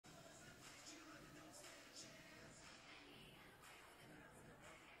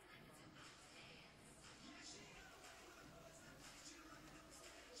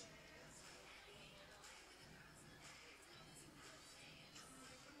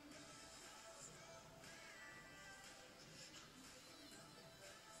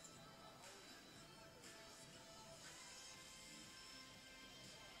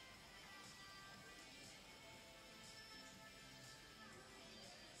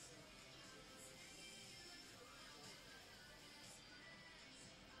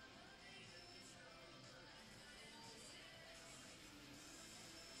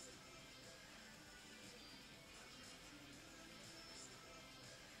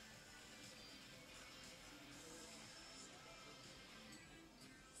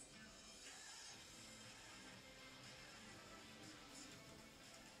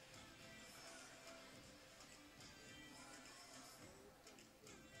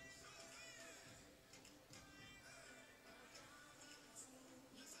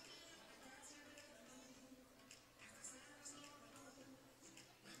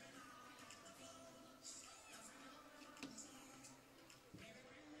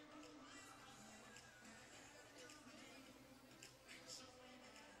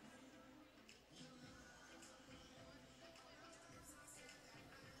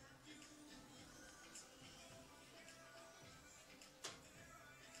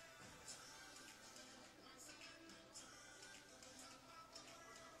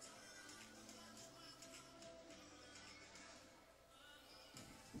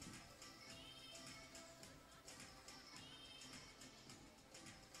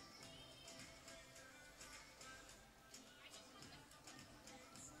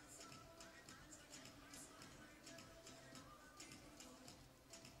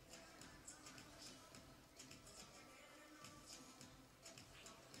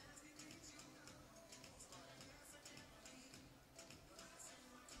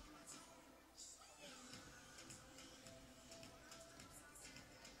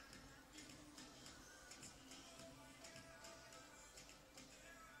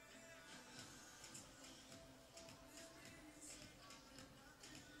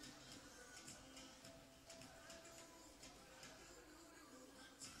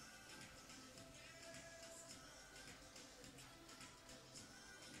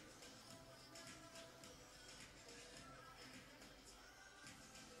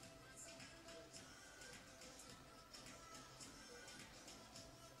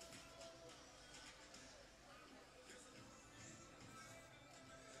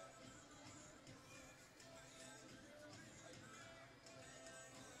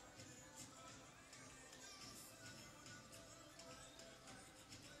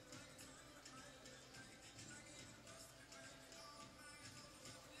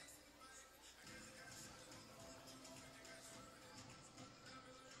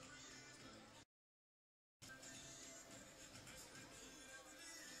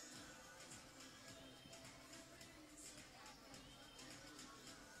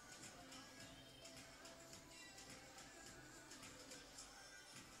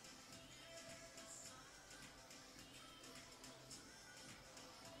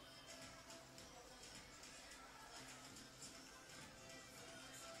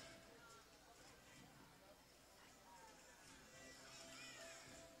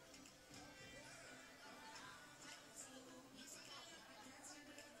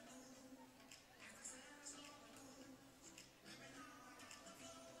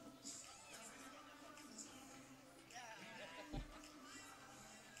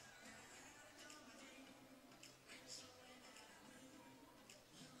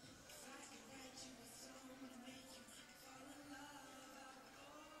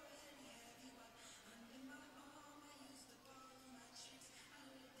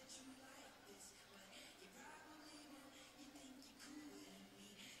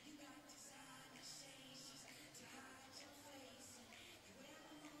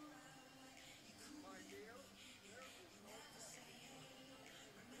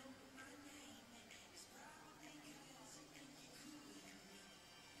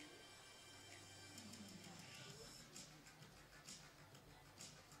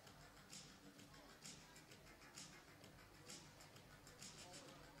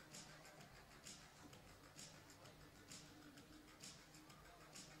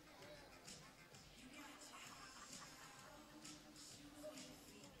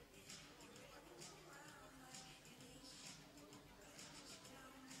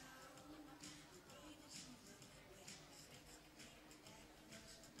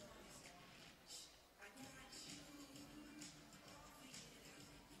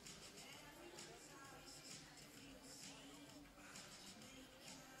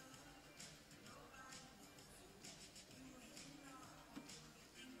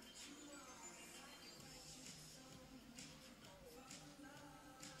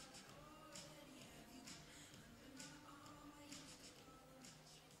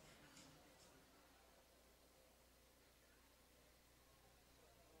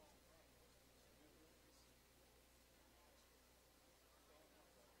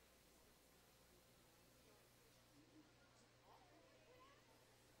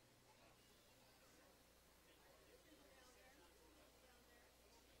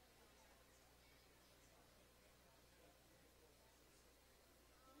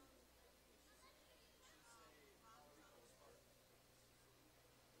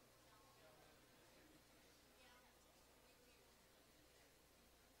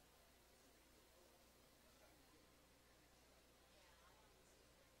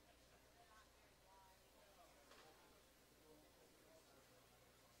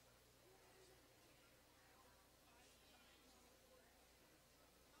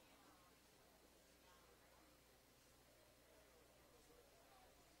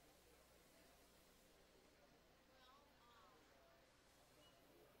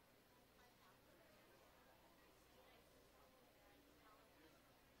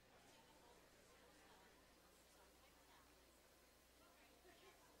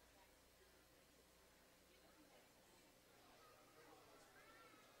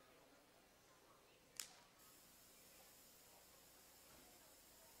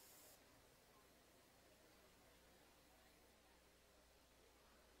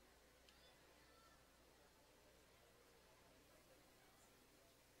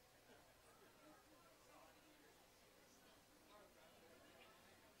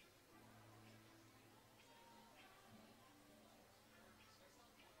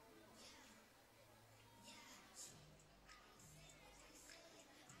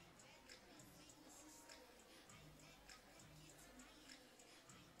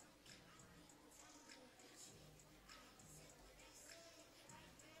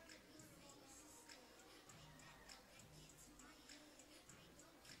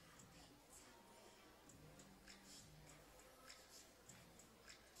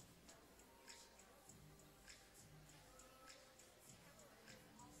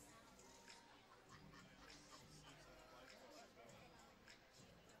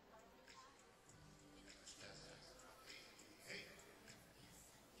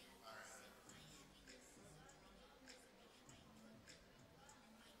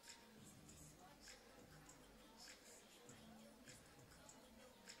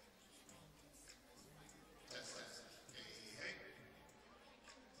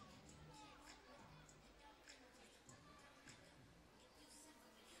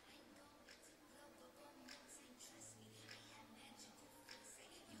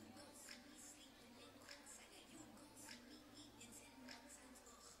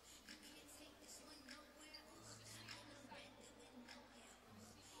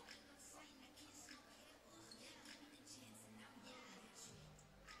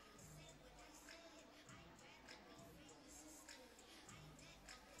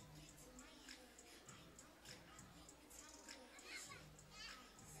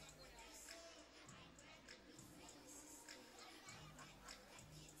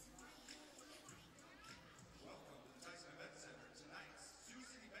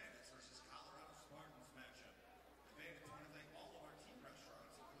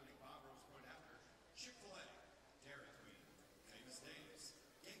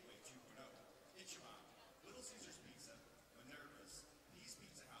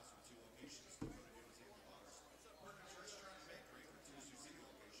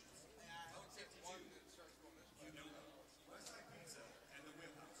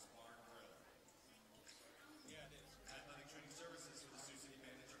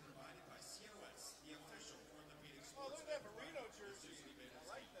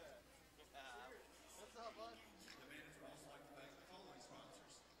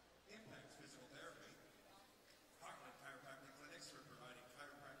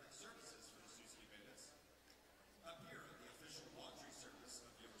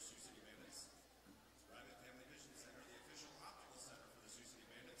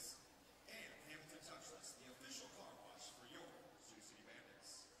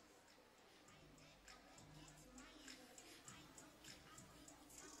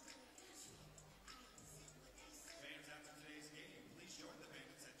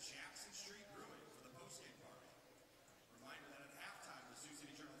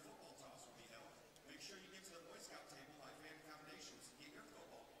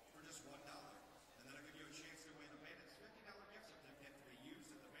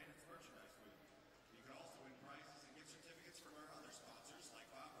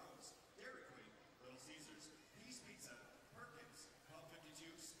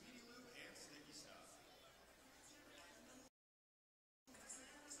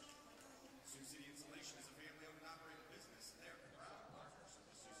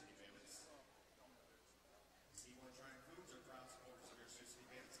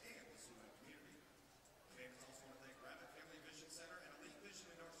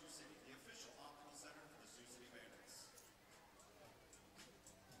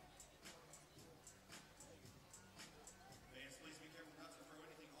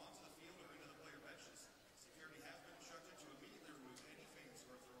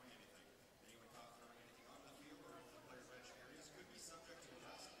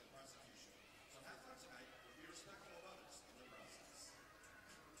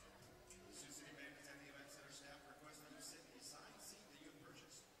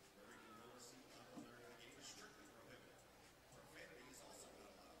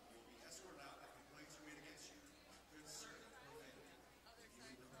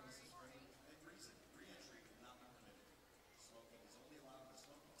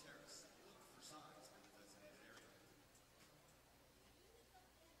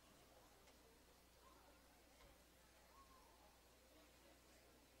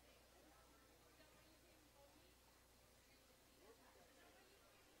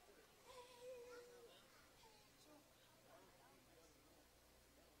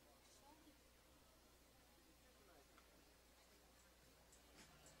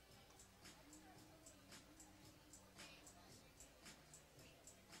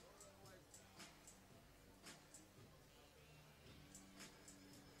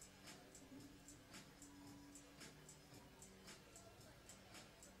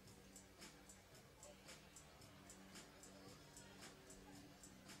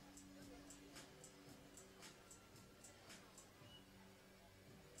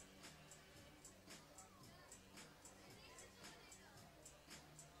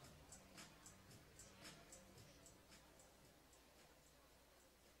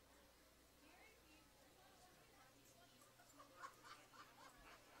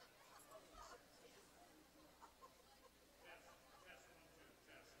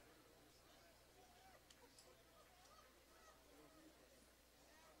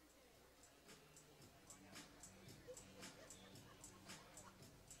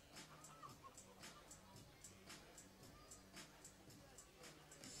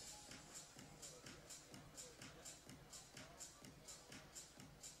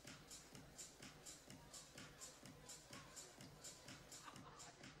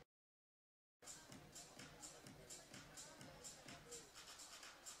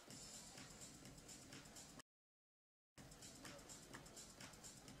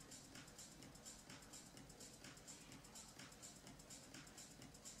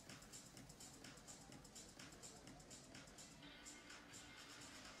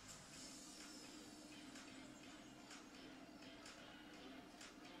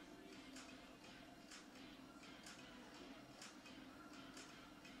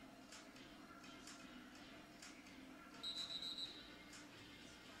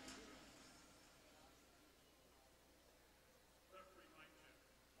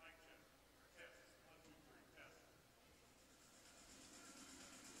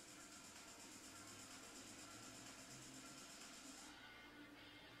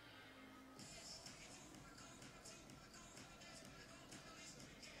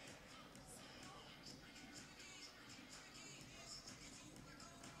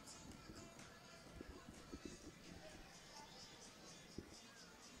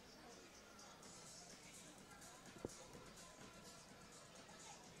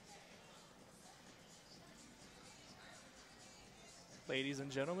Ladies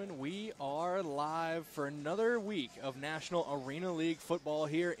and gentlemen, we are live for another week of National Arena League football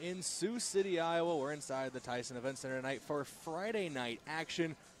here in Sioux City, Iowa. We're inside the Tyson Event Center tonight for Friday night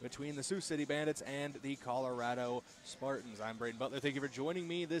action between the Sioux City Bandits and the Colorado Spartans. I'm Braden Butler. Thank you for joining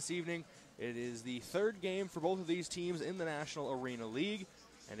me this evening. It is the third game for both of these teams in the National Arena League,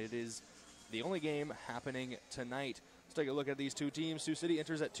 and it is the only game happening tonight. Let's take a look at these two teams. Sioux City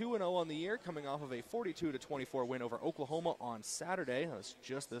enters at 2-0 on the year, coming off of a 42-24 win over Oklahoma on Saturday. That was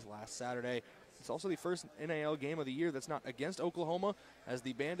just this last Saturday. It's also the first NAL game of the year that's not against Oklahoma, as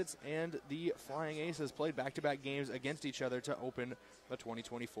the Bandits and the Flying Aces played back-to-back games against each other to open the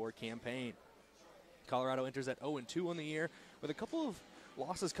 2024 campaign. Colorado enters at 0-2 on the year, with a couple of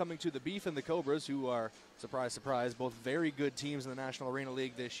losses coming to the Beef and the Cobras, who are, surprise, surprise, both very good teams in the National Arena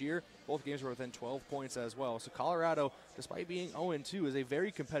League this year. Both games were within 12 points as well. So Colorado, despite being 0-2, is a very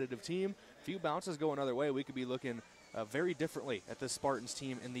competitive team. Few bounces go another way. We could be looking very differently at this Spartans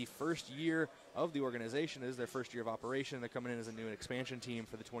team in the first year of the organization. It is their first year of operation. They're coming in as a new expansion team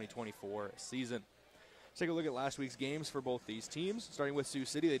for the 2024 season. Let's take a look at last week's games for both these teams. Starting with Sioux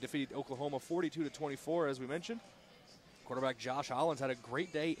City, they defeated Oklahoma 42-24, as we mentioned. Quarterback Josh Hollins had a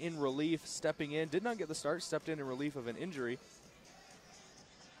great day in relief, stepping in. Did not get the start, stepped in relief of an injury.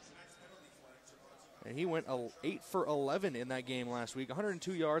 And he went 8 for 11 in that game last week.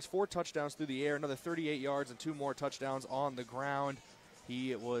 102 yards, 4 touchdowns through the air, another 38 yards, and 2 more touchdowns on the ground.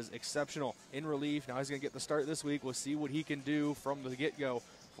 He was exceptional in relief. Now he's going to get the start this week. We'll see what he can do from the get-go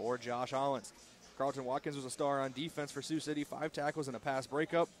for Josh Hollins. Carlton Watkins was a star on defense for Sioux City, 5 tackles and a pass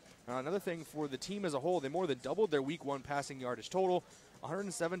breakup. Another thing for the team as a whole, they more than doubled their Week 1 passing yardage total.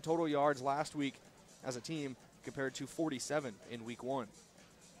 107 total yards last week as a team compared to 47 in Week 1.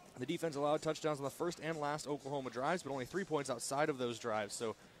 The defense allowed touchdowns on the first and last Oklahoma drives, but only 3 points outside of those drives.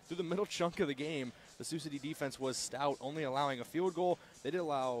 So through the middle chunk of the game, the Sioux City defense was stout, only allowing a field goal. There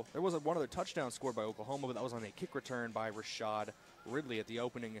was one other touchdown scored by Oklahoma, but that was on a kick return by Rashad Ridley at the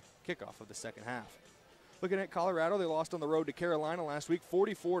opening kickoff of the second half. Looking at Colorado, they lost on the road to Carolina last week,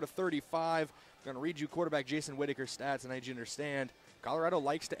 44-35. I'm going to read you quarterback Jason Whitaker's stats, and I need you to understand, Colorado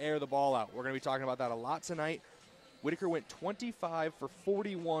likes to air the ball out. We're going to be talking about that a lot tonight. Whitaker went 25 for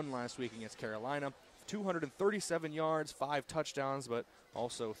 41 last week against Carolina, 237 yards, 5 touchdowns, but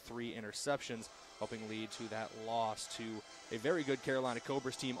also 3 interceptions, helping lead to that loss to a very good Carolina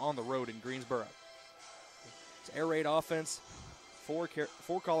Cobras team on the road in Greensboro. It's air raid offense for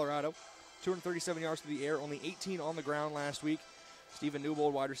Colorado. 237 yards through the air, only 18 on the ground last week. Stephen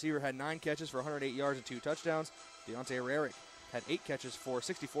Newbold, wide receiver, had 9 catches for 108 yards and 2 touchdowns. Deontay Rarick had 8 catches for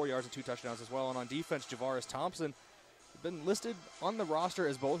 64 yards and 2 touchdowns as well. And on defense, Javaris Thompson has been listed on the roster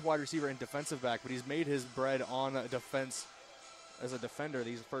as both wide receiver and defensive back, but he's made his bread on defense as a defender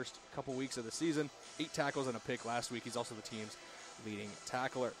these first couple weeks of the season. 8 tackles and a pick last week. He's also the team's leading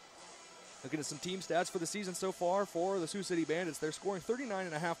tackler. Looking at some team stats for the season so far for the Sioux City Bandits, they're scoring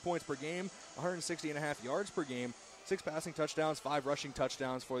 39.5 points per game, 160.5 yards per game, 6 passing touchdowns, 5 rushing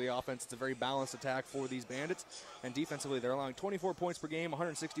touchdowns for the offense. It's a very balanced attack for these Bandits. And defensively, they're allowing 24 points per game,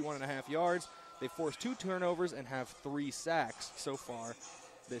 161.5 yards. They forced 2 turnovers and have 3 sacks so far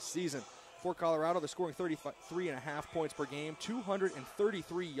this season. For Colorado, they're scoring 33.5 points per game,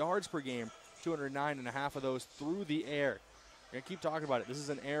 233 yards per game, 209.5 of those through the air. We're going to keep talking about it. This is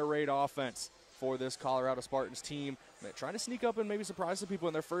an air raid offense for this Colorado Spartans team. They're trying to sneak up and maybe surprise some people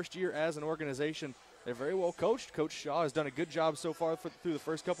in their first year as an organization. They're very well coached. Coach Shaw has done a good job so far through the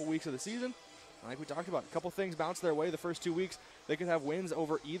first couple weeks of the season. Like we talked about, a couple things bounced their way the first 2 weeks. They could have wins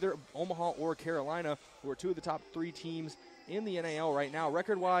over either Omaha or Carolina, who are 2 of the top 3 teams in the NAL right now.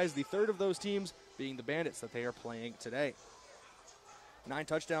 Record-wise, the third of those teams being the Bandits that they are playing today. 9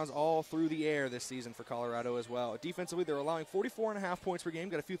 touchdowns all through the air this season for Colorado as well. Defensively, they're allowing 44.5 points per game.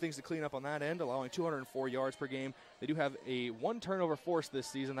 Got a few things to clean up on that end, allowing 204 yards per game. They do have a 1 turnover force this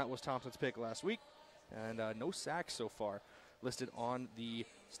season. That was Thompson's pick last week. And no sacks so far listed on the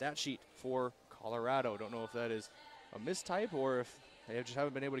stat sheet for Colorado. Don't know if that is a mistype or if they just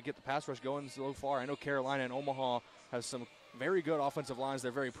haven't been able to get the pass rush going so far. I know Carolina and Omaha has some very good offensive lines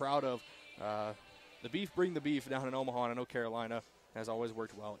they're very proud of. The Beef bring the beef down in Omaha, and I know Carolina has always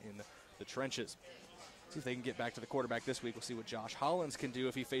worked well in the trenches. See if they can get back to the quarterback this week. We'll see what Josh Hollins can do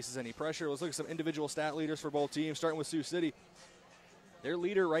if he faces any pressure. Let's look at some individual stat leaders for both teams, starting with Sioux City. Their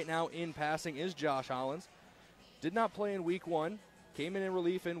leader right now in passing is Josh Hollins. Did not play in Week 1. Came in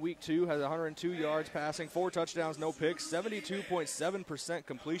relief in Week 2. Has 102 yards passing, 4 touchdowns, no picks, 72.7%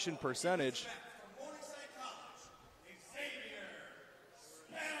 completion percentage.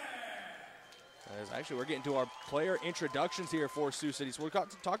 Actually, we're getting to our player introductions here for Sioux City. So we'll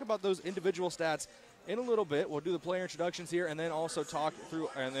talk about those individual stats in a little bit. We'll do the player introductions here and then also talk through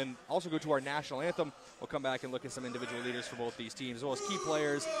and then also go to our national anthem. We'll come back and look at some individual leaders for both these teams, as well as key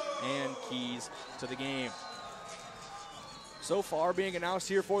players and keys to the game. So far, being announced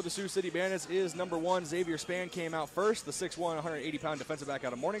here for the Sioux City Bandits is number 1, Xavier Spann came out first, the 6'1", 180-pound defensive back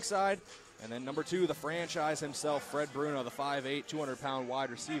out of Morningside. And then number 2, the franchise himself, Fred Bruno, the 5'8", 200-pound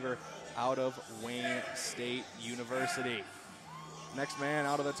wide receiver out of Wayne State University. Next man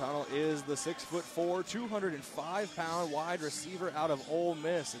out of the tunnel is the 6'4", 205-pound wide receiver out of Ole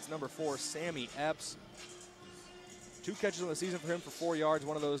Miss. It's number 4, Sammy Epps. 2 catches in the season for him for 4 yards.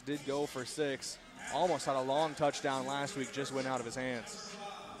 One of those did go for 6. Almost had a long touchdown last week, just went out of his hands.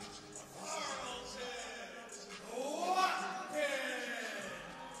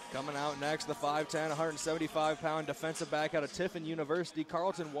 Coming out next, the 5'10", 175-pound defensive back out of Tiffin University,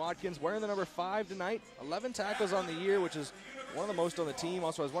 Carlton Watkins, wearing the number 5 tonight. 11 tackles on the year, which is one of the most on the team.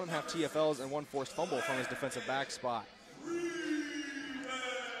 Also has 1.5 TFLs and 1 forced fumble from his defensive back spot.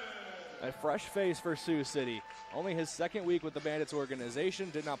 A fresh face for Sioux City. Only his second week with the Bandits organization,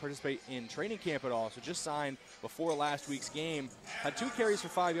 did not participate in training camp at all, so just signed before last week's game. Had 2 carries for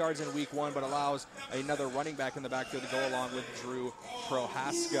 5 yards in week 1, but allows another running back in the backfield to go along with Drew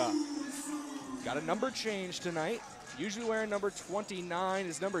Prohaska. Got a number change tonight. Usually wearing number 29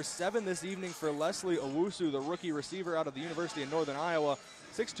 is number 7 this evening for Leslie Owusu, the rookie receiver out of the University of Northern Iowa.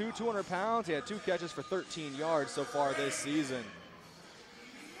 6'2", 200 pounds. He had 2 catches for 13 yards so far this season.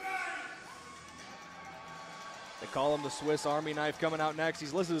 They call him the Swiss Army knife coming out next.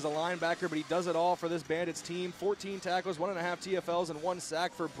 He's listed as a linebacker, but he does it all for this Bandits team. 14 tackles, 1.5 TFLs, and 1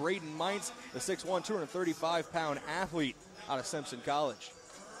 sack for Braden Mintz, the 6'1", 235-pound athlete out of Simpson College.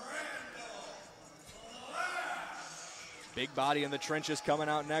 Big body in the trenches coming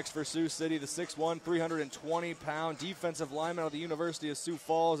out next for Sioux City, the 6'1", 320-pound defensive lineman out of the University of Sioux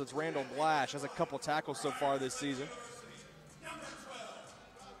Falls. It's Randall Blash. Has a couple tackles so far this season.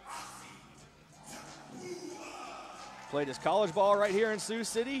 Played his college ball right here in Sioux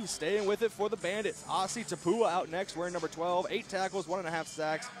City. He's staying with it for the Bandits. Asi Tapua out next, wearing number 12. 8 tackles, 1.5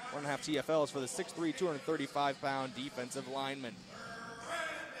 sacks, 1.5 TFLs for the 6'3", 235-pound defensive lineman.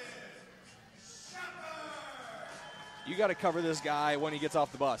 You got to cover this guy when he gets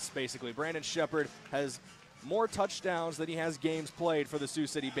off the bus, basically. Brandon Shepard has more touchdowns than he has games played for the Sioux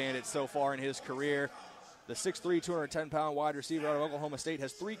City Bandits so far in his career. The 6'3", 210-pound wide receiver out of Oklahoma State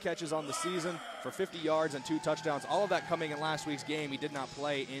has 3 catches on the season for 50 yards and 2 touchdowns. All of that coming in last week's game. He did not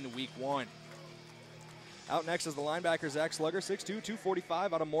play in week 1. Out next is the linebacker, Zach Slugger, 6'2",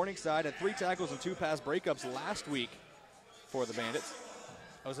 245 out of Morningside. Had 3 tackles and 2 pass breakups last week for the Bandits.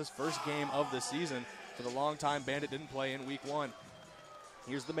 That was his first game of the season. For the long-time Bandit, didn't play in week 1.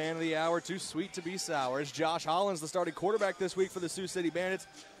 Here's the man of the hour, too sweet to be sour. It's Josh Hollins, the starting quarterback this week for the Sioux City Bandits.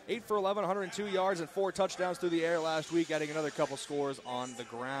 8 for 11, 102 yards and 4 touchdowns through the air last week, adding another couple scores on the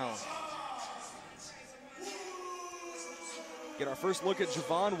ground. Get our first look at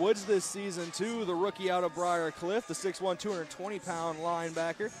Javon Woods this season, too, the rookie out of Briar Cliff, the 6'1", 220-pound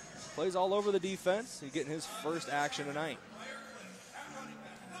linebacker. Plays all over the defense. He's getting his first action tonight.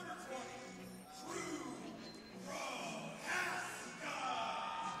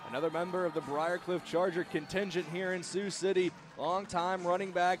 Another member of the Briarcliff Charger contingent here in Sioux City, longtime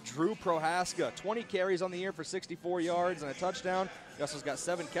running back Drew Prohaska. 20 carries on the year for 64 yards and a touchdown. He also has got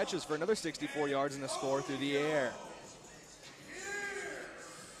 7 catches for another 64 yards and a score through the air.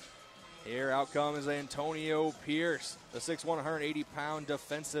 Here out comes Antonio Pierce, the 6'1", 180-pound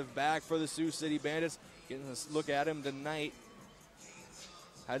defensive back for the Sioux City Bandits. Getting a look at him tonight.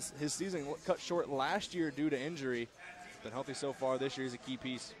 Had his season cut short last year due to injury. Been healthy so far this year. He's a key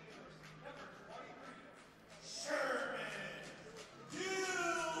piece.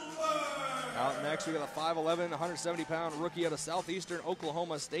 Out next, we got a 5'11", 170-pound rookie out of Southeastern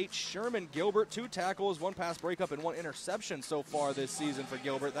Oklahoma State, Sherman Gilbert. 2 tackles, 1 pass breakup, and 1 interception so far this season for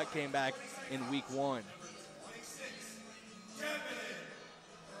Gilbert. That came back in week 1.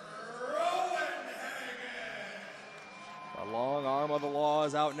 A long arm of the law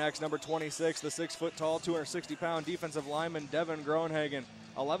is out next. Number 26, the 6-foot-tall, 260-pound defensive lineman, Devin Groenhagen.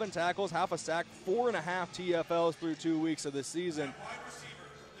 11 tackles, half a sack, 4.5 TFLs through 2 weeks of the season.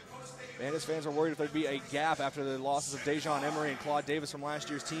 Bandits fans are worried if there'd be a gap after the losses of Dejon Emery and Claude Davis from last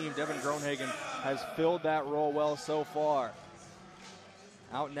year's team. Devin Groenhagen has filled that role well so far.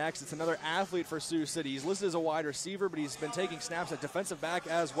 Out next, it's another athlete for Sioux City. He's listed as a wide receiver, but he's been taking snaps at defensive back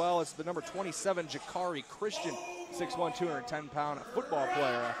as well. It's the number 27, Jakari Christian, 6'1", 210-pound football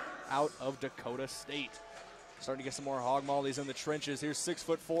player out of Dakota State. Starting to get some more hog mollies in the trenches. Here's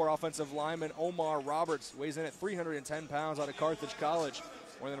 6'4" offensive lineman Omar Roberts. Weighs in at 310 pounds out of Carthage College.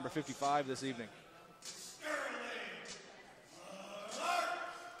 Wearing the number 55 this evening.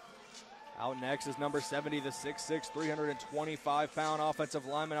 Out next is number 70, the 6'6", 325-pound offensive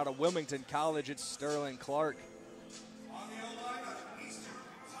lineman out of Wilmington College. It's Sterling Clark. On the O-line out of Eastern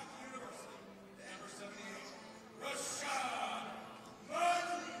Kentucky University, number 78, Rashad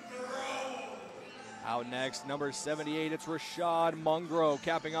Monroe. Out next, number 78, it's Rashad Monroe,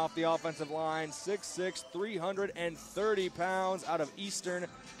 capping off the offensive line, 6'6", 330 pounds out of Eastern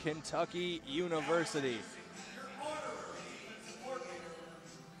Kentucky University.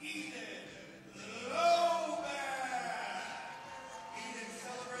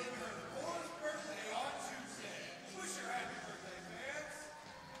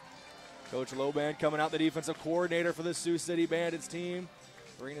 Coach Loban coming out, the defensive coordinator for the Sioux City Bandits team,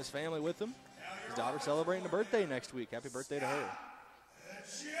 bringing his family with him. His daughter celebrating a birthday next week. Happy birthday to her.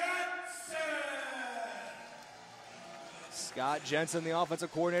 Scott Jensen, the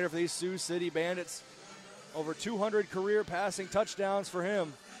offensive coordinator for these Sioux City Bandits. Over 200 career passing touchdowns for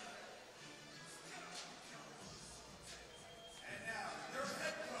him.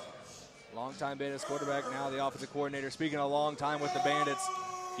 Longtime Bandits quarterback, now the offensive coordinator. Speaking of a long time with the Bandits,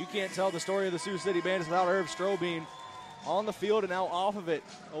 you can't tell the story of the Sioux City Bandits without Herb Strobing on the field and now off of it.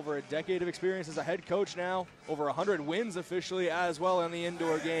 Over a decade of experience as a head coach now. Over 100 wins officially as well in the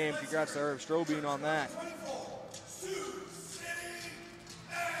indoor game. Congrats to Herb Strobing on that.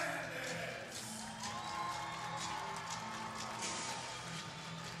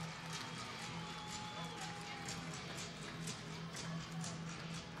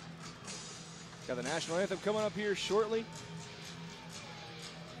 Got the national anthem coming up here shortly.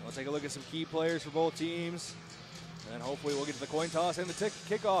 We'll take a look at some key players for both teams. And hopefully we'll get to the coin toss and the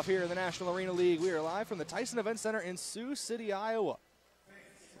kickoff here in the National Arena League. We are live from the Tyson Event Center in Sioux City, Iowa.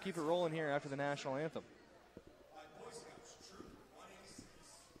 We'll keep it rolling here after the national anthem.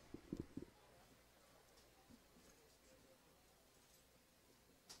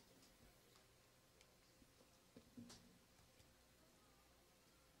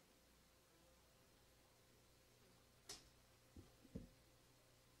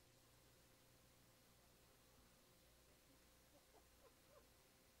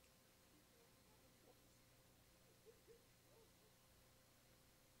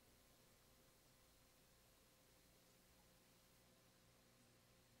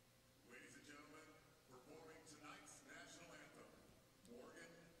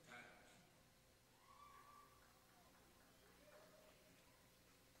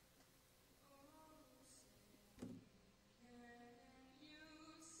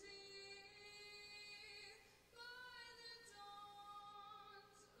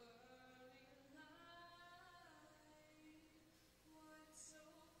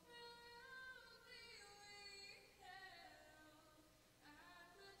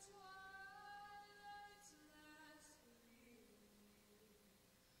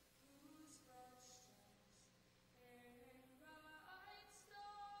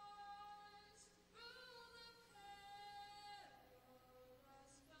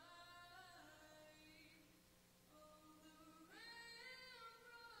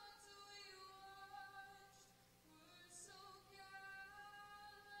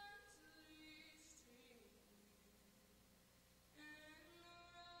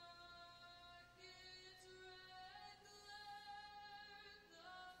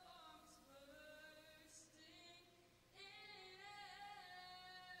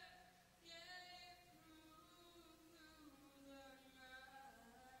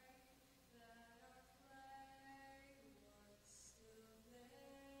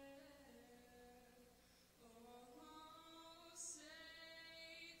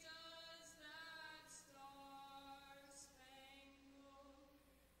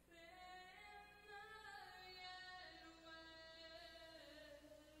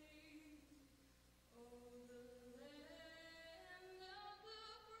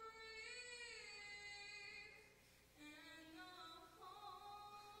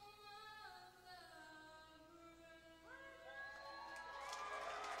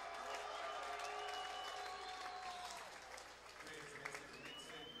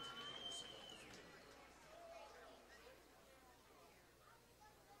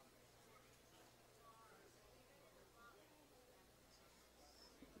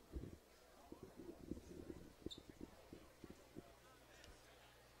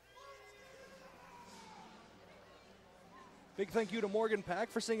 Big thank you to Morgan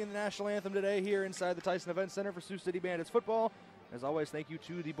Pack for singing the national anthem today here inside the Tyson Event Center for Sioux City Bandits football. As always, thank you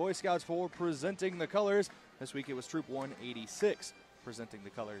to the Boy Scouts for presenting the colors. This week it was Troop 186 presenting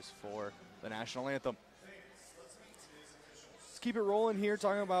the colors for the national anthem. keep it rolling here,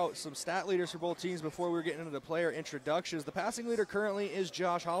 talking about some stat leaders for both teams before we're getting into the player introductions. The passing leader currently is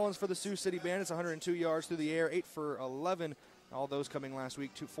Josh Hollins for the Sioux City Bandits, 102 yards through the air, 8 for 11. All those coming last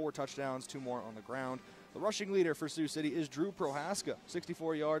week, 4 touchdowns, 2 more on the ground. The rushing leader for Sioux City is Drew Prohaska,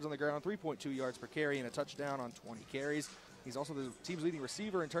 64 yards on the ground, 3.2 yards per carry, and a touchdown on 20 carries. He's also the team's leading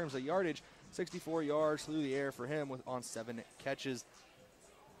receiver in terms of yardage, 64 yards through the air for him on 7 catches.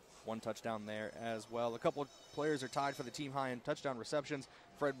 1 touchdown there as well. A couple of players are tied for the team high in touchdown receptions.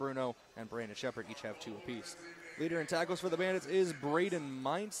 Fred Bruno and Brandon Shepard each have 2 apiece. Leader in tackles for the Bandits is Braden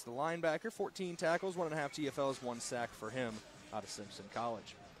Mintz, the linebacker, 14 tackles, 1.5 TFLs, 1 sack for him out of Simpson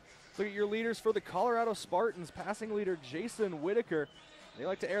College. Look at your leaders for the Colorado Spartans. Passing leader Jason Whitaker. They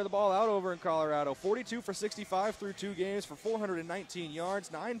like to air the ball out over in Colorado. 42 for 65 through 2 games for 419 yards,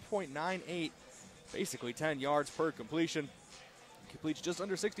 9.98, basically 10 yards per completion. Completes just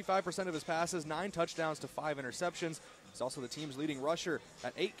under 65% of his passes, 9 touchdowns to 5 interceptions. He's also the team's leading rusher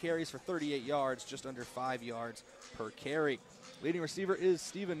at 8 carries for 38 yards, just under 5 yards per carry. Leading receiver is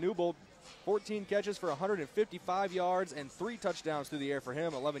Steven Newbold, 14 catches for 155 yards and 3 touchdowns through the air for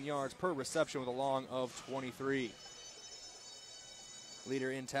him, 11 yards per reception with a long of 23.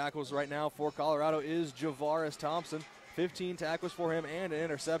 Leader in tackles right now for Colorado is Javaris Thompson, 15 tackles for him and an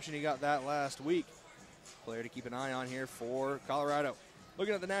interception. He got that last week. Player to keep an eye on here for Colorado.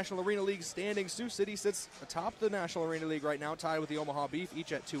 Looking at the National Arena League standings, Sioux City sits atop the National Arena League right now, tied with the Omaha Beef,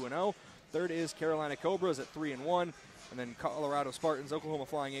 each at 2-0. Third is Carolina Cobras at 3-1. And then Colorado Spartans, Oklahoma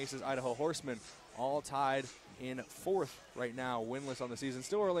Flying Aces, Idaho Horsemen, all tied in 4th right now, winless on the season.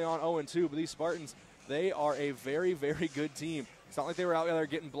 Still early on, 0-2, but these Spartans, they are a very, very good team. It's not like they were out there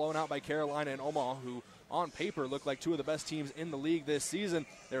getting blown out by Carolina and Omaha, who on paper look like 2 of the best teams in the league this season.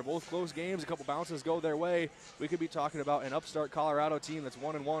 They're both close games. A couple bounces go their way. We could be talking about an upstart Colorado team that's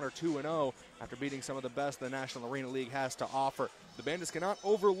 1-1 or 2-0 after beating some of the best the National Arena League has to offer. The Bandits cannot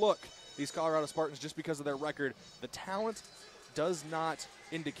overlook these Colorado Spartans just because of their record. The talent does not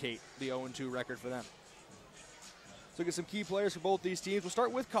indicate the 0-2 record for them. So get some key players for both these teams. We'll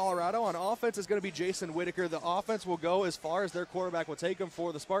start with Colorado. On offense, it's going to be Jason Whitaker. The offense will go as far as their quarterback will take them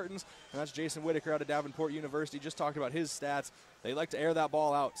for the Spartans, and that's Jason Whitaker out of Davenport University. Just talked about his stats. They like to air that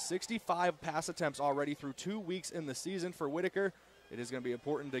ball out. 65 pass attempts already through 2 weeks in the season for Whitaker. It is going to be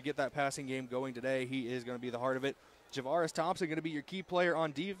important to get that passing game going today. He is going to be the heart of it. Javaris Thompson going to be your key player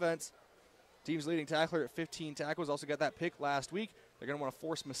on defense. Team's leading tackler at 15 tackles. Also got that pick last week. They're going to want to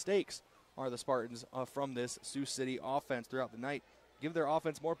force mistakes, are the Spartans, from this Sioux City offense throughout the night. Give their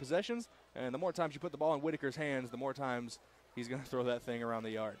offense more possessions, and the more times you put the ball in Whitaker's hands, the more times he's going to throw that thing around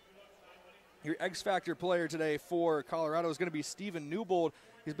the yard. Your X-Factor player today for Colorado is going to be Steven Newbold.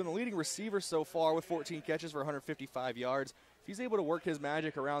 He's been the leading receiver so far with 14 catches for 155 yards. If he's able to work his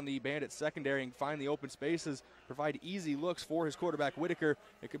magic around the Bandits secondary and find the open spaces, provide easy looks for his quarterback Whitaker,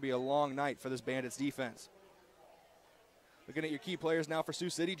 it could be a long night for this Bandits defense. Looking at your key players now for Sioux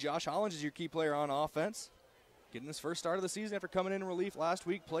City, Josh Hollins is your key player on offense. Getting his first start of the season after coming in relief last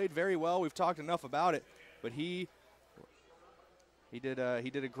week, played very well. We've talked enough about it, but he did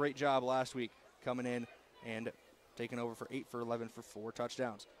a great job last week coming in and taking over for 8 for 11 for 4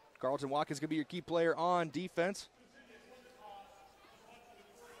 touchdowns. Carlton Watkins going to be your key player on defense.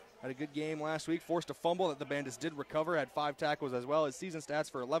 Had a good game last week, forced a fumble that the Bandits did recover, had 5 tackles as well. His season stats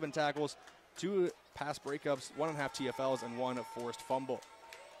for 11 tackles, 2 pass breakups, 1.5 TFLs, and 1 forced fumble.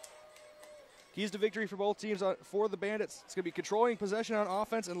 Keys to victory for both teams for the Bandits. It's going to be controlling possession on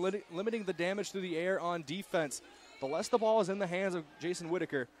offense and limiting the damage through the air on defense. The less the ball is in the hands of Jason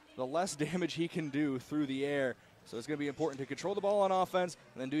Whitaker, the less damage he can do through the air. So it's going to be important to control the ball on offense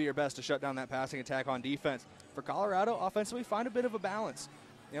and then do your best to shut down that passing attack on defense. For Colorado, offensively, find a bit of a balance.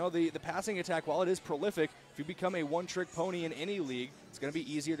 You know, the passing attack, while it is prolific, if you become a one-trick pony in any league, it's going to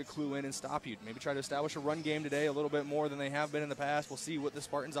be easier to clue in and stop you. Maybe try to establish a run game today a little bit more than they have been in the past. We'll see what the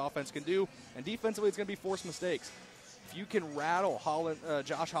Spartans' offense can do. And defensively, it's going to be forced mistakes. If you can rattle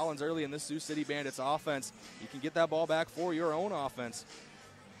Josh Hollins early in this Sioux City Bandits offense, you can get that ball back for your own offense.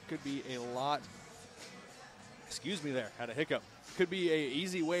 Could be a lot. Excuse me there, had a hiccup. Could be an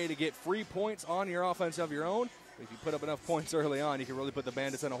easy way to get free points on your offense of your own. If you put up enough points early on, you can really put the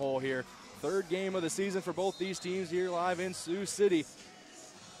Bandits in a hole here. 3rd game of the season for both these teams here live in Sioux City.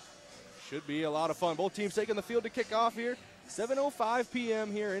 Should be a lot of fun. Both teams taking the field to kick off here. 7:05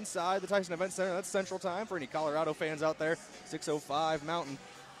 p.m. here inside the Tyson Event Center. That's Central Time for any Colorado fans out there. 6:05 Mountain.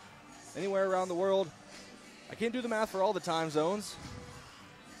 Anywhere around the world. I can't do the math for all the time zones.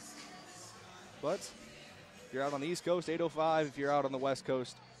 But if you're out on the East Coast, 8:05. If you're out on the West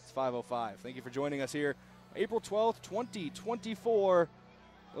Coast, it's 5:05. Thank you for joining us here. April 12th, 2024.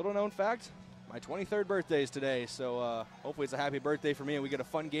 Little known fact, My 23rd birthday is today, so hopefully it's a happy birthday for me and we get a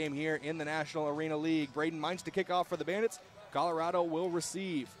fun game here in the National Arena League. Braden Mines to kick off for the Bandits. Colorado will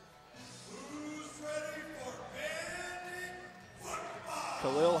receive. Who's ready for Bandit football?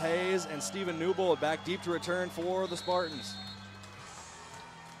 Khalil Hayes and Stephen Newbold back deep to return for the Spartans.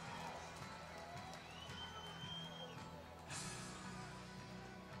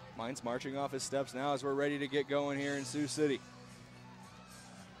 Mines marching off his steps now as we're ready to get going here in Sioux City.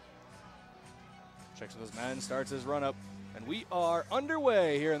 Checks with his men, starts his run up, and we are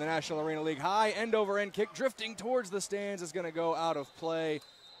underway here in the National Arena League. High end over end kick drifting towards the stands is going to go out of play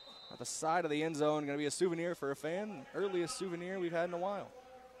at the side of the end zone. Going to be a souvenir for a fan, earliest souvenir we've had in a while.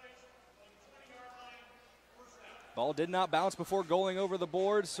 Ball did not bounce before going over the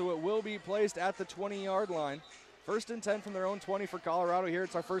board, so it will be placed at the 20-yard line. 1st and 10 from their own 20 for Colorado here.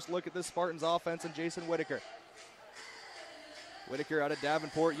 It's our first look at this Spartans offense and Jason Whitaker. Whitaker out of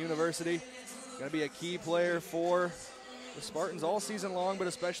Davenport University. Going to be a key player for the Spartans all season long, but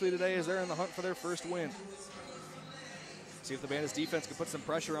especially today as they're in the hunt for their first win. See if the Bandits defense can put some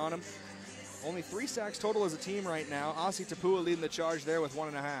pressure on them. Only 3 sacks total as a team right now. Asi Tapua leading the charge there with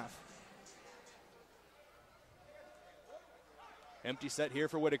 1.5. Empty set here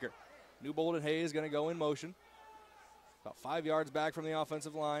for Whitaker. Newbold and Hayes going to go in motion. About 5 yards back from the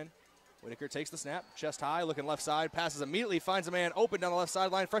offensive line. Whitaker takes the snap, chest high, looking left side, passes immediately, finds a man open down the left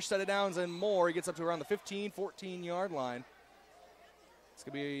sideline, fresh set of downs and more. He gets up to around the 15, 14-yard line. It's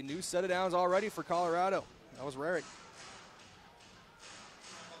going to be a new set of downs already for Colorado. That was Rarick.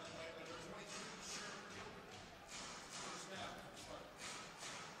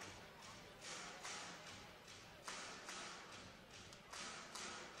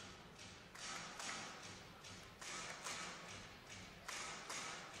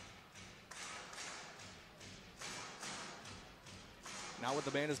 Now what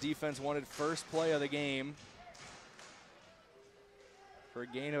the Bandits defense wanted, first play of the game for a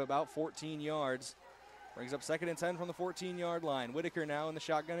gain of about 14 yards. Brings up 2nd and 10 from the 14-yard line. Whitaker now in the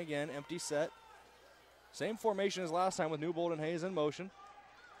shotgun again, empty set. Same formation as last time with Newbold and Hayes in motion.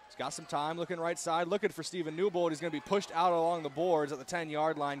 He's got some time, looking right side, looking for Stephen Newbold. He's going to be pushed out along the boards at the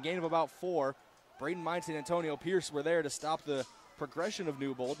 10-yard line, gain of about 4. Braden Mines and Antonio Pierce were there to stop the progression of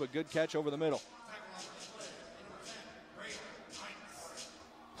Newbold, but good catch over the middle.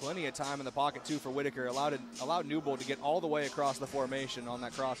 Plenty of time in the pocket, too, for Whitaker. Allowed Newbold to get all the way across the formation on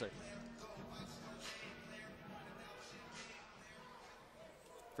that crosser.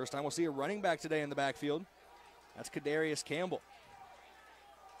 First time we'll see a running back today in the backfield. That's Kadarius Campbell.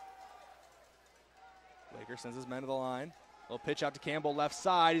 Whitaker sends his men to the line. Little pitch out to Campbell, left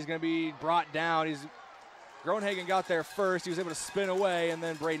side. He's going to be brought down. Groenhagen got there first. He was able to spin away, and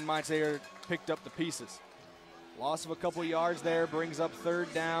then Braden Meinsayer picked up the pieces. Loss of a couple yards there brings up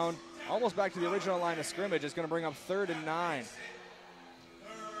 3rd down. Almost back to the original line of scrimmage. It's going to bring up 3rd and 9.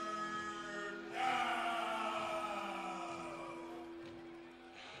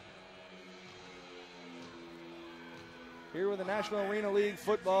 Here with the National Arena League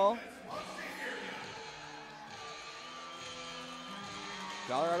football.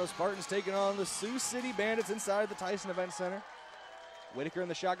 Colorado Spartans taking on the Sioux City Bandits inside the Tyson Event Center. Whitaker in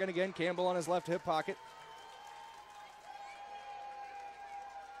the shotgun again. Campbell on his left hip pocket.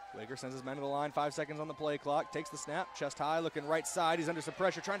 Whitaker sends his men to the line, 5 seconds on the play clock, takes the snap, chest high, looking right side. He's under some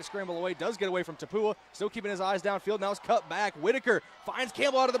pressure, trying to scramble away, does get away from Tapua, still keeping his eyes downfield. Now it's cut back. Whitaker finds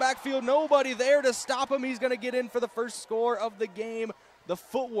Campbell out of the backfield. Nobody there to stop him. He's going to get in for the first score of the game. The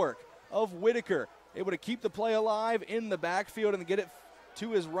footwork of Whitaker, able to keep the play alive in the backfield and get it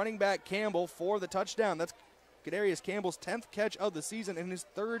to his running back Campbell for the touchdown. That's Kadarius Campbell's 10th catch of the season and his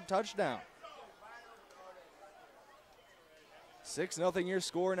 3rd touchdown. 6-0 your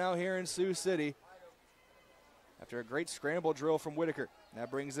score now here in Sioux City after a great scramble drill from Whitaker.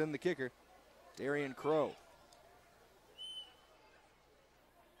 That brings in the kicker, Darian Crow.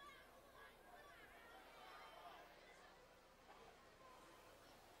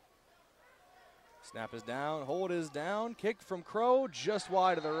 Snap is down, hold is down, kick from Crow, just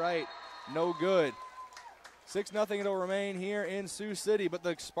wide to the right, no good. 6-0 it'll remain here in Sioux City, but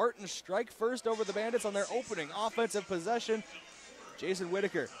the Spartans strike first over the Bandits on their opening offensive possession. Jason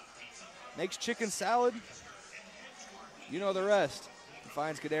Whitaker makes chicken salad. You know the rest. He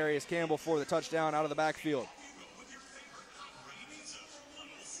finds Kadarius Campbell for the touchdown out of the backfield.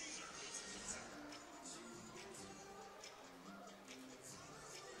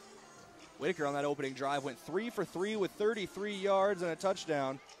 Whitaker on that opening drive went 3 for 3 with 33 yards and a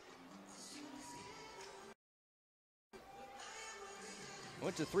touchdown.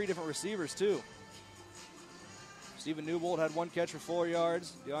 Went to 3 different receivers too. Stephen Newbold had 1 catch for 4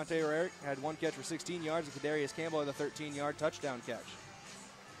 yards. Deontay Herrick had 1 catch for 16 yards. And Kadarius Campbell had a 13-yard touchdown catch.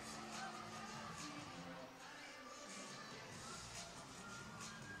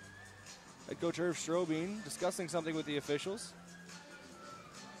 Head coach Irv Strobing discussing something with the officials.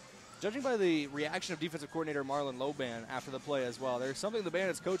 Judging by the reaction of defensive coordinator Marlon Loban after the play as well, there's something the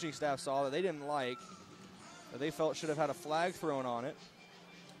Bandits coaching staff saw that they didn't like, that they felt should have had a flag thrown on it.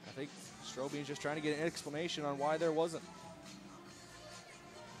 I think Strobing's just trying to get an explanation on why there wasn't.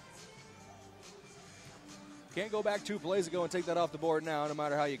 Can't go back 2 plays ago and take that off the board now, no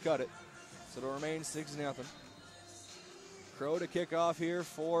matter how you cut it. So it'll remain 6-0. Crow to kick off here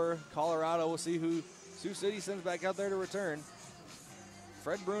for Colorado. We'll see who Sioux City sends back out there to return.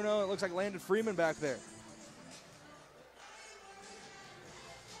 Fred Bruno, it looks like Landon Freeman back there.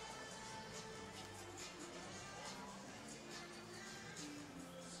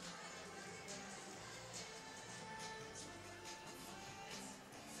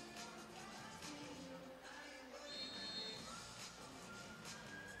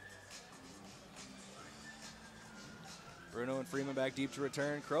 Bruno and Freeman back deep to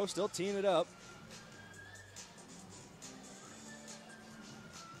return. Crow still teeing it up.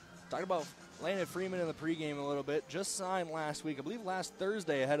 Talking about Landon Freeman in the pregame a little bit. Just signed last week, I believe last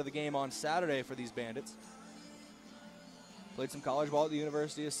Thursday, ahead of the game on Saturday for these Bandits. Played some college ball at the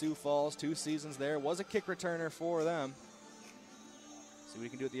University of Sioux Falls, 2 seasons there. Was a kick returner for them. See what he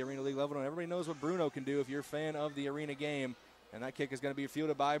can do at the Arena League level. And everybody knows what Bruno can do if you're a fan of the Arena game. And that kick is going to be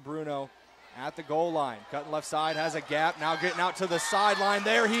fielded by Bruno at the goal line. Cutting left side, has a gap. Now getting out to the sideline.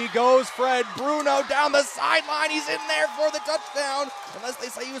 There he goes, Fred Bruno down the sideline. He's in there for the touchdown. Unless they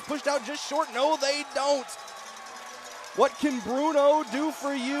say he was pushed out just short. No, they don't. What can Bruno do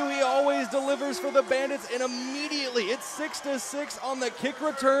for you? He always delivers for the Bandits, and immediately it's 6-6 on the kick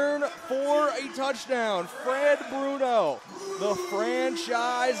return for a touchdown. Fred Bruno, the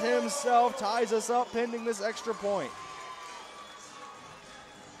franchise himself, ties us up pending this extra point.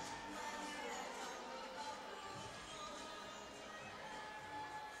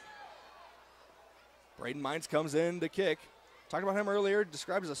 Braden Mines comes in to kick. Talked about him earlier,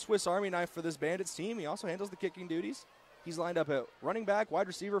 described as a Swiss Army knife for this Bandits team. He also handles the kicking duties. He's lined up at running back, wide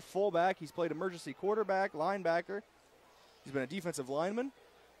receiver, fullback. He's played emergency quarterback, linebacker. He's been a defensive lineman,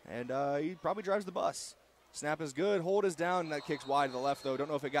 and he probably drives the bus. Snap is good, hold is down, and that kick's wide to the left, though. Don't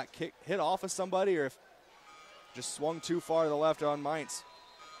know if it got hit off of somebody or if just swung too far to the left on Mines.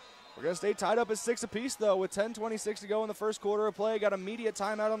 We're going to stay tied up at 6 apiece, though, with 10:26 to go in the first quarter of play. Got immediate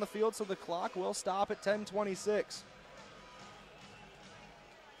timeout on the field, so the clock will stop at 10:26.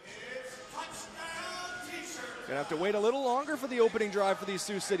 Going to have to wait a little longer for the opening drive for these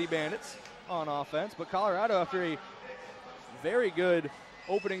Sioux City Bandits on offense, but Colorado, after a very good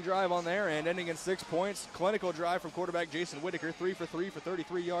opening drive on their end, ending in 6 points, clinical drive from quarterback Jason Whitaker, 3 for 3 for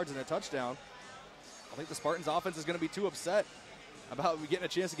 33 yards and a touchdown. I think the Spartans offense is going to be too upset about getting a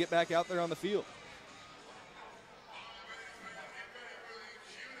chance to get back out there on the field.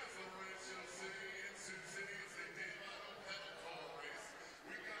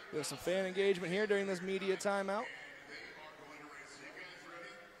 We have some fan engagement here during this media timeout.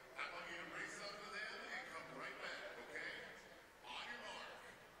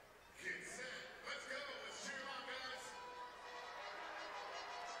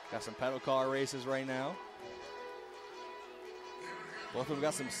 Got some pedal car races right now. Both of them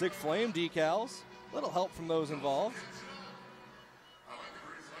got some Sick Flame decals. Little help from those involved.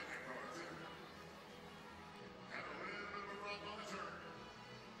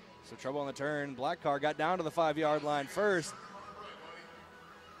 So trouble on the turn. Black car got down to the 5-yard line first.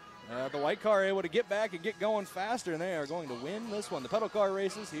 The white car able to get back and get going faster, and they are going to win this one. The pedal car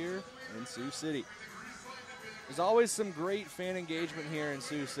races here in Sioux City. There's always some great fan engagement here in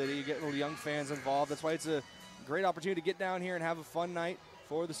Sioux City. You get little young fans involved. That's why it's a great opportunity to get down here and have a fun night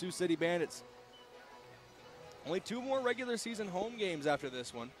for the Sioux City Bandits. Only 2 more regular season home games after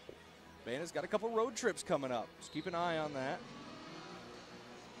this one. Bandits got a couple road trips coming up. Just keep an eye on that.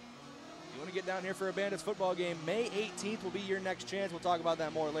 If you want to get down here for a Bandits football game, May 18th will be your next chance. We'll talk about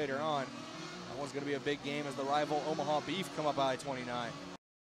that more later on. That one's going to be a big game as the rival Omaha Beef come up I-29.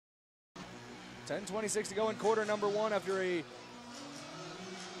 10:26 to go in quarter number 1 after a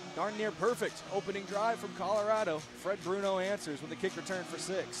darn near perfect opening drive from Colorado. Fred Bruno answers with a kick return for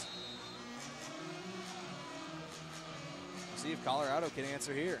 6. We'll see if Colorado can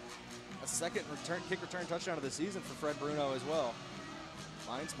answer here. A second kick return touchdown of the season for Fred Bruno as well.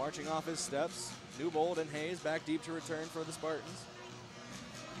 Mines marching off his steps. Newbold and Hayes back deep to return for the Spartans.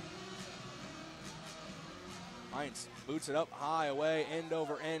 Mines Boots it up high away, end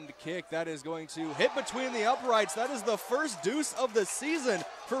over end kick. That is going to hit between the uprights. That is the first deuce of the season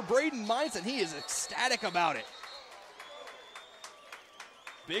for Braden Mines, and he is ecstatic about it.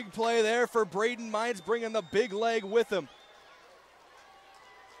 Big play there for Braden Mines, bringing the big leg with him.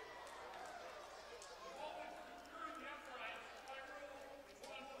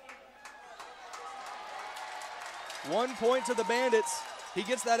 One point to the Bandits. He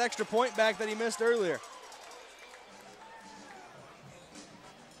gets that extra point back that he missed earlier.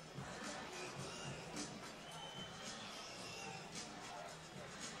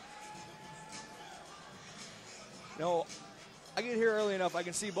 No, I get here early enough, I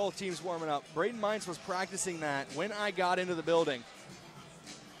can see both teams warming up. Braden Mines was practicing that when I got into the building.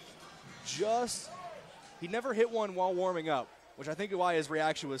 He never hit one while warming up, which I think is why his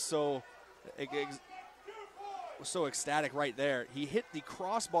reaction was so ecstatic right there. He hit the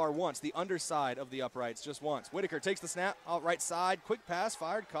crossbar once, the underside of the uprights just once. Whitaker takes the snap out right side, quick pass,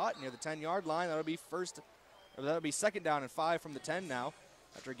 fired, caught near the 10-yard line. That'll be second down and 5 from the 10 now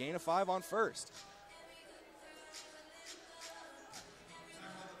after a gain of 5 on first.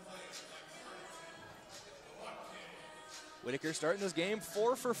 Whitaker starting this game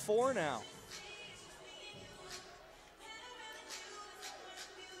 4 for 4 now.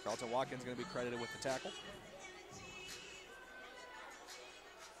 Carlton Watkins going to be credited with the tackle.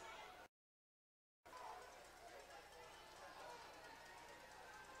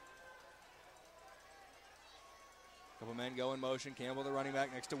 Couple men go in motion. Campbell, the running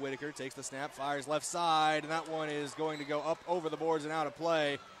back, next to Whitaker, takes the snap, fires left side, and that one is going to go up over the boards and out of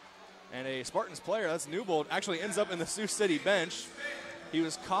play. And a Spartans player, that's Newbold, actually ends up in the Sioux City bench. He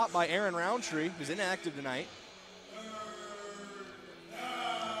was caught by Aaron Roundtree, who's inactive tonight.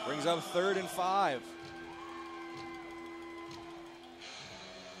 Brings up 3rd and 5.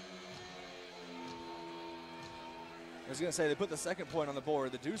 I was going to say, they put the second point on the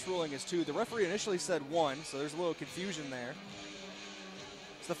board. The deuce ruling is 2. The referee initially said 1, so there's a little confusion there.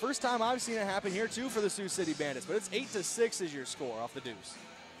 It's the first time I've seen it happen here, too, for the Sioux City Bandits, but it's 8-6 is your score off the deuce.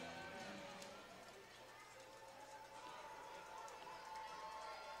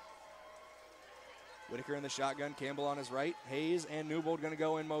 Whitaker in the shotgun, Campbell on his right. Hayes and Newbold going to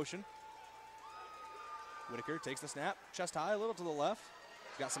go in motion. Whitaker takes the snap, chest high, a little to the left.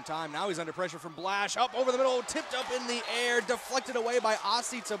 He's got some time. Now he's under pressure from Blash. Up over the middle, tipped up in the air, deflected away by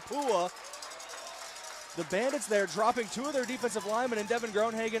Asi Tapua. The Bandits there dropping 2 of their defensive linemen in Devin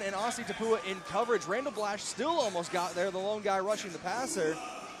Groenhagen and Asi Tapua in coverage. Randall Blash still almost got there, the lone guy rushing the passer.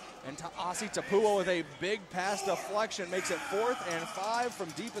 And Asi Tapua with a big pass deflection makes it 4th and 5 from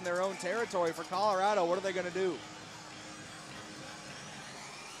deep in their own territory for Colorado. What are they going to do?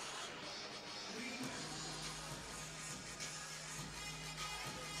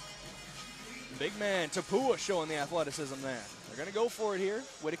 Big man Tapua showing the athleticism there. They're going to go for it here.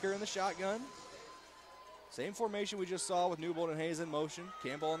 Whitaker in the shotgun. Same formation we just saw with Newbold and Hayes in motion.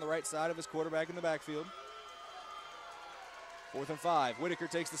 Campbell on the right side of his quarterback in the backfield. 4th and 5. Whitaker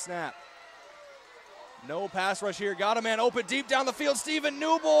takes the snap. No pass rush here. Got a man open deep down the field. Stephen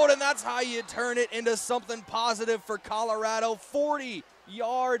Newbold, and that's how you turn it into something positive for Colorado. 40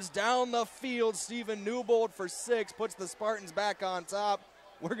 yards down the field. Stephen Newbold for 6 puts the Spartans back on top.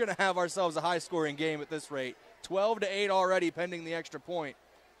 We're going to have ourselves a high-scoring game at this rate. 12-8 already pending the extra point.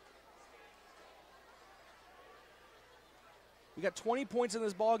 We got 20 points in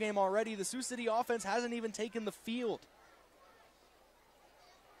this ball game already. The Sioux City offense hasn't even taken the field.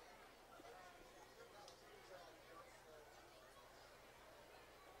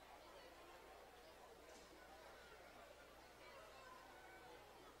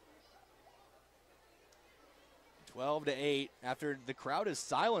 Twelve to 8 after the crowd is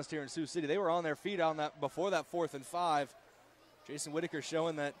silenced here in Sioux City. They were on their feet on that before that 4th and 5. Jason Whitaker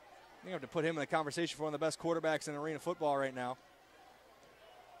showing that you have to put him in the conversation for one of the best quarterbacks in arena football right now.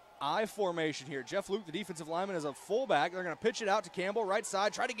 I formation here. Jeff Luke, the defensive lineman, is a fullback. They're going to pitch it out to Campbell, right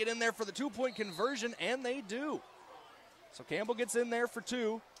side, try to get in there for the 2-point conversion, and they do. So Campbell gets in there for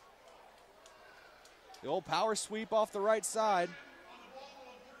 2. The old power sweep off the right side.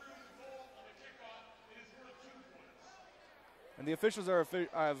 And the officials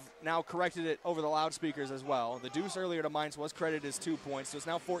have now corrected it over the loudspeakers as well. The deuce earlier to Mainz was credited as 2 points, so it's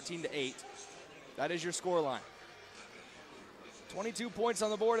now 14-8. That is your scoreline. 22 points on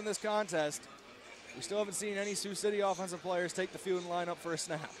the board in this contest. We still haven't seen any Sioux City offensive players take the field and line up for a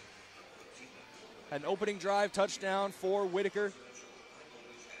snap. Had an opening drive touchdown for Whitaker.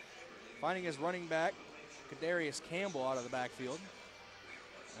 Finding his running back, Kadarius Campbell, out of the backfield.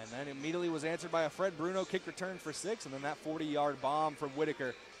 And then immediately was answered by a Fred Bruno kick return for 6, and then that 40-yard bomb from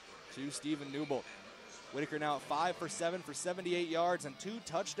Whitaker to Stephen Newbold. Whitaker now at 5 for 7 for 78 yards and 2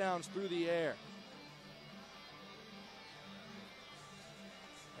 touchdowns through the air.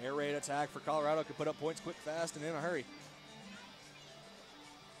 Air raid attack for Colorado could put up points quick, fast, and in a hurry.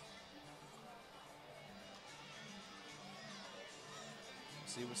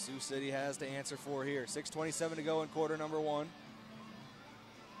 See what Sioux City has to answer for here. 6:27 to go in quarter number 1.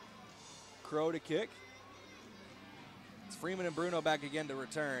 Crow to kick. It's Freeman and Bruno back again to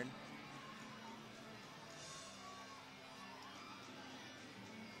return.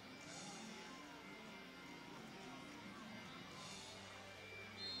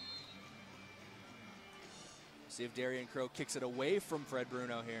 See if Darian Crow kicks it away from Fred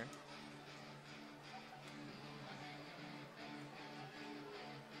Bruno here.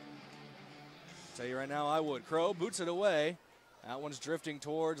 Tell you right now, I would. Crow boots it away. That one's drifting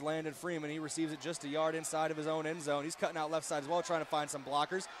towards Landon Freeman. He receives it just a yard inside of his own end zone. He's cutting out left side as well, trying to find some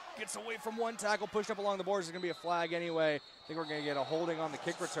blockers. Gets away from one tackle, pushed up along the boards. There's going to be a flag anyway. I think we're going to get a holding on the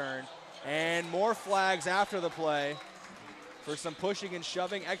kick return. And more flags after the play for some pushing and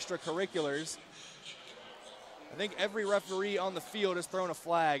shoving extracurriculars. I think every referee on the field has thrown a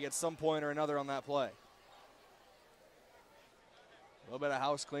flag at some point or another on that play. A little bit of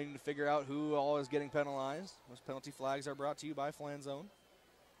house cleaning to figure out who all is getting penalized. Those penalty flags are brought to you by Flan Zone.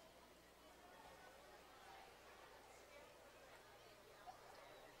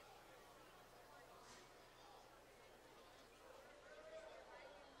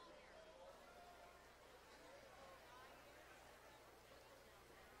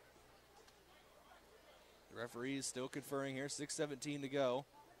 The referee is still conferring here, 6:17 to go.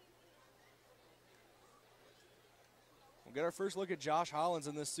 We'll get our first look at Josh Hollins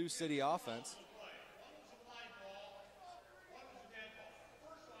in this Sioux City offense.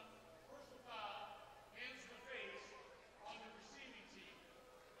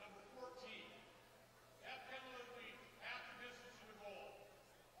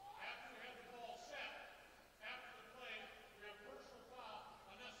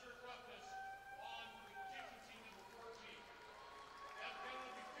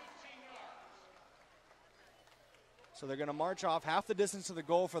 So they're going to march off half the distance to the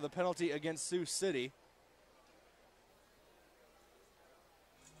goal for the penalty against Sioux City,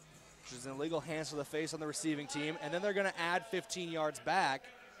 which is an illegal hands to the face on the receiving team. And then they're going to add 15 yards back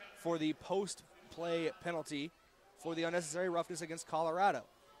for the post-play penalty for the unnecessary roughness against Colorado.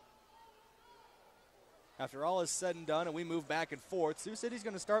 After all is said and done and we move back and forth, Sioux City's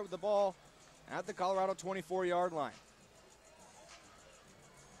going to start with the ball at the Colorado 24-yard line.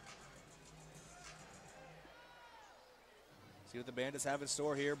 See what the Bandits have in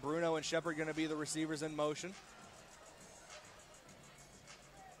store here. Bruno and Shepard going to be the receivers in motion.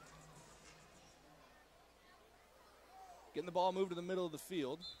 Getting the ball moved to the middle of the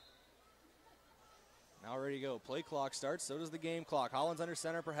field. Now ready to go. Play clock starts, so does the game clock. Hollins under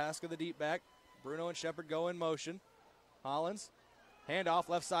center, Prohaska the deep back. Bruno and Shepard go in motion. Hollins, handoff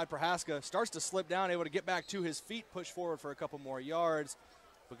left side, Prohaska starts to slip down, able to get back to his feet, push forward for a couple more yards.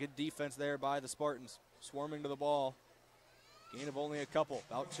 But good defense there by the Spartans, swarming to the ball. Gain of only a couple,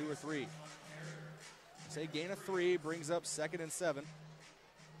 about 2 or 3. Say gain of 3 brings up 2nd and 7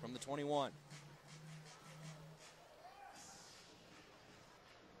 from the 21.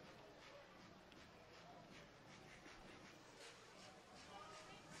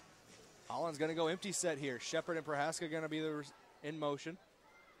 Holland's going to go empty set here. Shepard and Prohaska going to be in motion.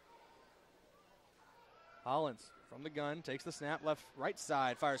 Hollins from the gun, takes the snap, right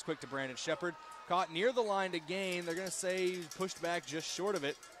side, fires quick to Brandon Shepard. Caught near the line to gain. They're going to say he's pushed back just short of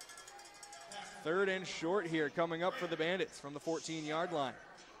it. 3rd and short here coming up for the Bandits from the 14-yard line.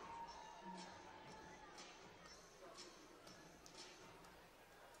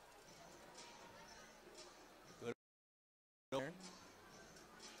 Good.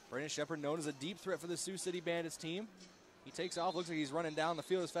 Brandon Shepard known as a deep threat for the Sioux City Bandits team. He takes off, looks like he's running down the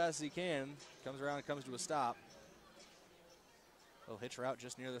field as fast as he can. Comes around and comes to a stop. Little hitch route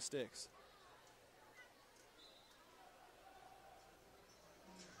just near the sticks.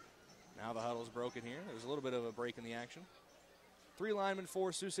 Now the huddle's broken here. There's a little bit of a break in the action. 3 linemen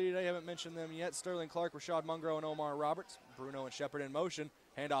for Sioux City today. Haven't mentioned them yet. Sterling Clark, Rashad Mungro, and Omar Roberts. Bruno and Shepard in motion.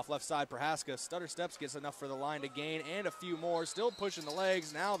 Handoff left side, Prohaska. Stutter steps, gets enough for the line to gain, and a few more. Still pushing the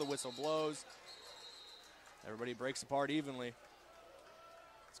legs. Now the whistle blows. Everybody breaks apart evenly.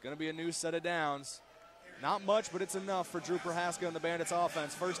 It's going to be a new set of downs. Not much, but it's enough for Drew Prohaska and the Bandits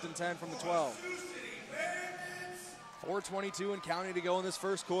offense. 1st and 10 from the 12. 4:22 and counting to go in this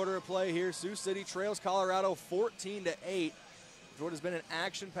first quarter of play here. Sioux City trails Colorado 14-8. What has been an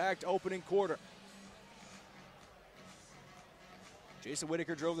action-packed opening quarter. Jason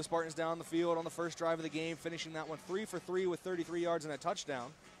Whitaker drove the Spartans down the field on the first drive of the game, finishing that one 3 for 3 with 33 yards and a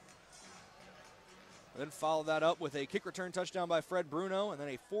touchdown. And then followed that up with a kick return touchdown by Fred Bruno, and then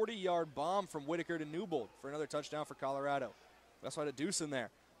a 40-yard bomb from Whitaker to Newbold for another touchdown for Colorado. That's why the deuce in there.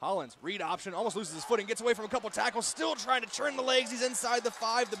 Hollins, read option, almost loses his footing, gets away from a couple tackles, still trying to turn the legs. He's inside the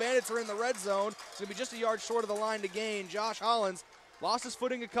 5. The Bandits are in the red zone. It's going to be just a yard short of the line to gain. Josh Hollins lost his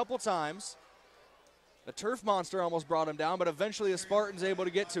footing a couple times. The turf monster almost brought him down, but eventually the Spartans able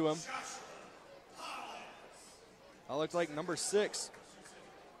to get to him. That looked like number 6,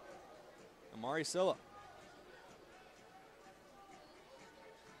 Amari Silla.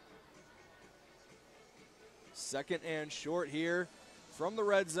 Second and short here from the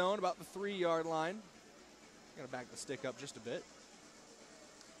red zone, about the 3-yard line. Going to back the stick up just a bit.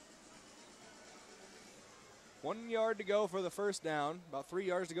 1 yard to go for the first down, about 3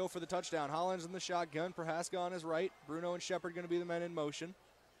 yards to go for the touchdown. Hollins in the shotgun, Prohaska on his right. Bruno and Shepard going to be the men in motion.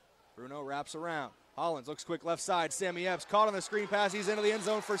 Bruno wraps around. Hollins looks quick left side. Sammy Epps caught on the screen pass. He's into the end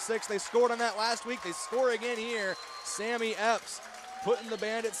zone for 6. They scored on that last week. They score again here. Sammy Epps putting the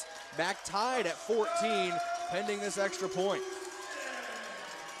Bandits back tied at 14, pending this extra point.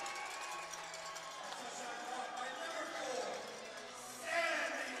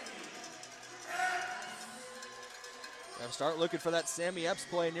 Start looking for that Sammy Epps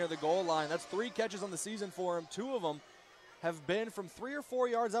play near the goal line. That's 3 catches on the season for him. 2 of them have been from 3 or 4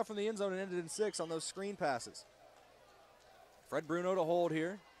 yards out from the end zone and ended in 6 on those screen passes. Fred Bruno to hold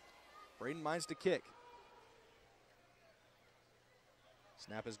here. Braden Mines to kick.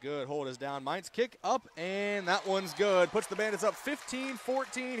 Snap is good. Hold is down. Mines kick up, and that one's good. Puts the Bandits up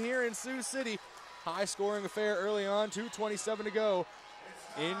 15-14 here in Sioux City. High scoring affair early on. 2:27 to go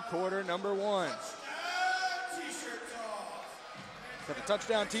in quarter number 1. Got the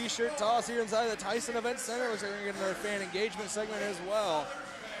touchdown t-shirt toss here inside the Tyson Event Center. Looks like we're going to get another fan engagement segment as well.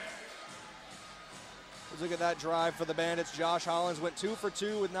 Let's look at that drive for the Bandits. Josh Hollins went 2 for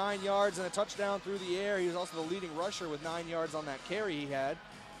 2 with 9 yards and a touchdown through the air. He was also the leading rusher with 9 yards on that carry he had.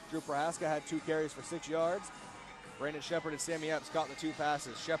 Drew Prohaska had 2 carries for 6 yards. Brandon Shepard and Sammy Epps caught the 2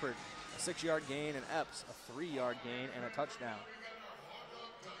 passes. Shepard, a 6-yard gain, and Epps, a 3-yard gain and a touchdown.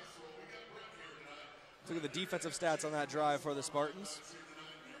 Look at the defensive stats on that drive for the Spartans.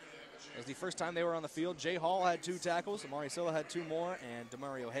 It was the first time they were on the field. Jay Hall had 2 tackles. Amari Silla had 2 more, and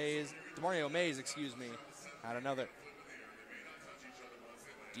Demario Mays, had another.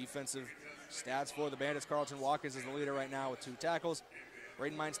 Defensive stats for the Bandits. Carlton Watkins is the leader right now with 2 tackles.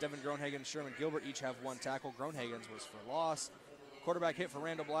 Braden Mines, Devin Groenhagen, and Sherman Gilbert each have 1 tackle. Groenhagen's was for loss. Quarterback hit for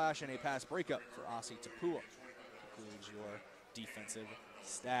Randall Blash and a pass breakup for Asi Tapua. Concludes your defensive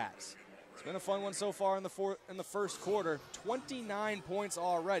stats. It's been a fun one so far in the first quarter. 29 points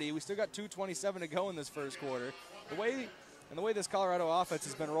already. We still got 2:27 to go in this first quarter. The way this Colorado offense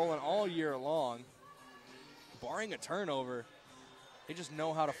has been rolling all year long, barring a turnover, they just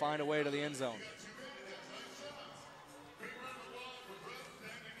know how to find a way to the end zone.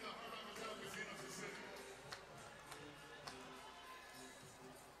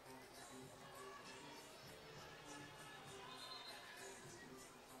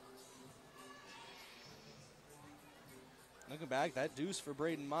 Looking back, that deuce for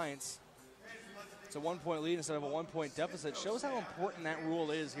Braden Mines. It's a 1-point lead instead of a 1-point deficit. Shows how important that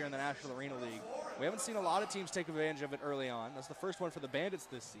rule is here in the National Arena League. We haven't seen a lot of teams take advantage of it early on. That's the first one for the Bandits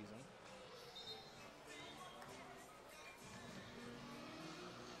this season.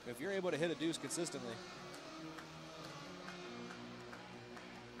 If you're able to hit a deuce consistently,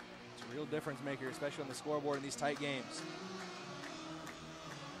 it's a real difference maker, especially on the scoreboard in these tight games.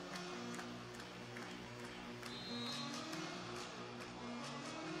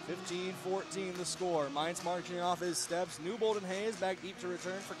 (15-14) the score. Mines marching off his steps. Newbold and Hayes back deep to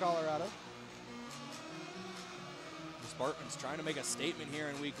return for Colorado. The Spartans trying to make a statement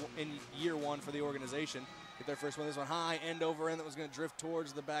here in year 1 for the organization. Get their first one. This one high, end over end, that was going to drift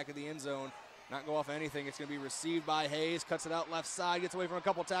towards the back of the end zone. Not go off anything. It's going to be received by Hayes. Cuts it out left side. Gets away from a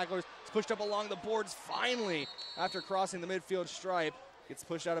couple tacklers. It's pushed up along the boards finally after crossing the midfield stripe. Gets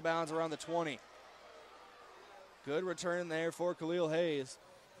pushed out of bounds around the 20. Good return there for Khalil Hayes.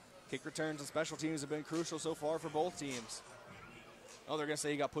 Kick returns and special teams have been crucial so far for both teams. Oh, they're going to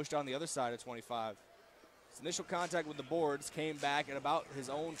say he got pushed on the other side of 25. His initial contact with the boards came back at about his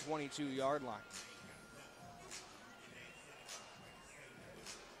own 22-yard line.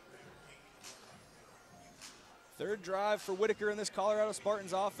 Third drive for Whitaker in this Colorado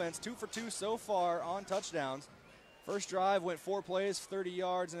Spartans offense. 2 for 2 so far on touchdowns. First drive went 4 plays, 30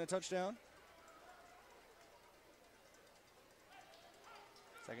 yards and a touchdown.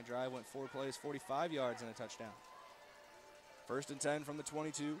 Second drive went 4 plays, 45 yards and a touchdown. First and 10 from the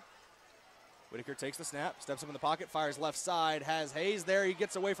 22. Whitaker takes the snap, steps up in the pocket, fires left side, has Hayes there. He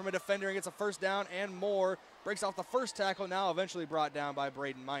gets away from a defender and gets a first down and more. Breaks off the first tackle, now eventually brought down by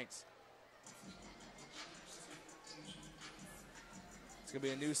Braden Mites. It's going to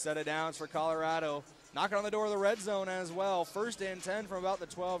be a new set of downs for Colorado. Knocking on the door of the red zone as well. First and 10 from about the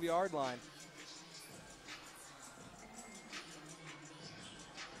 12-yard line.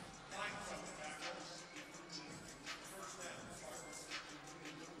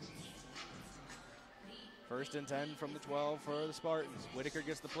 First and 10 from the 12 for the Spartans. Whitaker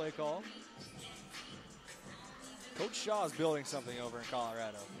gets the play call. Coach Shaw is building something over in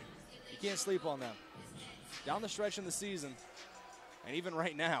Colorado. You can't sleep on them. Down the stretch in the season, and even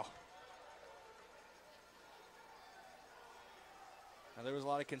right now. Now there was a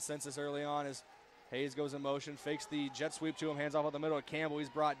lot of consensus early on as Hayes goes in motion, fakes the jet sweep to him, hands off at the middle of Campbell. He's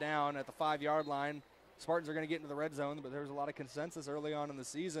brought down at the 5-yard line. Spartans are going to get into the red zone, but there was a lot of consensus early on in the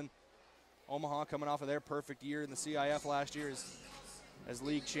season. Omaha coming off of their perfect year in the CIF last year as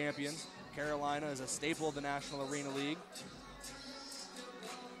league champions. Carolina is a staple of the National Arena League.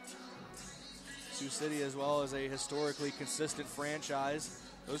 Sioux City as well as a historically consistent franchise.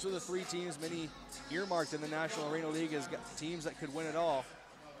 Those are the three teams many earmarked in the National Arena League as teams that could win it all.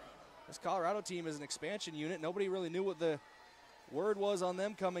 This Colorado team is an expansion unit. Nobody really knew what the word was on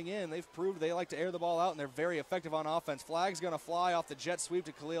them coming in. They've proved they like to air the ball out, and they're very effective on offense. Flag's going to fly off the jet sweep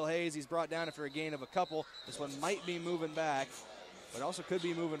to Khalil Hayes. He's brought down after a gain of a couple. This one might be moving back, but also could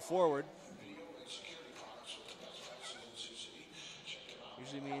be moving forward.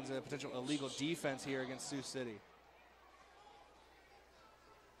 Usually means a potential illegal defense here against Sioux City.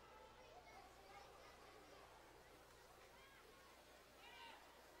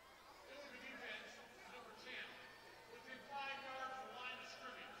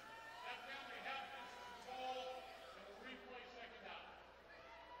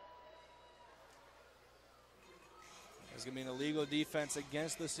 It's going to be an illegal defense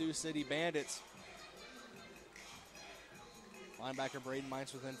against the Sioux City Bandits. Linebacker Braden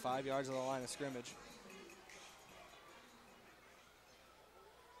Mites within 5 yards of the line of scrimmage.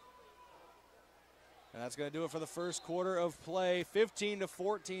 And that's going to do it for the first quarter of play.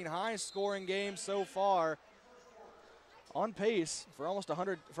 15-14, high-scoring game so far. On pace for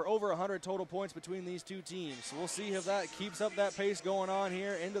over 100 total points between these two teams. So we'll see if that keeps up that pace going on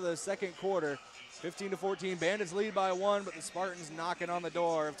here into the second quarter. 15-14, Bandits lead by 1, but the Spartans knocking on the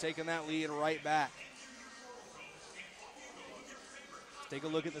door of taking that lead right back. Let's take a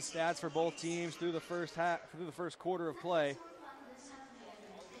look at the stats for both teams through the first quarter of play.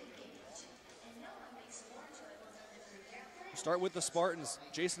 Start with the Spartans.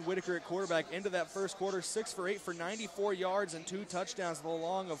 Jason Whitaker at quarterback into that first quarter, 6 for 8 for 94 yards and 2 touchdowns with a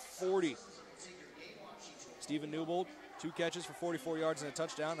long of 40. Stephen Newbold, 2 catches for 44 yards and a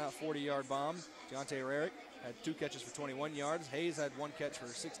touchdown, that 40-yard bomb. Deontay Rarick had 2 catches for 21 yards. Hayes had 1 catch for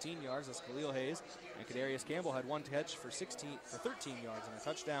 16 yards, that's Khalil Hayes. And Kadarius Campbell had 1 catch for 13 yards and a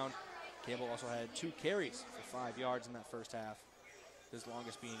touchdown. Campbell also had 2 carries for 5 yards in that first half. His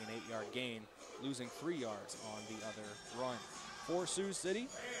longest being an 8-yard gain, losing 3 yards on the other run. For Sioux City,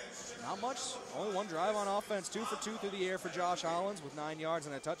 not much, only 1 drive on offense, 2 for 2 through the air for Josh Hollins with 9 yards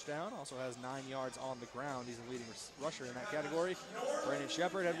and a touchdown. Also has 9 yards on the ground. He's the leading rusher in that category. Brandon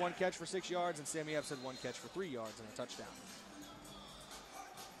Shepard had 1 catch for 6 yards, and Sammy Epps had 1 catch for 3 yards and a touchdown.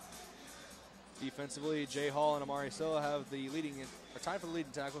 Defensively, Jay Hall and Amari Silla have are tied for the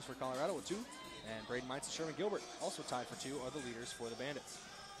leading tackles for Colorado with 2. And Braden Mites and Sherman Gilbert, also tied for 2, are the leaders for the Bandits.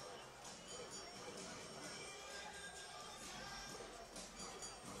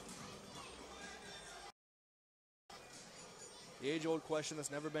 The age-old question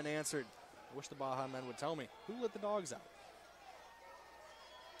that's never been answered. I wish the Baja men would tell me. Who let the dogs out?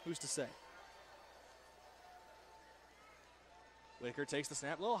 Who's to say? Whitaker takes the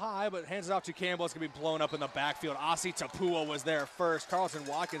snap, a little high, but hands it off to Campbell. It's going to be blown up in the backfield. Asi Tapua was there first. Carlton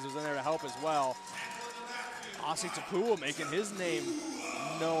Watkins was in there to help as well. Asi Tapua making his name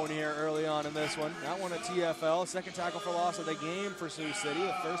known here early on in this one. That one at TFL. Second tackle for loss of the game for Sioux City.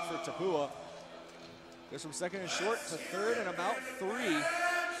 The first for Tapua. Goes from second and short to third and about 3.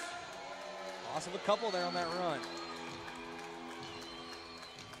 Loss of a couple there on that run.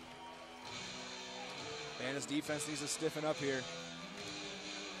 Bandits defense needs to stiffen up here.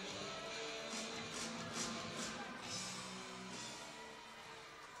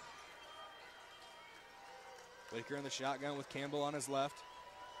 Whitaker in the shotgun with Campbell on his left.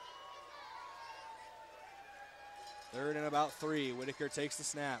 Third and about 3. Whitaker takes the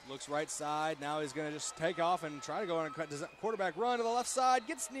snap, looks right side. Now he's going to just take off and try to go on a quarterback run to the left side.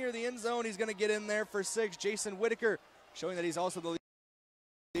 Gets near the end zone. He's going to get in there for 6. Jason Whitaker showing that he's also the lead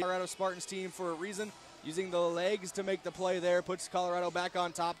Colorado Spartans team for a reason. Using the legs to make the play there, puts Colorado back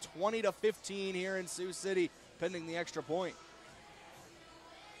on top, 20-15 here in Sioux City, pending the extra point.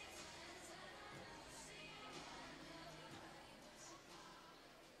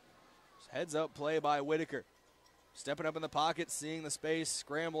 Heads up play by Whitaker. Stepping up in the pocket, seeing the space,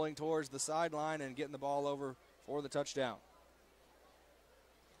 scrambling towards the sideline and getting the ball over for the touchdown.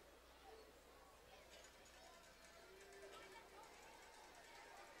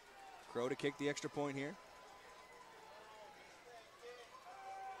 Crow to kick the extra point here.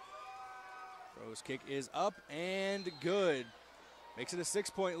 Crow's kick is up and good. Makes it a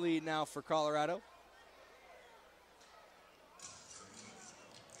 6-point lead now for Colorado.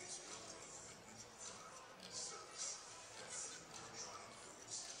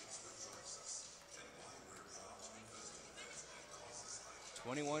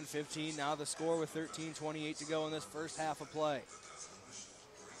 (21-15) now the score with 13:28 to go in this first half of play.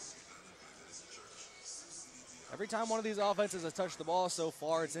 Every time one of these offenses has touched the ball so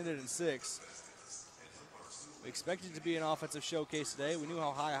far, it's ended in 6. We expected it to be an offensive showcase today. We knew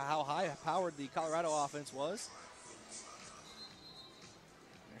how high-powered the Colorado offense was.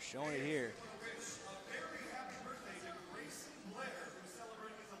 They're showing it here.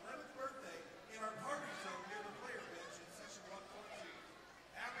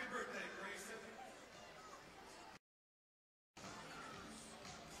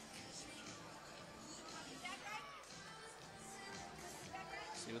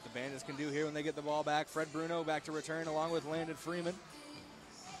 See what the Bandits can do here when they get the ball back. Fred Bruno back to return along with Landon Freeman.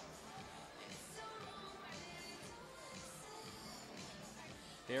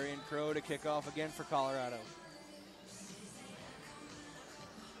 Darian Crow to kick off again for Colorado.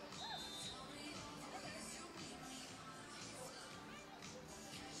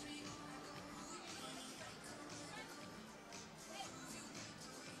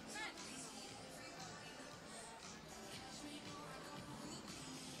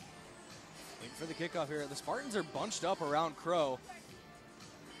 For the kickoff here, the Spartans are bunched up around Crow.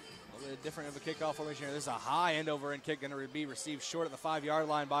 A little bit different of a kickoff formation here. This is a high end over end kick, going to be received short at the 5-yard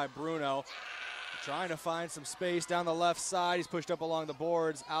line by Bruno. Trying to find some space down the left side. He's pushed up along the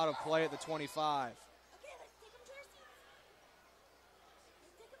boards, out of play at the 25.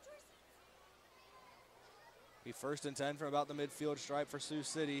 Be 1st and 10 from about the midfield stripe for Sioux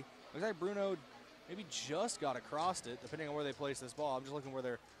City. Looks like Bruno maybe just got across it, depending on where they place this ball. I'm just looking where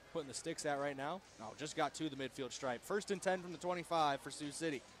they're putting the sticks at right now. No, just got to the midfield stripe. 1st and 10 from the 25 for Sioux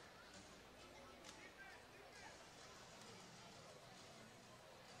City.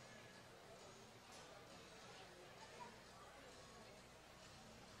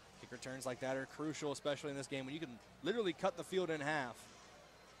 Kick returns like that are crucial, especially in this game when you can literally cut the field in half.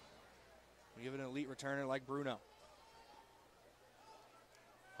 We give it an elite returner like Bruno.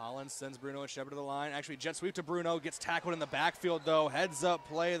 Hollins sends Bruno and Shepard to the line. Actually, jet sweep to Bruno. Gets tackled in the backfield, though. Heads up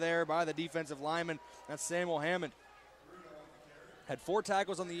play there by the defensive lineman. That's Samuel Hammond. Had 4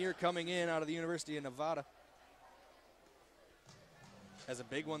 tackles on the year coming in out of the University of Nevada. Has a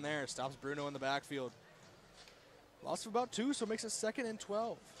big one there. Stops Bruno in the backfield. Lost for about 2, so it makes it 2nd and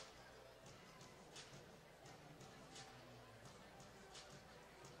 12.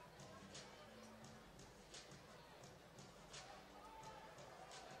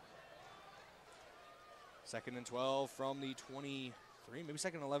 Second and 12 from the 23, maybe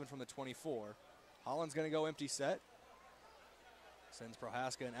 2nd and 11 from the 24. Holland's going to go empty set. Sends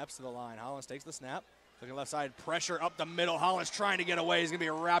Prohaska and Epps to the line. Hollins takes the snap. Looking left side, pressure up the middle. Hollins trying to get away. He's going to be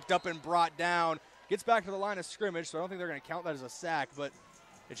wrapped up and brought down. Gets back to the line of scrimmage, so I don't think they're going to count that as a sack, but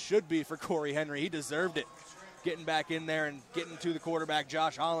it should be for Corey Henry. He deserved it. Getting back in there and getting to the quarterback,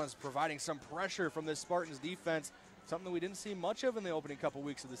 Josh Hollins, providing some pressure from this Spartans defense, something that we didn't see much of in the opening couple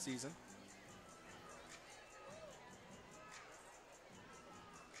weeks of the season.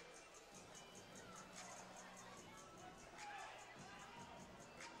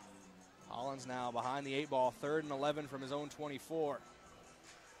 Hollins now behind the 8 ball, 3rd and 11 from his own 24.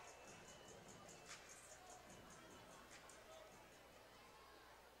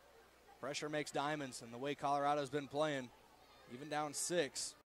 Pressure makes diamonds, and the way Colorado's been playing, even down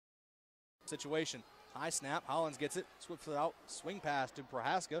 6. Situation, high snap, Hollins gets it, swifts it out, swing pass to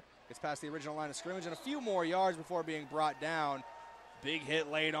Prohaska, gets past the original line of scrimmage, and a few more yards before being brought down. Big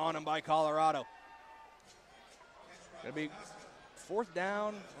hit laid on him by Colorado. Gonna be 4th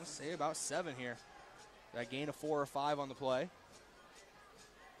down, let's say about 7 here. That gain of 4 or 5 on the play.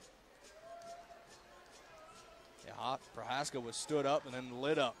 Yeah, Prohaska was stood up and then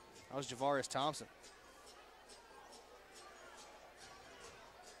lit up. That was Javarius Thompson.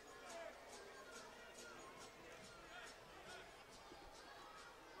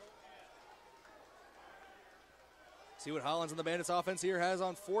 See what Hollins and the Bandits offense here has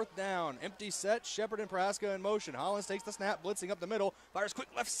on 4th down. Empty set, Shepard and Prohaska in motion. Hollins takes the snap, blitzing up the middle. Fires quick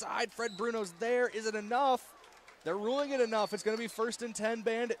left side. Fred Bruno's there. Is it enough? They're ruling it enough. It's going to be 1st and 10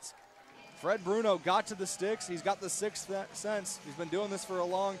 Bandits. Fred Bruno got to the sticks. He's got the 6th sense. He's been doing this for a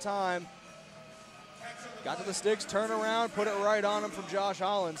long time. Got to the sticks, turn around, put it right on him from Josh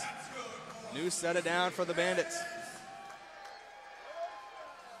Hollins. New set it down for the Bandits.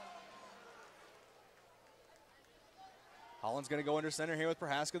 Hollins going to go under center here with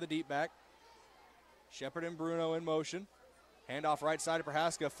Prohaska, the deep back. Shepard and Bruno in motion. Handoff right side to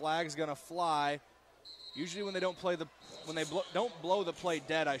Prohaska. Flag's going to fly. Usually when they don't play don't blow the play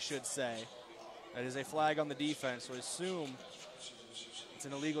dead, I should say. That is a flag on the defense, so assume it's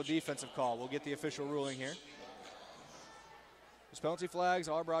an illegal defensive call. We'll get the official ruling here. Those penalty flags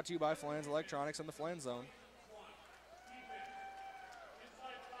are brought to you by Flans Electronics and the Flans Zone.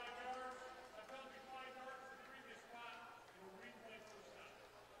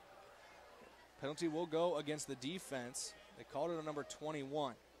 Penalty will go against the defense. They called it on number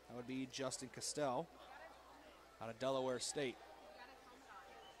 21. That would be Justin Castell out of Delaware State.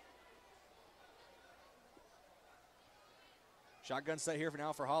 Shotgun set here for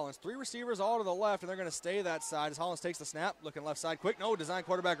now for Hollins. 3 receivers all to the left, and they're going to stay that side as Hollins takes the snap, looking left side quick. No, design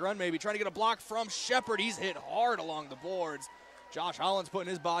quarterback run maybe. Trying to get a block from Shepard. He's hit hard along the boards. Josh Hollins putting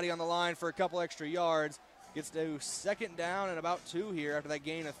his body on the line for a couple extra yards. Gets to 2nd down and about 2 here after that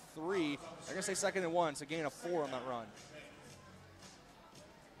gain of 3. They're going to say 2nd and 1, so gain of 4 on that run.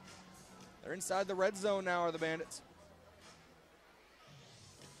 They're inside the red zone now, are the Bandits.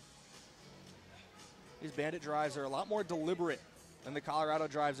 These Bandit drives are a lot more deliberate than the Colorado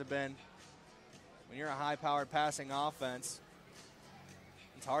drives have been. When you're a high-powered passing offense,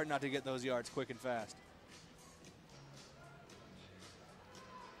 it's hard not to get those yards quick and fast.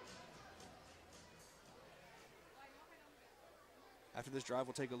 After this drive,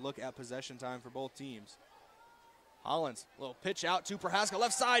 we'll take a look at possession time for both teams. Hollins, little pitch out to Prohaska.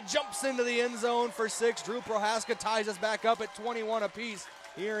 Left side, jumps into the end zone for 6. Drew Prohaska ties us back up at 21 apiece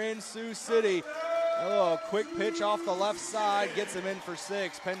here in Sioux City. Oh, quick pitch off the left side, gets him in for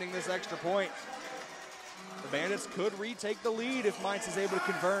 6, pending this extra point. The Bandits could retake the lead if Mainz is able to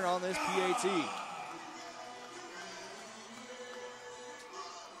convert on this PAT.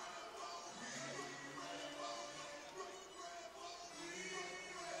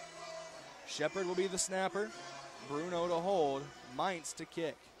 Shepard will be the snapper. Bruno to hold. Mainz to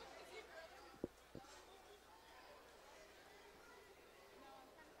kick.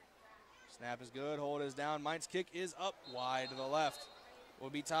 Snap is good. Hold is down. Mainz kick is up wide to the left. Will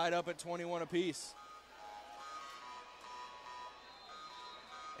be tied up at 21 apiece.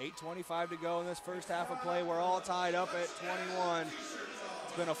 8:25 to go in this first half of play. We're all tied up at 21.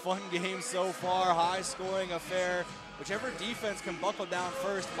 It's been a fun game so far. High scoring affair. Whichever defense can buckle down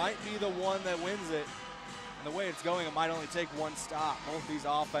first might be the one that wins it. And the way it's going, it might only take one stop. Both these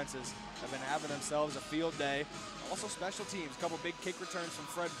offenses have been having themselves a field day. Also special teams. A couple big kick returns from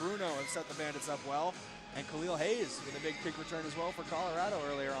Fred Bruno have set the Bandits up well. And Khalil Hayes with a big kick return as well for Colorado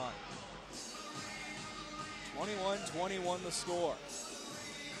earlier on. 21-21 the score.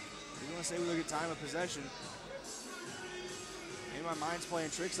 If you want to say we look at time of possession, maybe my mind's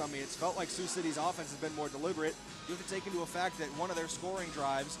playing tricks on me. It's felt like Sioux City's offense has been more deliberate. You have to take into effect that one of their scoring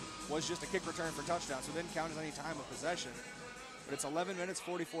drives was just a kick return for touchdown, so it didn't count as any time of possession. But it's 11 minutes,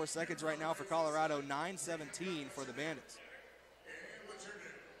 44 seconds right now for Colorado, 9-17 for the Bandits. And what's your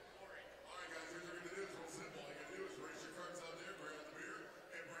name? All right, guys, here's what we're going to do. It's real simple. All you got to do is raise your cards out there, grab the beer,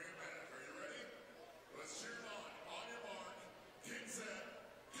 and bring it back. Are you ready? Let's cheer them on. On your mark. Get set.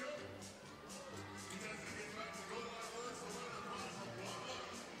 Go. You guys are getting back to goal line first. The winner comes from one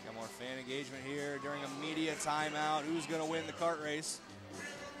line. Got more fan engagement here during a media timeout. Who's going to win the kart race?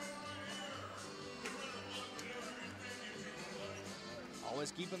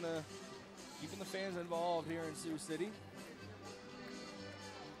 Always keeping the fans involved here in Sioux City.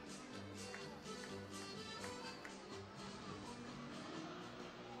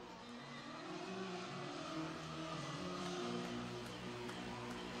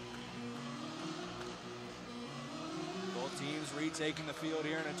 Both teams retaking the field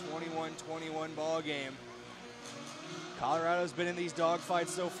here in a 21-21 ball game. Colorado's been in these dogfights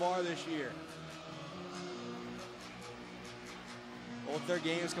so far this year. Both their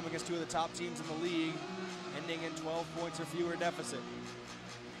games come against 2 of the top teams in the league, ending in 12 points or fewer deficit.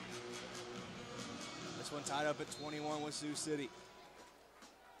 This one tied up at 21 with Sioux City.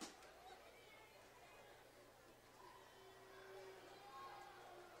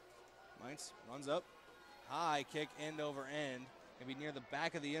 Mainz runs up. High kick end over end. Maybe near the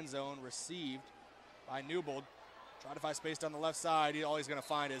back of the end zone, received by Newbold. Try to find space down the left side. All he's going to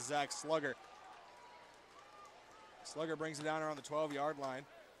find is Zach Slugger. Slugger brings it down around the 12-yard line.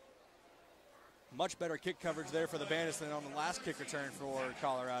 Much better kick coverage there for the Bandits than on the last kick return for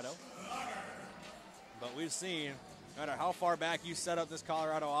Colorado. But we've seen, no matter how far back you set up this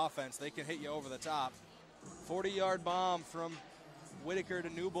Colorado offense, they can hit you over the top. 40-yard bomb from Whitaker to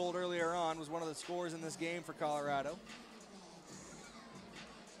Newbold earlier on was one of the scores in this game for Colorado.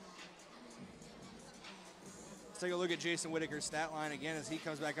 Let's take a look at Jason Whitaker's stat line again as he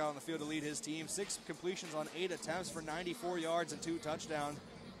comes back out on the field to lead his team. 6 completions on 8 attempts for 94 yards and 2 touchdowns.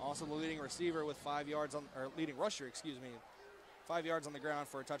 Also the leading receiver with 5 yards on, or leading rusher, 5 yards on the ground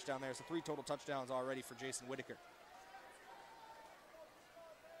for a touchdown there. So 3 total touchdowns already for Jason Whitaker.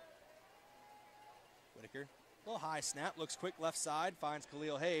 Whitaker, a little high snap, looks quick left side, finds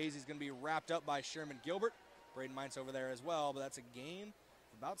Khalil Hayes. He's going to be wrapped up by Sherman Gilbert. Braden Mintz over there as well, but that's a gain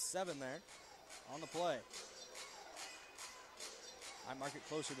of about 7 there on the play. I mark it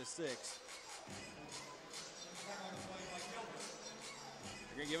closer to 6.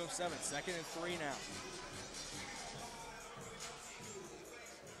 They're going to give him 7. 2nd and 3 now.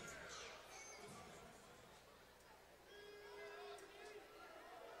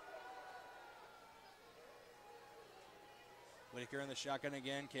 Whitaker in the shotgun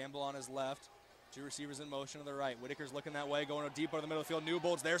again. Campbell on his left. 2 receivers in motion to the right. Whitaker's looking that way, going deep over the middle of the field.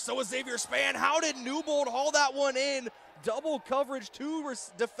 Newbold's there. So is Xavier Spann. How did Newbold haul that one in? Double coverage. 2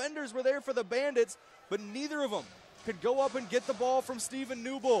 defenders were there for the Bandits, but neither of them could go up and get the ball from Stephen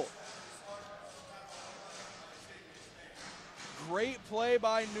Newbold. Great play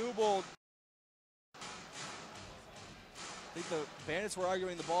by Newbold. I think the Bandits were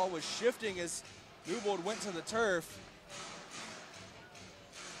arguing the ball was shifting as Newbold went to the turf.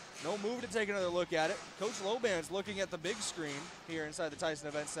 No move to take another look at it. Coach Loban's looking at the big screen here inside the Tyson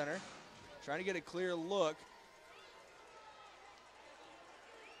Event Center, trying to get a clear look.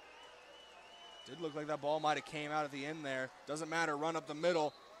 Did look like that ball might have came out at the end there. Doesn't matter, run up the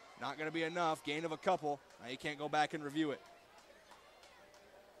middle. Not going to be enough. Gain of a couple. Now you can't go back and review it.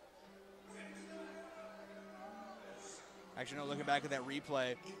 Actually, no, looking back at that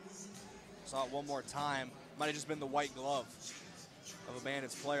replay, saw it one more time. Might have just been the white glove of a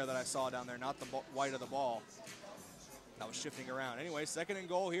Bandits player that I saw down there, not the white of the ball. That was shifting around. Anyway, 2nd and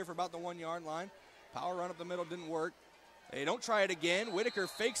goal here for about the 1-yard line. Power run up the middle didn't work. They don't try it again. Whitaker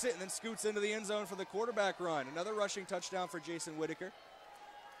fakes it and then scoots into the end zone for the quarterback run. Another rushing touchdown for Jason Whitaker.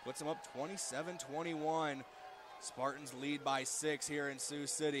 Puts them up 27-21. Spartans lead by 6 here in Sioux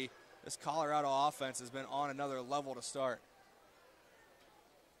City. This Colorado offense has been on another level to start.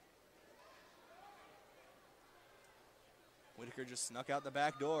 Whitaker just snuck out the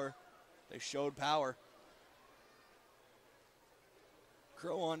back door. They showed power.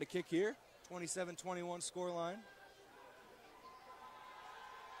 Crow on to kick here. 27-21 scoreline.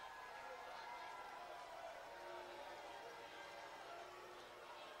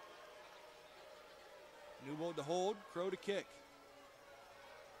 Newbold to hold, Crow to kick.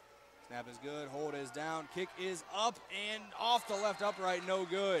 Snap is good, hold is down, kick is up and off the left upright, no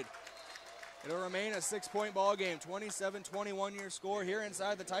good. It'll remain a 6-point ball game, 27-21 your score here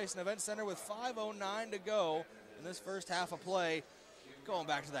inside the Tyson Event Center with 5:09 to go in this first half of play. Going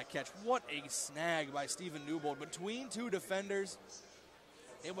back to that catch, what a snag by Stephen Newbold. Between 2 defenders,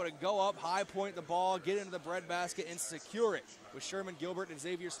 able to go up, high point the ball, get into the breadbasket, and secure it with Sherman Gilbert and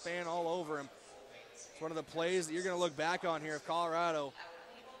Xavier Spann all over him. It's one of the plays that you're going to look back on here if Colorado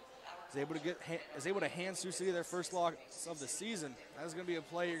is able to hand Sioux City their first loss of the season. That is going to be a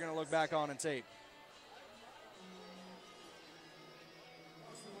play you're going to look back on in tape.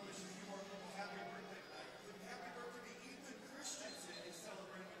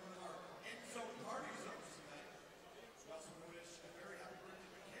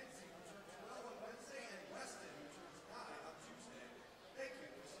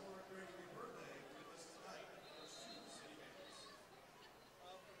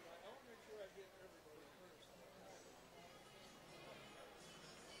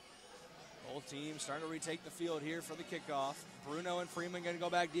 Both teams starting to retake the field here for the kickoff. Bruno and Freeman going to go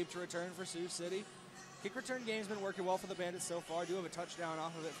back deep to return for Sioux City. Kick return game's been working well for the Bandits so far. Do have a touchdown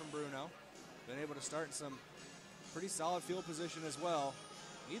off of it from Bruno. Been able to start in some pretty solid field position as well.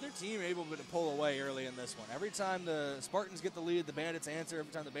 Neither team able to pull away early in this one. Every time the Spartans get the lead, the Bandits answer.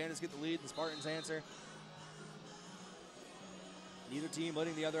 Every time the Bandits get the lead, the Spartans answer. Neither team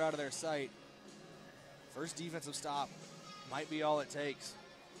letting the other out of their sight. First defensive stop might be all it takes.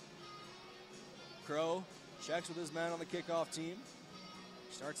 Crow checks with his man on the kickoff team.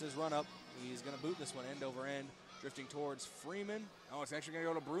 Starts his run up. He's going to boot this one end over end, drifting towards Freeman. Oh, it's actually going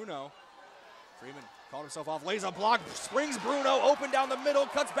to go to Bruno. Freeman called himself off, lays a block, springs Bruno, open down the middle,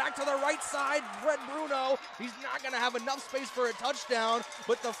 cuts back to the right side. Fred Bruno, he's not going to have enough space for a touchdown,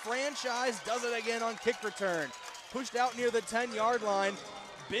 but the franchise does it again on kick return. Pushed out near the 10-yard line.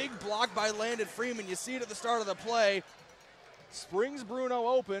 Big block by Landon Freeman. You see it at the start of the play. Springs Bruno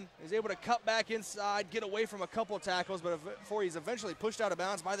open, is able to cut back inside, get away from a couple of tackles, but before he's eventually pushed out of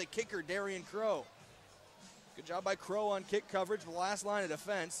bounds by the kicker, Darian Crow. Good job by Crow on kick coverage, the last line of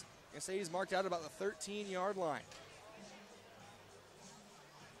defense. I say he's marked out at about the 13-yard line.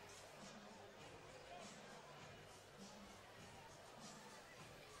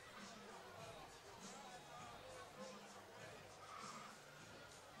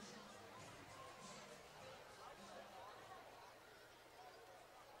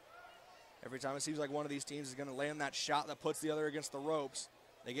 Every time it seems like one of these teams is going to land that shot that puts the other against the ropes,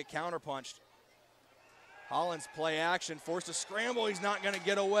 they get counterpunched. Hollins play action, forced to scramble. He's not going to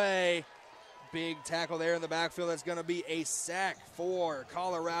get away. Big tackle there in the backfield. That's going to be a sack for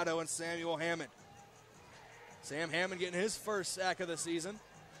Colorado and Samuel Hammond. Sam Hammond getting his first sack of the season.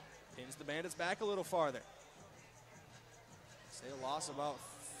 Pins the Bandits back a little farther. Say a loss about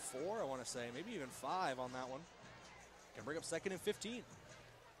 4, I want to say. Maybe even 5 on that one. Can bring up 2nd and 15.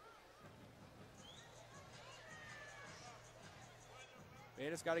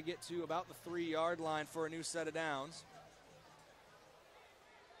 Bandits got to get to about the 3-yard line for a new set of downs.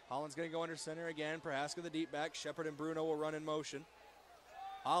 Hollins going to go under center again. Prohaska the deep back. Shepard and Bruno will run in motion.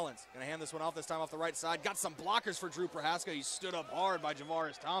 Hollins going to hand this one off, this time off the right side. Got some blockers for Drew Prohaska. He stood up hard by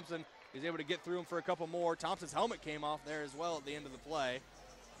Javaris Thompson. He's able to get through him for a couple more. Thompson's helmet came off there as well at the end of the play.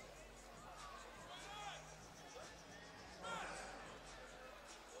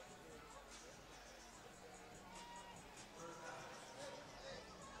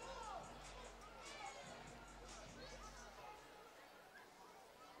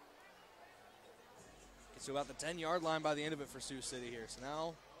 So about the 10-yard line by the end of it for Sioux City here. So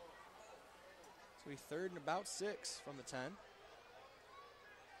now it's going to be 3rd and about 6 from the 10.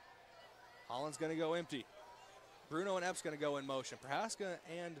 Holland's going to go empty. Bruno and Epps going to go in motion. Prohaska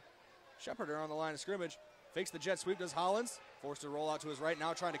and Shepard are on the line of scrimmage. Fakes the jet sweep, does Hollins. Forced to roll out to his right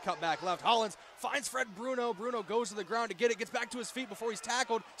now, trying to cut back left. Hollins finds Fred Bruno. Bruno goes to the ground to get it, gets back to his feet before he's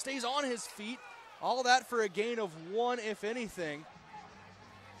tackled, stays on his feet. All that for a gain of 1, if anything.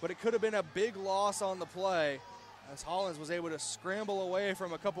 But it could have been a big loss on the play as Hollins was able to scramble away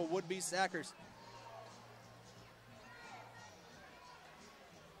from a couple would-be sackers.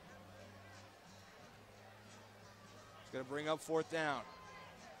 It's going to bring up 4th down.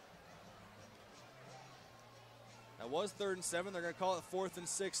 That was 3rd and 7. They're going to call it 4th and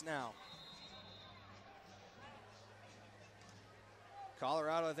 6 now.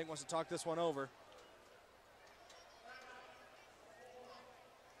 Colorado, I think, wants to talk this one over.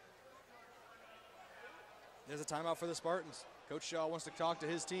 There's a timeout for the Spartans. Coach Shaw wants to talk to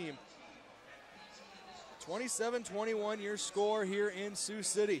his team. 27-21 your score here in Sioux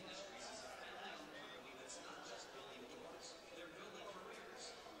City.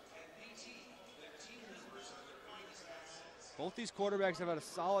 Both these quarterbacks have had a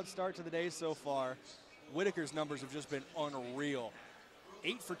solid start to the day so far. Whitaker's numbers have just been unreal.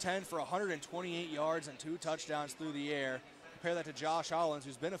 8 for 10 for 128 yards and 2 touchdowns through the air. Compare that to Josh Hollins,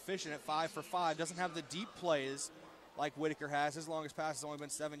 who's been efficient at 5 for 5. Doesn't have the deep plays like Whitaker has. His longest pass has only been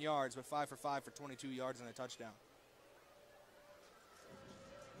 7 yards, but 5 for 5 for 22 yards and a touchdown.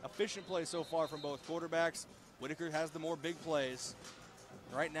 Efficient play so far from both quarterbacks. Whitaker has the more big plays.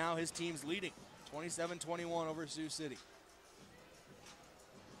 Right now, his team's leading, 27-21 over Sioux City.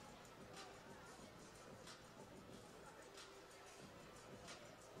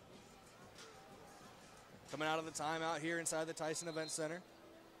 Coming out of the timeout here inside the Tyson Event Center.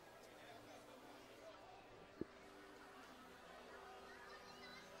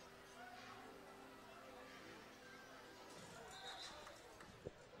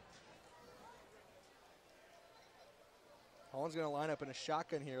 Holland's going to line up in a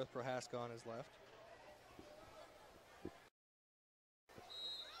shotgun here with Prohaska on his left.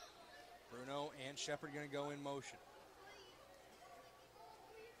 Bruno and Shepard going to go in motion.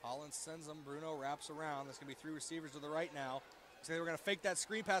 Hollins sends them. Bruno wraps around. There's going to be 3 receivers to the right now. So we're going to fake that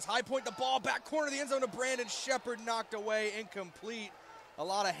screen pass. High point the ball. Back corner of the end zone to Brandon Shepard. Knocked away. Incomplete. A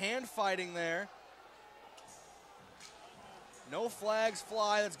lot of hand fighting there. No flags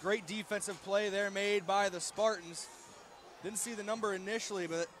fly. That's great defensive play there made by the Spartans. Didn't see the number initially,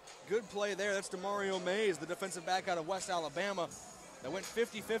 but good play there. That's DeMario Mays, the defensive back out of West Alabama. That went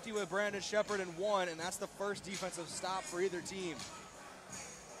 50-50 with Brandon Shepard and won, and that's the first defensive stop for either team.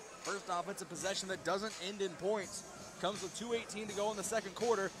 First offensive possession that doesn't end in points. Comes with 2:18 to go in the second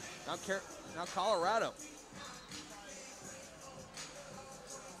quarter. Now Now Colorado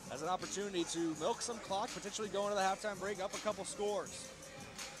has an opportunity to milk some clock, potentially go into the halftime break up a couple scores.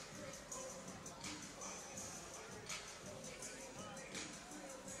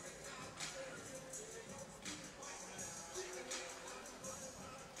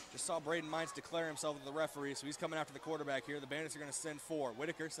 Just saw Braden Mines declare himself as the referee, so he's coming after the quarterback here. The Bandits are going to send 4.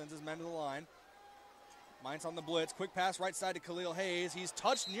 Whitaker sends his men to the line. Mines on the blitz. Quick pass right side to Khalil Hayes. He's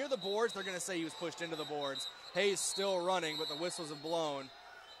touched near the boards. They're going to say he was pushed into the boards. Hayes still running, but the whistles have blown.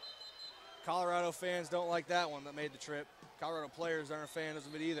 Colorado fans don't like that one that made the trip. Colorado players aren't fans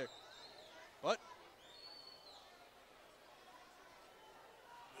of it either. But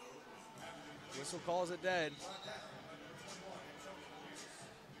whistle calls it dead.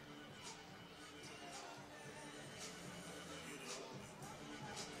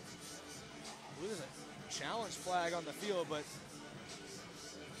 There's a challenge flag on the field, but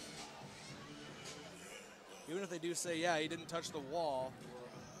even if they do say, yeah, he didn't touch the wall,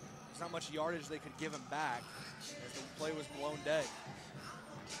 there's not much yardage they could give him back as the play was blown dead.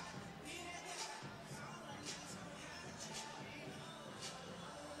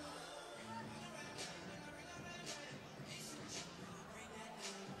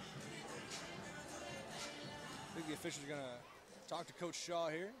 I think the official's going to talk to Coach Shaw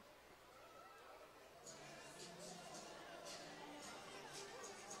here.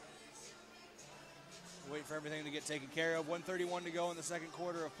 Wait for everything to get taken care of. 1:31 to go in the second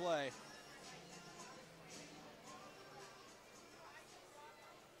quarter of play.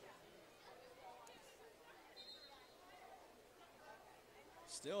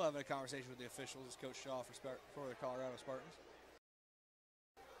 Still having a conversation with the officials as Coach Shaw for the Colorado Spartans.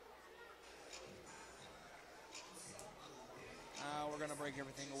 Now we're going to break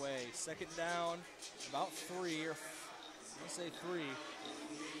everything away. Second down, about 3, or I'm going to say 3.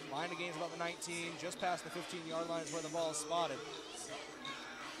 Line of game's about the 19, just past the 15-yard line is where the ball is spotted.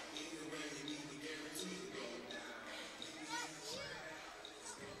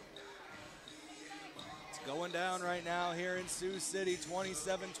 It's going down right now here in Sioux City,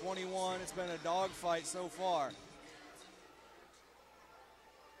 27-21. It's been a dogfight so far.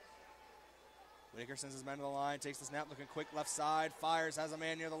 Whitaker sends his men to the line, takes the snap, looking quick left side, fires, has a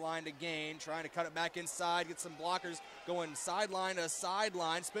man near the line to gain, trying to cut it back inside, gets some blockers going sideline to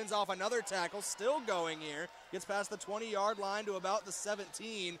sideline, spins off another tackle, still going here, gets past the 20-yard line to about the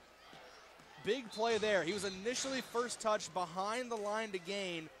 17. Big play there. He was initially first touched behind the line to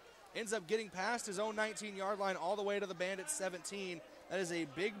gain, ends up getting past his own 19-yard line all the way to the Bandits 17. That is a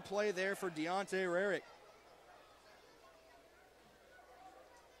big play there for Deontay Rarick.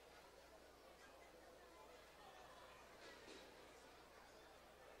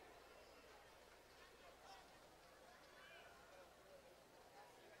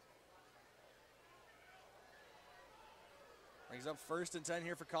 Brings up 1st and 10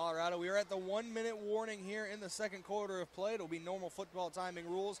 here for Colorado. We are at the 1-minute warning here in the second quarter of play. It'll be normal football timing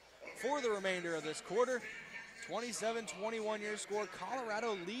rules for the remainder of this quarter. 27-21 your score.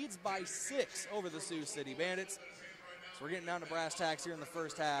 Colorado leads by 6 over the Sioux City Bandits. So we're getting down to brass tacks here in the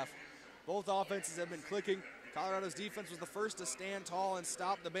first half. Both offenses have been clicking. Colorado's defense was the first to stand tall and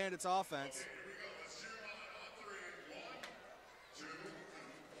stop the Bandits' offense.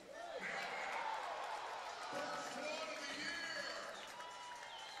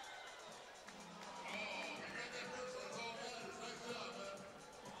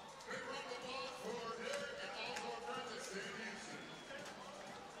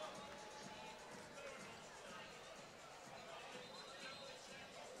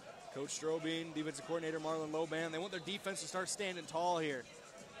 Coach Strobing, defensive coordinator Marlon Loban, they want their defense to start standing tall here.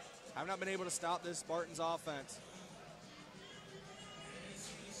 Have not been able to stop this Spartans offense.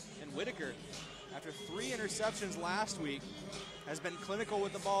 And Whitaker, after 3 interceptions last week, has been clinical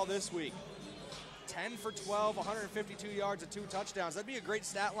with the ball this week. 10 for 12, 152 yards and 2 touchdowns. That'd be a great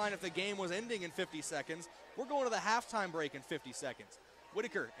stat line if the game was ending in 50 seconds. We're going to the halftime break in 50 seconds.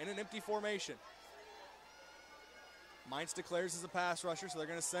 Whitaker in an empty formation. Mines declares as a pass rusher, so they're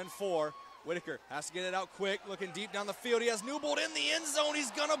going to send 4. Whitaker has to get it out quick, looking deep down the field. He has Newbold in the end zone.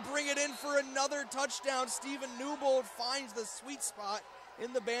 He's going to bring it in for another touchdown. Steven Newbold finds the sweet spot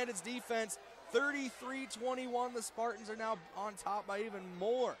in the Bandits' defense. 33-21, the Spartans are now on top by even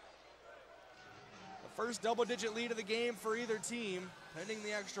more. The first double-digit lead of the game for either team, pending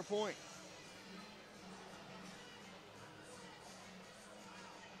the extra point.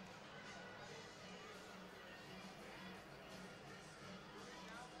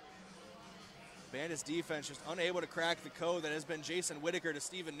 Bandits defense just unable to crack the code that has been Jason Whitaker to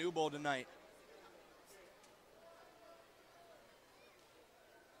Steven Newbold tonight.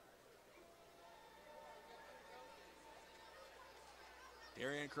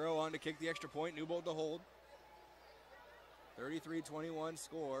 Darian Crow on to kick the extra point. Newbold to hold. 33-21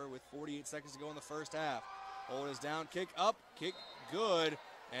 score with 48 seconds to go in the first half. Hold is down, kick up, kick good.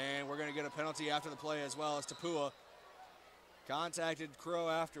 And we're going to get a penalty after the play as well as Tapua contacted Crow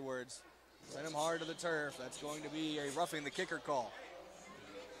afterwards. Sent him hard to the turf. That's going to be a roughing the kicker call.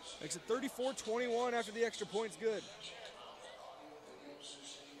 Makes it 34-21 after the extra point's good.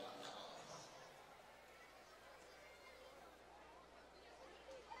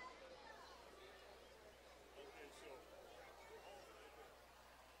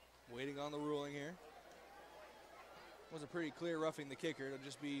 Waiting on the ruling here. Was a pretty clear roughing the kicker. It'll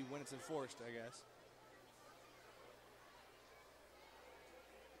just be when it's enforced, I guess.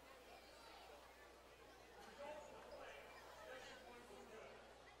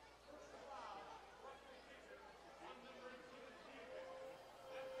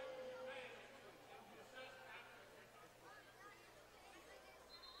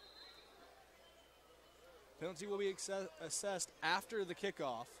 Penalty will be assessed after the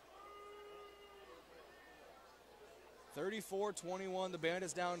kickoff. 34-21, the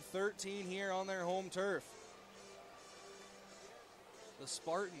Bandits down 13 here on their home turf. The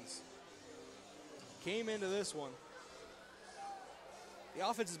Spartans came into this one. The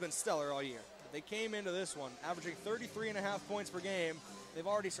offense has been stellar all year. They came into this one averaging 33.5 points per game. They've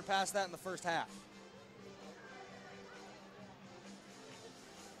already surpassed that in the first half.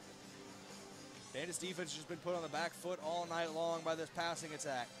 Bandits defense has just been put on the back foot all night long by this passing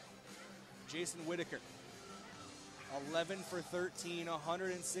attack. Jason Whitaker, 11 for 13,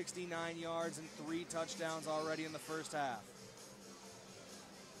 169 yards and 3 touchdowns already in the first half.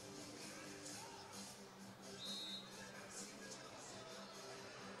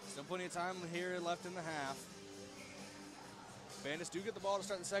 Still plenty of time here left in the half. Bandits do get the ball to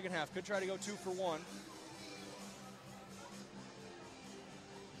start the second half. Could try to go 2 for 1.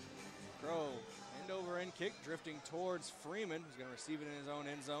 Crow, end over end kick, drifting towards Freeman, who's going to receive it in his own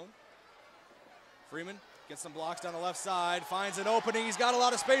end zone. Freeman gets some blocks down the left side, finds an opening. He's got a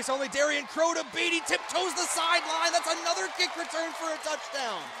lot of space. Only Darian Crow to beat. He tiptoes the sideline. That's another kick return for a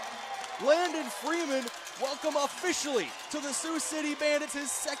touchdown. Landon Freeman, welcome officially to the Sioux City Bandits,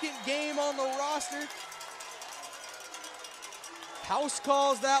 his second game on the roster. House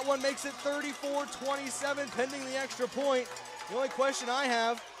calls that one, makes it 34-27, pending the extra point. The only question I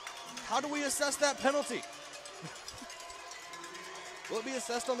have, how do we assess that penalty? Will it be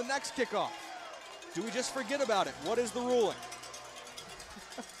assessed on the next kickoff? Do we just forget about it? What is the ruling?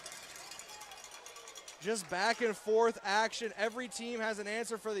 Just back and forth action. Every team has an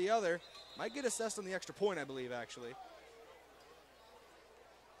answer for the other. Might get assessed on the extra point, I believe, actually.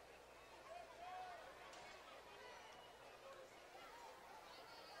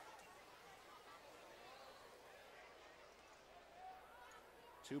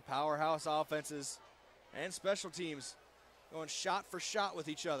 Two powerhouse offenses and special teams going shot for shot with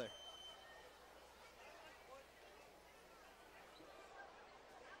each other.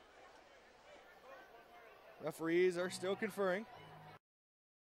 Referees are still conferring.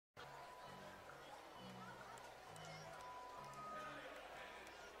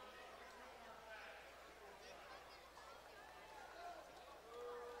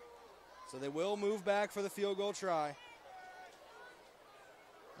 So they will move back for the field goal try.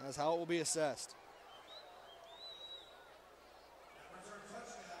 That's how it will be assessed.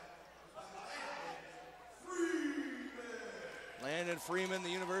 Landon Freeman, the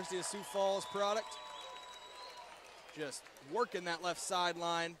University of Sioux Falls product. Just working that left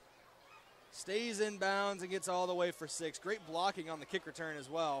sideline. Stays in bounds and gets all the way for 6. Great blocking on the kick return as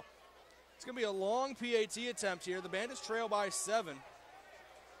well. It's going to be a long PAT attempt here. The Bandits trail by 7.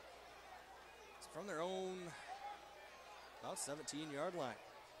 It's from their own about 17-yard line.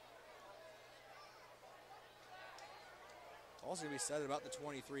 Also going to be set at about the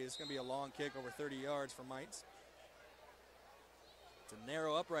 23. This is going to be a long kick over 30 yards for Mites. It's a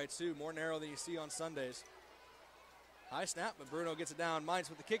narrow upright too, more narrow than you see on Sundays. High snap, but Bruno gets it down. Mites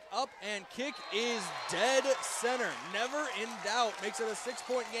with the kick up, and kick is dead center. Never in doubt. Makes it a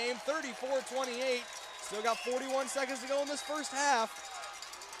 6-point game, 34-28. Still got 41 seconds to go in this first half.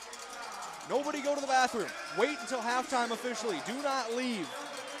 Nobody go to the bathroom. Wait until halftime officially. Do not leave.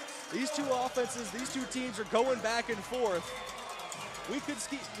 These two offenses, these two teams are going back and forth. We could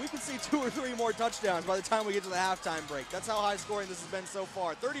see 2 or 3 more touchdowns by the time we get to the halftime break. That's how high scoring this has been so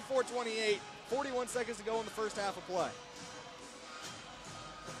far. 34-28, 41 seconds to go in the first half of play.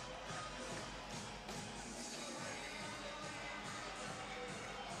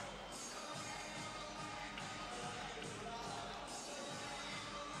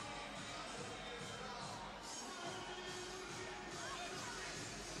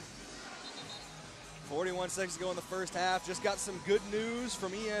 41 seconds to go in the first half. Just got some good news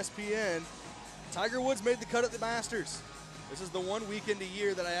from ESPN. Tiger Woods made the cut at the Masters. This is the one weekend a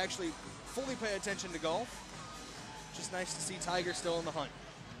year that I actually fully pay attention to golf. Just nice to see Tiger still in the hunt.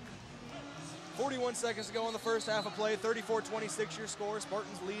 41 seconds to go in the first half of play. 34-26 your score.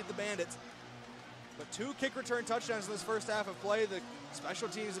 Spartans lead the Bandits. But 2 kick return touchdowns in this first half of play. The special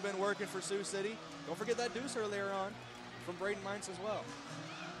teams have been working for Sioux City. Don't forget that deuce earlier on from Braden Mines as well.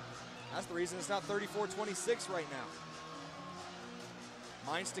 That's the reason it's not 34-26 right now.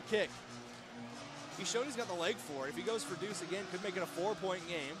 Mines to kick. He showed he's got the leg for it. If he goes for deuce again, could make it a 4-point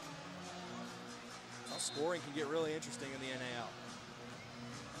game. How scoring can get really interesting in the NAL.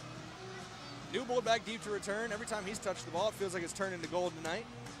 Newbold back deep to return. Every time he's touched the ball, it feels like it's turned into gold tonight.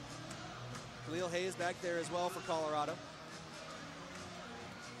 Khalil Hayes back there as well for Colorado.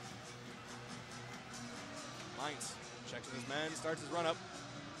 Mines checks with his men, starts his run up.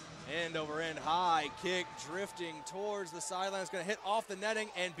 End over end, high kick, drifting towards the sideline. It's going to hit off the netting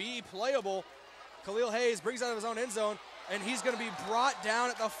and be playable. Khalil Hayes brings out of his own end zone, and he's going to be brought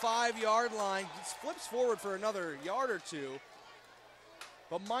down at the 5-yard line. Flips forward for another yard or two.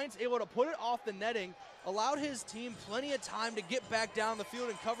 But Mines able to put it off the netting, allowed his team plenty of time to get back down the field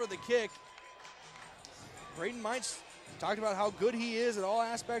and cover the kick. Braden Mines talked about how good he is at all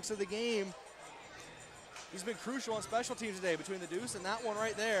aspects of the game. He's been crucial on special teams today between the deuce and that one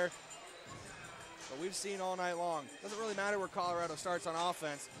right there. But we've seen all night long. Doesn't really matter where Colorado starts on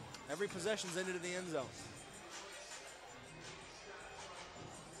offense. Every possession's ended in the end zone.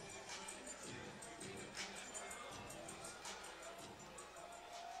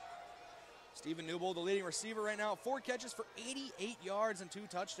 Stephen Newbold, the leading receiver right now. 4 catches for 88 yards and 2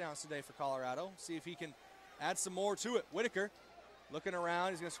 touchdowns today for Colorado. See if he can add some more to it. Whitaker looking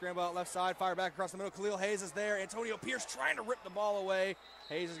around. He's going to scramble out left side, fire back across the middle. Khalil Hayes is there. Antonio Pierce trying to rip the ball away.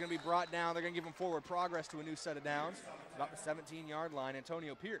 Hayes is going to be brought down. They're going to give him forward progress to a new set of downs. About the 17-yard line.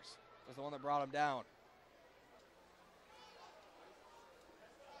 Antonio Pierce was the one that brought him down.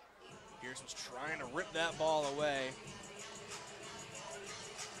 Pierce was trying to rip that ball away.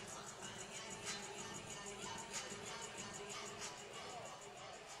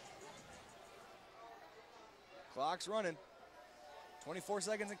 Clock's running. 24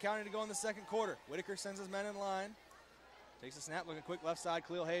 seconds and counting to go in the second quarter. Whitaker sends his men in line. Takes a snap, looking quick left side.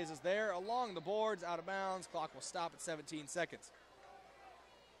 Khalil Hayes is there along the boards, out of bounds. Clock will stop at 17 seconds.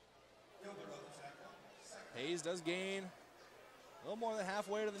 Hayes does gain a little more than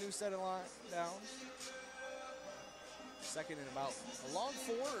halfway to the new set of line downs. Second in about a long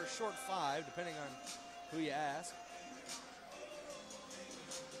 4 or a short 5, depending on who you ask.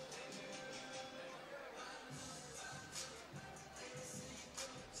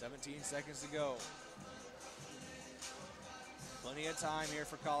 $17 seconds to go. Plenty of time here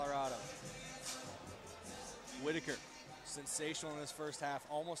for Colorado. Whitaker, sensational in this first half.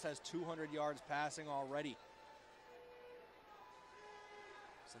 Almost has 200 yards passing already.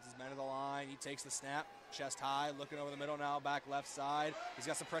 Sends his men to the line. He takes the snap. Chest high, looking over the middle now, back left side. He's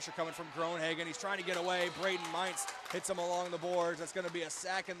got some pressure coming from Groenhagen. He's trying to get away. Braden Mines hits him along the boards. That's going to be a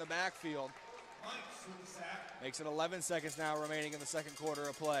sack in the backfield. Makes it 11 seconds now remaining in the second quarter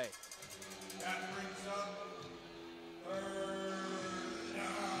of play. That brings up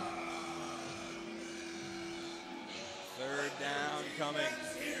Third down coming.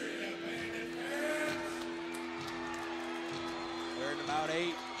 Third and about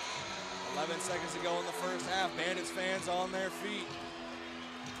 8. 11 seconds to go in the first half. Bandits fans on their feet.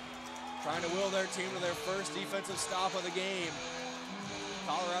 Trying to will their team to their first defensive stop of the game.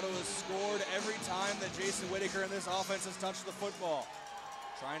 Colorado has scored every time that Jason Whitaker and this offense has touched the football.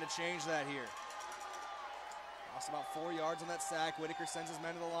 Trying to change that here. Lost about 4 yards on that sack. Whitaker sends his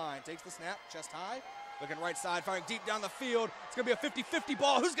men to the line. Takes the snap, chest high. Looking right side, firing deep down the field. It's going to be a 50-50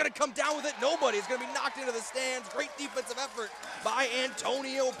 ball. Who's going to come down with it? Nobody. It's going to be knocked into the stands. Great defensive effort by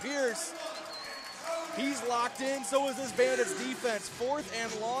Antonio Pierce. He's locked in. So is this Bandits defense. 4th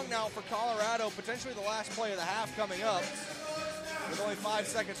and long now for Colorado. Potentially the last play of the half coming up. With only 5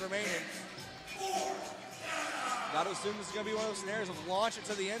 seconds remaining. Got to assume this is going to be one of those scenarios of launch it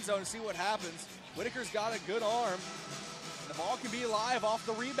to the end zone and see what happens. Whitaker's got a good arm. The ball can be live off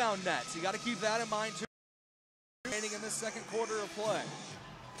the rebound net, so you got to keep that in mind too. Remaining in this second quarter of play.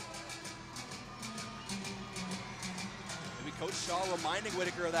 Maybe Coach Shaw reminding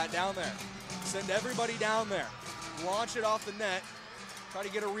Whitaker of that down there. Send everybody down there. Launch it off the net. Try to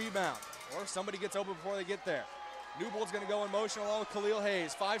get a rebound. Or if somebody gets open before they get there. Newbold's going to go in motion along with Khalil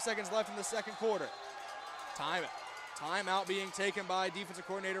Hayes. 5 seconds left in the second quarter. Time it. Timeout being taken by defensive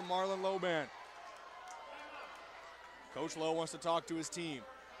coordinator Marlon Loban. Coach Lowe wants to talk to his team.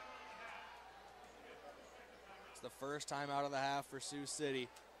 It's the first time out of the half for Sioux City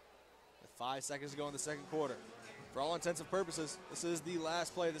with 5 seconds to go in the second quarter. For all intents and purposes, this is the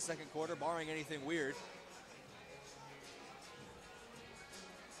last play of the second quarter, barring anything weird.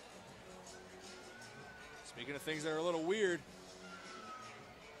 Speaking of things that are a little weird,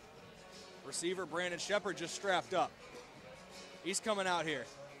 receiver Brandon Shepard just strapped up. He's coming out here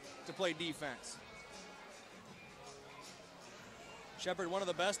to play defense. Shepard, one of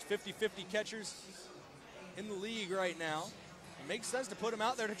the best 50-50 catchers in the league right now. It makes sense to put him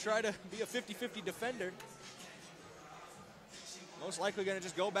out there to try to be a 50-50 defender. Most likely going to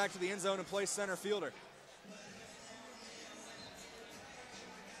just go back to the end zone and play center fielder.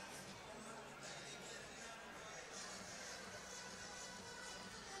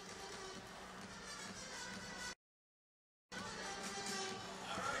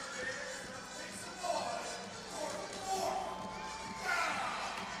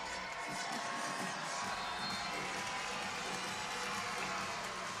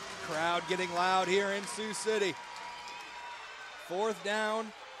 Crowd getting loud here in Sioux City. Fourth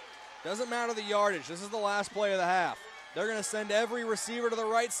down. Doesn't matter the yardage. This is the last play of the half. They're going to send every receiver to the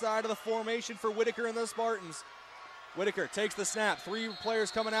right side of the formation for Whitaker and the Spartans. Whitaker takes the snap. 3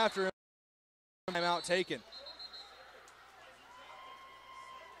 players coming after him. Timeout taken.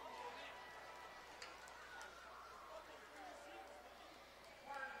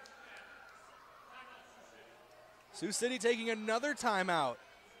 Sioux City taking another timeout.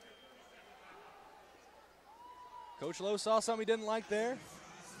 Coach Lowe saw something he didn't like there.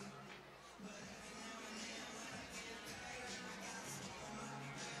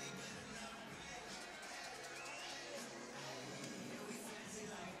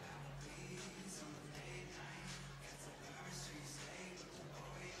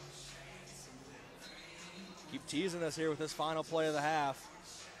 Keep teasing us here with this final play of the half.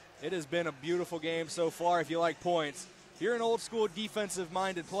 It has been a beautiful game so far if you like points. If you're an old school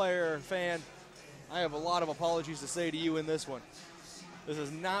defensive-minded player or fan, I have a lot of apologies to say to you in this one. This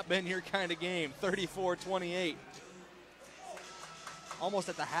has not been your kind of game. 34-28. Almost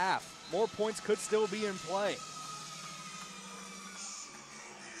at the half. More points could still be in play.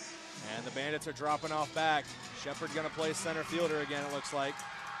 And the Bandits are dropping off back. Shepard going to play center fielder again, it looks like.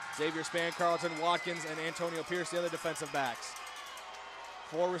 Xavier Span, Carlton Watkins, and Antonio Pierce, the other defensive backs.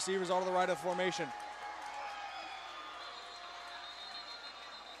 4 receivers all to the right of the formation.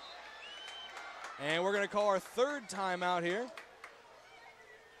 And we're going to call our third timeout here.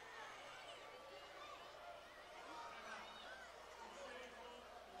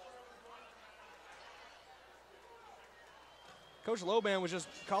 Coach Loban was just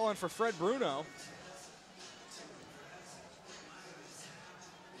calling for Fred Bruno.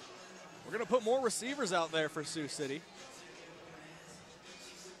 We're going to put more receivers out there for Sioux City.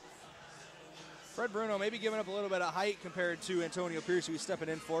 Fred Bruno maybe giving up a little bit of height compared to Antonio Pierce, who he's stepping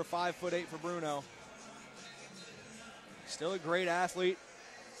in for. 5'8" for Bruno. Still a great athlete.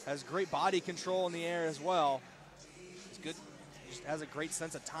 Has great body control in the air as well. He's good. Just has a great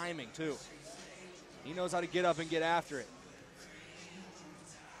sense of timing, too. He knows how to get up and get after it.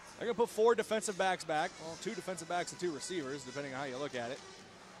 They're going to put 4 defensive backs back. Well, 2 defensive backs and 2 receivers, depending on how you look at it.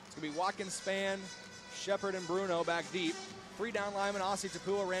 It's going to be Watkins, Span, Shepard, and Bruno back deep. 3 down linemen, Aussie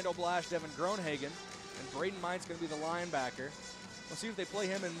Tapua, Randall Blash, Devin Groenhagen, and Braden Mines going to be the linebacker. We'll see if they play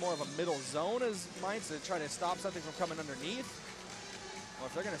him in more of a middle zone as Mines to try to stop something from coming underneath, or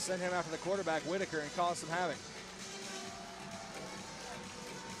if they're going to send him after the quarterback, Whitaker, and cause some havoc.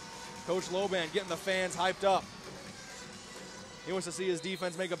 Coach Loban getting the fans hyped up. He wants to see his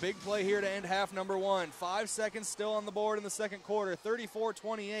defense make a big play here to end half number 1. 5 seconds still on the board in the second quarter,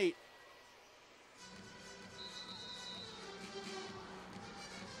 34-28.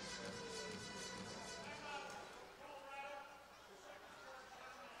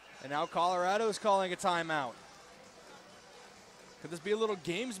 And now Colorado is calling a timeout. Could this be a little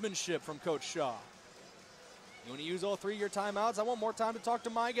gamesmanship from Coach Shaw? You want to use all 3 of your timeouts? I want more time to talk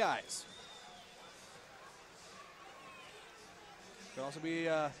to my guys. Could also be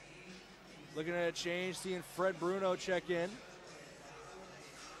looking at a change, seeing Fred Bruno check in.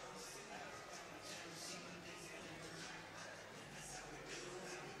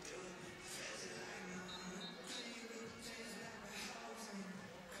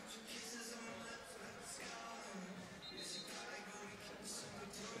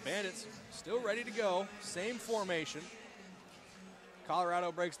 Bandits still ready to go. Same formation.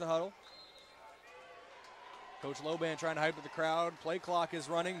 Colorado breaks the huddle. Coach Loban trying to hype up the crowd. Play clock is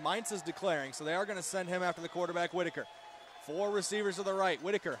running. Mines is declaring, so they are going to send him after the quarterback, Whitaker. 4 receivers to the right.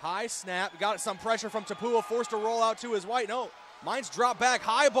 Whitaker, high snap. Got some pressure from Tapua, forced to roll out to his right. No, Mines drop back,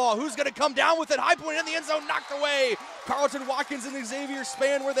 high ball. Who's going to come down with it? High point in the end zone, knocked away. Carlton, Watkins, and Xavier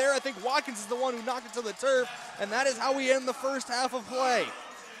Span were there. I think Watkins is the one who knocked it to the turf, and that is how we end the first half of play.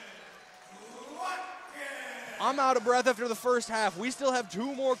 I'm out of breath after the first half. We still have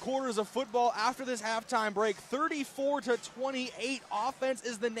 2 more quarters of football after this halftime break. 34-28. Offense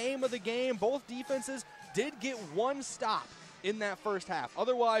is the name of the game. Both defenses did get 1 stop in that first half.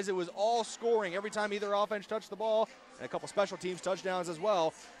 Otherwise, it was all scoring every time either offense touched the ball, and a couple special teams touchdowns as well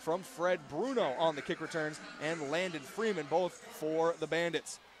from Fred Bruno on the kick returns and Landon Freeman, both for the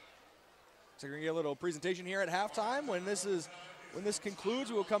Bandits. So we're going to get a little presentation here at halftime. When this concludes,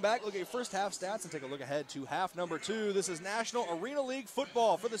 we will come back, look at your first half stats, and take a look ahead to half number 2. This is National Arena League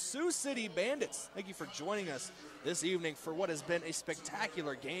football for the Sioux City Bandits. Thank you for joining us this evening for what has been a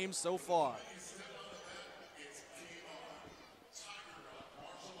spectacular game so far.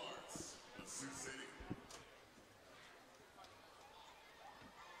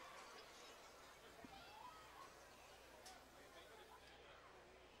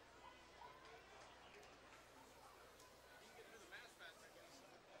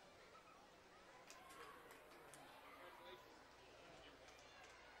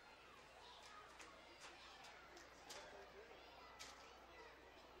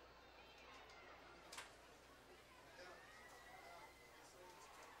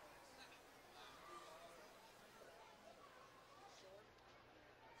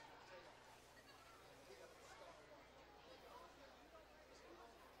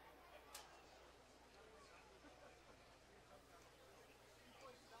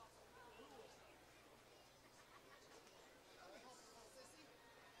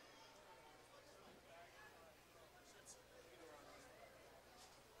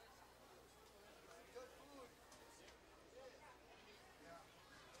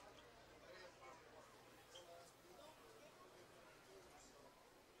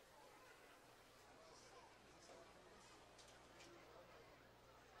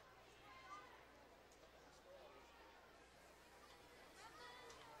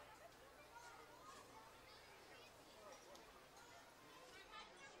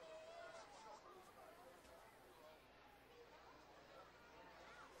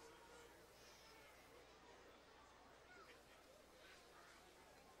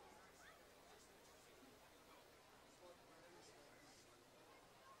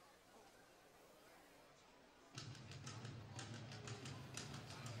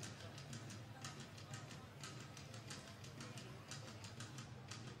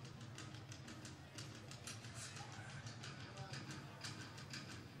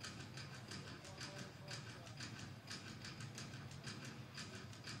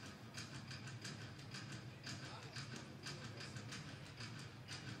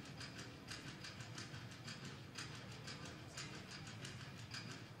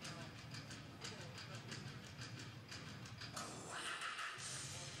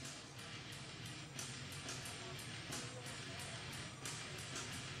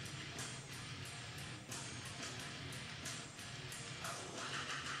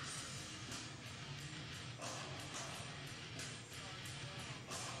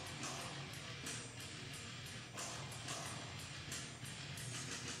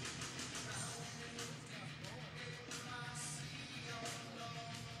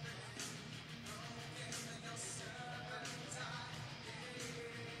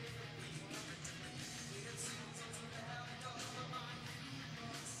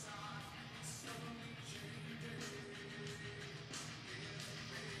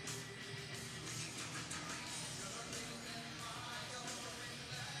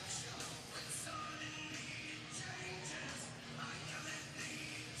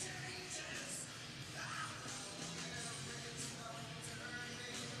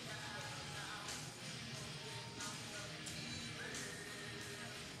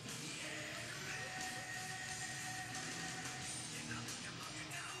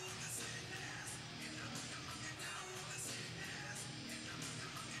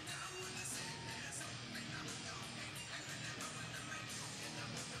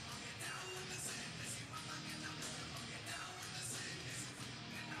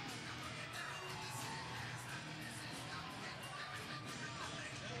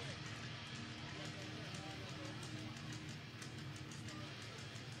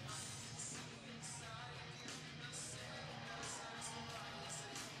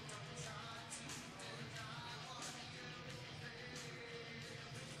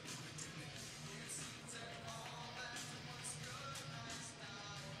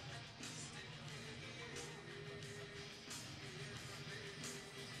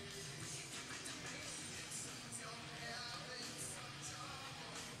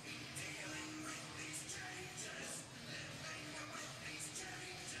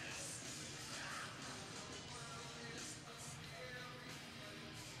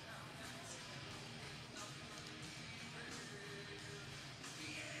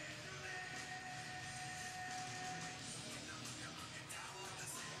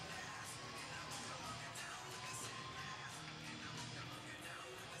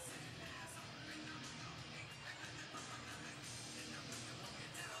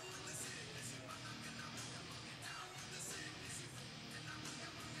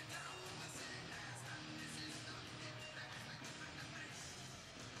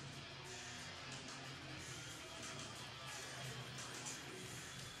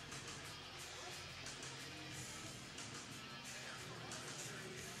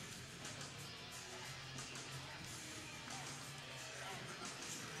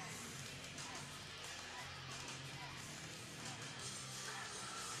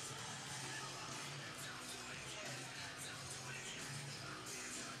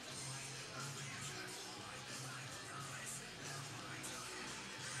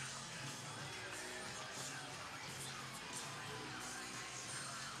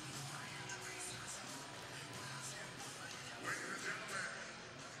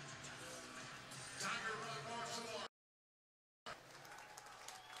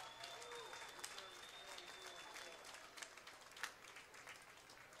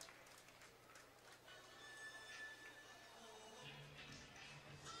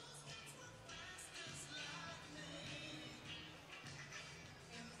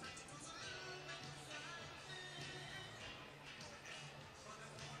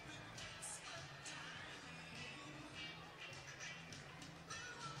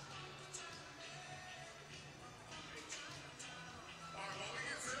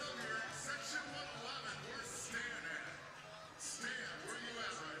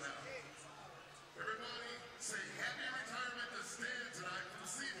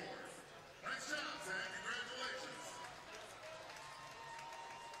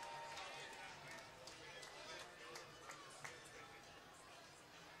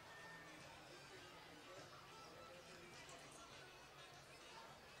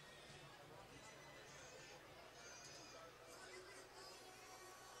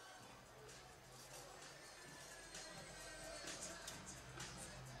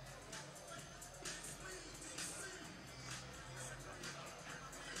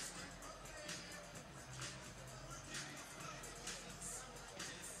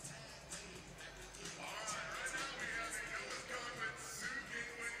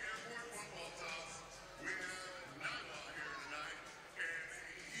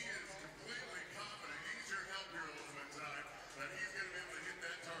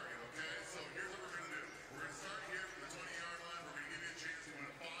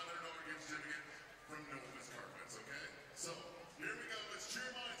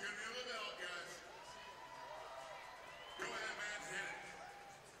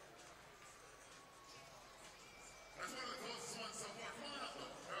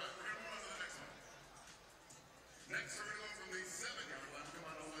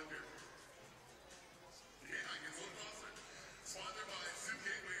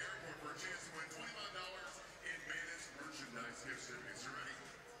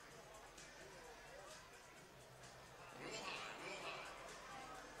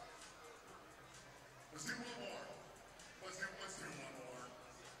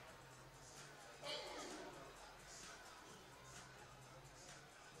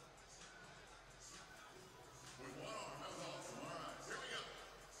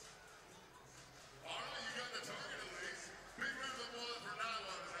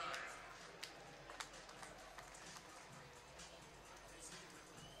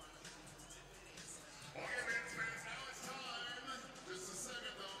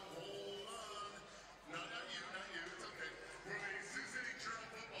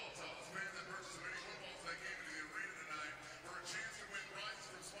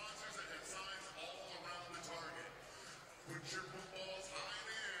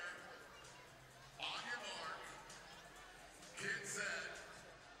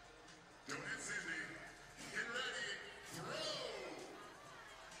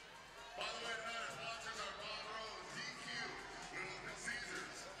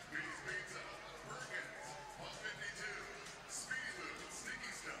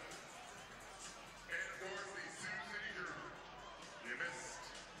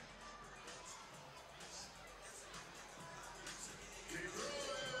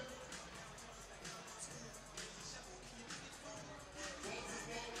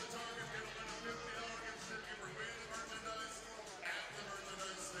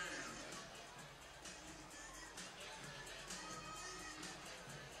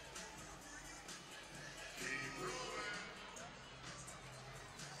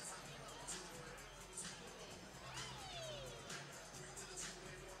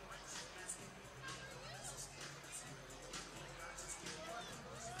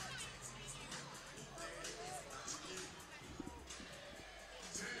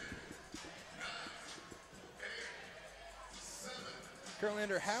 Currently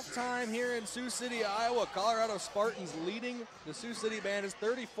under halftime here in Sioux City, Iowa. Colorado Spartans leading the Sioux City Bandits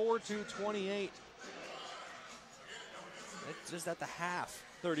 34-28. It's just at the half,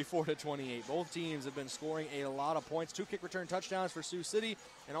 34-28. Both teams have been scoring a lot of points. 2 kick return touchdowns for Sioux City,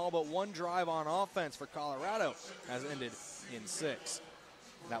 and all but 1 drive on offense for Colorado has ended in 6.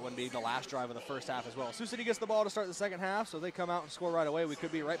 That wouldn't be the last drive of the first half as well. Sioux City gets the ball to start the second half, so they come out and score right away. We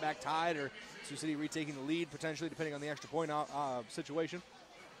could be right back tied, or Sioux City retaking the lead potentially, depending on the extra point situation.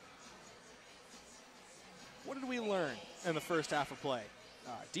 What did we learn in the first half of play?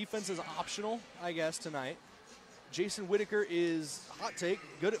 Defense is optional, I guess, tonight. Jason Whitaker is, hot take,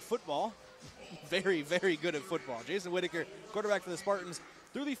 good at football. Very, very good at football. Jason Whitaker, quarterback for the Spartans,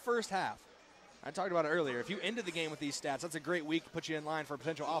 through the first half. I talked about it earlier. If you ended the game with these stats, that's a great week to put you in line for a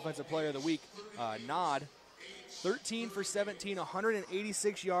potential Offensive Player of the Week nod. 13 for 17,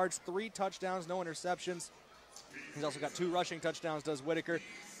 186 yards, 3 touchdowns, no interceptions. He's also got 2 rushing touchdowns, does Whitaker.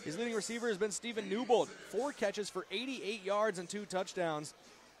 His leading receiver has been Stephen Newbold, 4 catches for 88 yards and 2 touchdowns.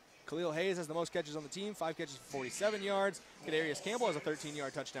 Khalil Hayes has the most catches on the team, 5 catches for 47 yards. Kadarius Campbell has a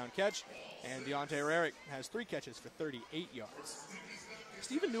 13-yard touchdown catch. And Deontay Rarick has 3 catches for 38 yards.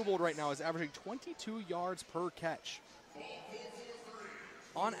 Stephen Newbold right now is averaging 22 yards per catch.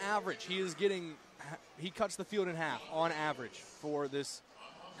 On average, he cuts the field in half on average for this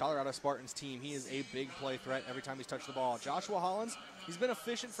Colorado Spartans team. He is a big play threat every time he's touched the ball. Joshua Hollins, he's been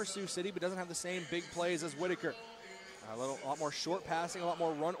efficient for Sioux City, but doesn't have the same big plays as Whitaker. A lot more short passing, a lot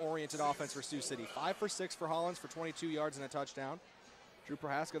more run-oriented offense for Sioux City. 5 for 6 for Hollins for 22 yards and a touchdown. Drew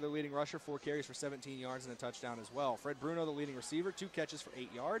Prohaska, their leading rusher, 4 carries for 17 yards and a touchdown as well. Fred Bruno, the leading receiver, 2 catches for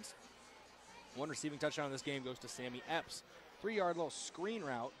 8 yards. 1 receiving touchdown in this game goes to Sammy Epps. 3-yard little screen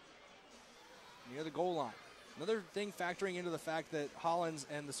route near the goal line. Another thing factoring into the fact that Hollins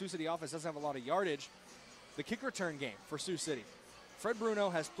and the Sioux City offense doesn't have a lot of yardage, the kick return game for Sioux City. Fred Bruno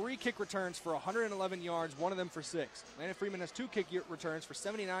has 3 kick returns for 111 yards, 1 of them for 6. Landon Freeman has 2 kick returns for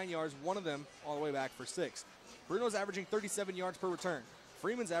 79 yards, 1 of them all the way back for 6. Bruno's averaging 37 yards per return.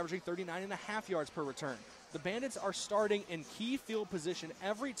 Freeman's averaging 39.5 yards per return. The Bandits are starting in key field position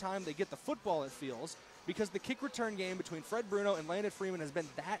every time they get the football, it feels, because the kick return game between Fred Bruno and Landon Freeman has been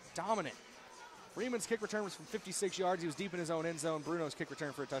that dominant. Freeman's kick return was from 56 yards. He was deep in his own end zone. Bruno's kick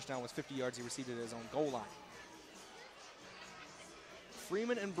return for a touchdown was 50 yards. He received it at his own goal line.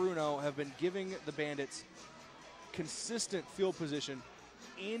 Freeman and Bruno have been giving the Bandits consistent field position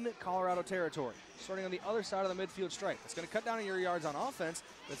in Colorado territory, starting on the other side of the midfield stripe. It's going to cut down on your yards on offense,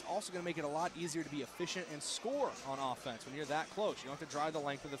 but it's also going to make it a lot easier to be efficient and score on offense when you're that close. You don't have to drive the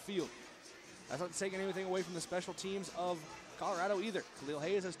length of the field. That's not taking anything away from the special teams of Colorado either. Khalil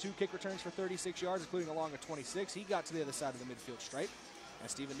Hayes has 2 kick returns for 36 yards, including a long of 26. He got to the other side of the midfield stripe. And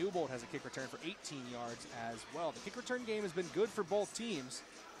Stephen Newbold has a kick return for 18 yards as well. The kick return game has been good for both teams.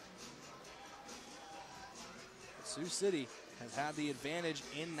 But Sioux City has had the advantage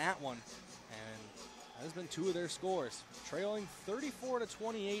in that one, and that has been 2 of their scores. Trailing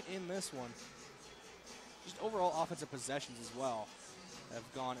 34-28 in this one. Just overall offensive possessions as well have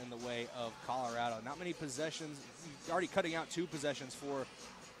gone in the way of Colorado. Not many possessions, already cutting out 2 possessions for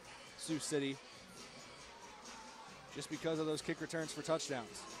Sioux City, just because of those kick returns for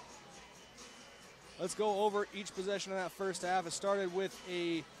touchdowns. Let's go over each possession of that first half. It started with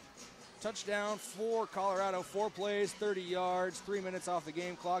a touchdown for Colorado, 4 plays, 30 yards, 3 minutes off the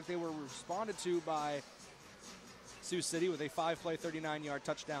game clock. They were responded to by Sioux City with a 5-play, 39-yard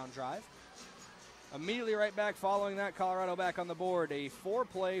touchdown drive. Immediately right back following that, Colorado back on the board. A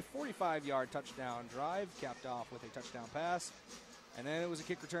 4-play, 45-yard touchdown drive, capped off with a touchdown pass. And then it was a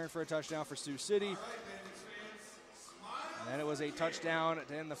kick return for a touchdown for Sioux City. And then it was a touchdown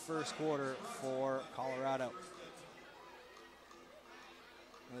to end the first quarter for Colorado.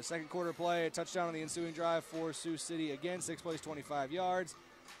 In the second quarter play, a touchdown on the ensuing drive for Sioux City. Again, 6 plays, 25 yards.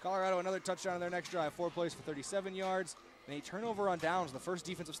 Colorado, another touchdown on their next drive, 4 plays for 37 yards. And a turnover on downs. The first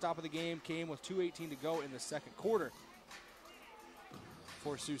defensive stop of the game came with 2:18 to go in the second quarter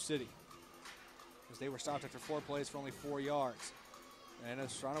for Sioux City, as they were stopped after 4 plays for only 4 yards. And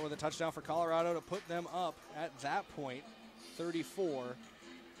Estrada with a touchdown for Colorado to put them up at that point,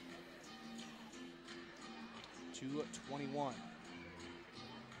 34-21.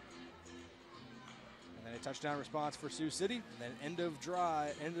 And then a touchdown response for Sioux City. And then end of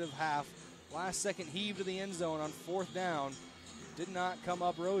half, last second heave to the end zone on 4th down. Did not come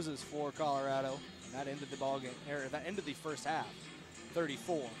up roses for Colorado. And that ended the ball game, or that ended the first half,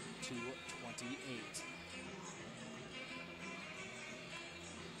 34-28.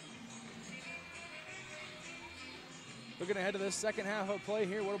 Looking ahead to this second half of play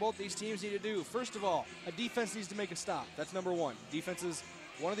here, what do both these teams need to do? First of all, a defense needs to make a stop. That's number one.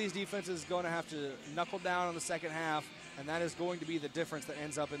 One of these defenses is going to have to knuckle down on the second half, and that is going to be the difference that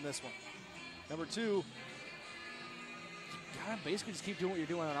ends up in this one. Number two, you gotta basically just keep doing what you're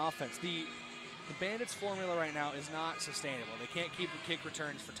doing on offense. The Bandits' formula right now is not sustainable. They can't keep the kick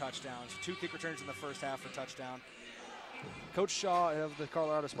returns for touchdowns. 2 kick returns in the first half for touchdown. Coach Shaw of the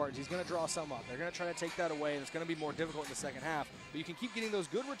Colorado Spartans, he's going to draw some up. They're going to try to take that away, and it's going to be more difficult in the second half. But you can keep getting those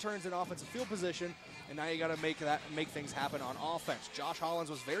good returns in offensive field position, and now you got to make things happen on offense. Josh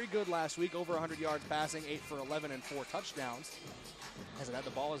Hollins was very good last week, over 100 yards passing, 8 for 11 and 4 touchdowns. Hasn't had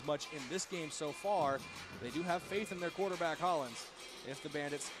the ball as much in this game so far. They do have faith in their quarterback, Hollins, if the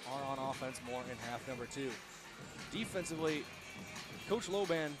Bandits are on offense more in half number 2. Defensively, Coach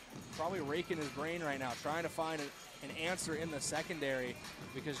Loban probably raking his brain right now, trying to find an answer in the secondary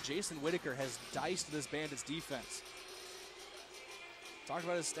because Jason Whitaker has diced this Bandits defense. Talked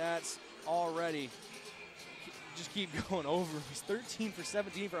about his stats already. Just keep going over. He's 13 for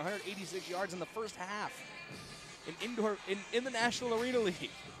 17 for 186 yards in the first half. In the National Arena League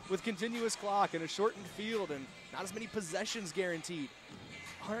with continuous clock and a shortened field and not as many possessions guaranteed.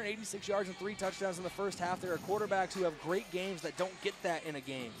 186 yards and 3 touchdowns in the first half. There are quarterbacks who have great games that don't get that in a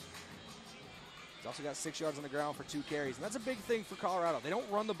game. He's also got 6 yards on the ground for 2 carries, and that's a big thing for Colorado. They don't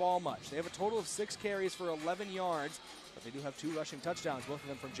run the ball much. They have a total of 6 carries for 11 yards, but they do have 2 rushing touchdowns, both of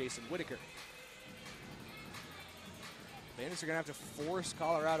them from Jason Whitaker. Bandits are going to have to force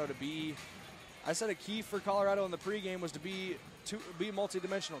Colorado to be, I said a key for Colorado in the pregame was to be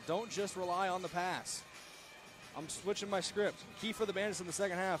multidimensional. Don't just rely on the pass. I'm switching my script. Key for the Bandits in the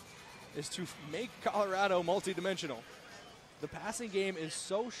second half is to make Colorado multidimensional. The passing game is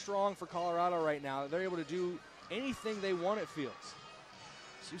so strong for Colorado right now that they're able to do anything they want, it feels.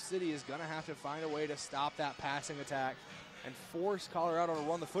 Sioux City is going to have to find a way to stop that passing attack and force Colorado to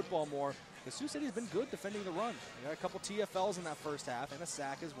run the football more. Because Sioux City has been good defending the run. They got a couple TFLs in that first half and a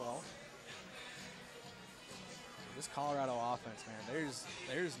sack as well. This Colorado offense, man,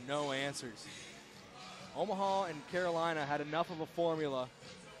 there's no answers. Omaha and Carolina had enough of a formula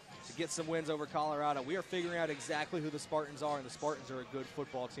to get some wins over Colorado. We are figuring out exactly who the Spartans are, and the Spartans are a good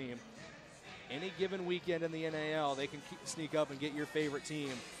football team. Any given weekend in the NAL, they can sneak up and get your favorite team.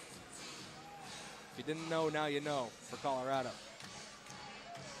 If you didn't know, now you know for Colorado.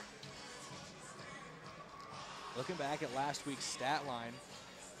 Looking back at last week's stat line,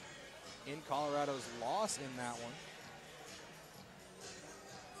 in Colorado's loss in that one,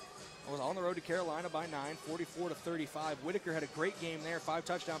 was on the road to Carolina by 9, 44-35. Whitaker had a great game there, 5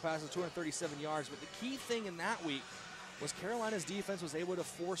 touchdown passes, 237 yards. But the key thing in that week was Carolina's defense was able to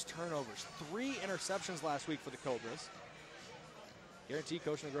force turnovers. 3 interceptions last week for the Cobras. Guarantee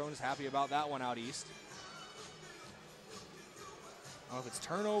Coach Negron is happy about that one out east. I don't know if it's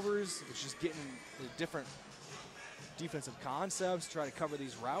turnovers, it's just getting the different defensive concepts, try to cover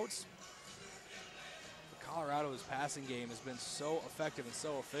these routes. Colorado's passing game has been so effective and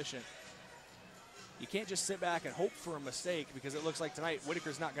so efficient. You can't just sit back and hope for a mistake because it looks like tonight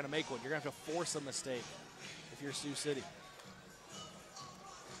Whitaker's not going to make one. You're going to have to force a mistake if you're Sioux City.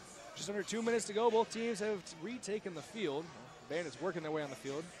 Just under 2 minutes to go. Both teams have retaken the field. Bandits working their way on the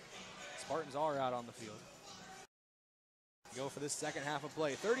field. Spartans are out on the field. Go for this second half of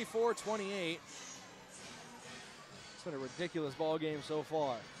play. 34-28. It's been a ridiculous ball game so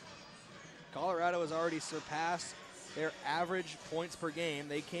far. Colorado has already surpassed their average points per game.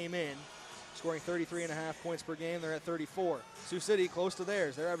 They came in scoring 33.5 points per game. They're at 34. Sioux City close to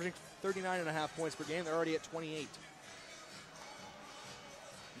theirs. They're averaging 39.5 points per game. They're already at 28. You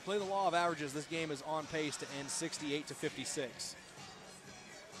play the law of averages, this game is on pace to end 68-56.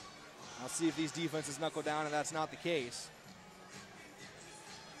 I'll see if these defenses knuckle down, and that's not the case.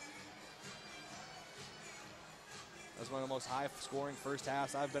 That was one of the most high-scoring first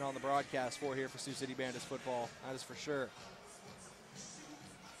halves I've been on the broadcast for here for Sioux City Bandits football. That is for sure.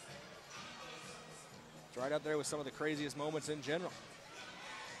 It's right up there with some of the craziest moments in general.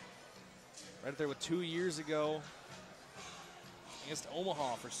 Right up there with 2 years ago against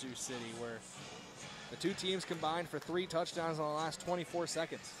Omaha for Sioux City, where the two teams combined for 3 touchdowns in the last 24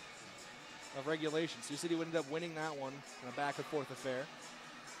 seconds of regulation. Sioux City would end up winning that one in a back-and-forth affair.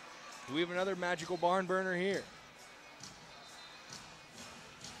 Do we have another magical barn burner here?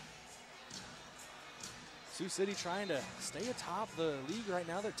 Sioux City trying to stay atop the league right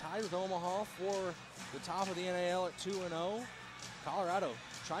now. They're tied with Omaha for the top of the NAL at 2-0. Colorado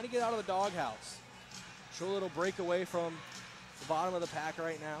trying to get out of the doghouse. Show a little breakaway from the bottom of the pack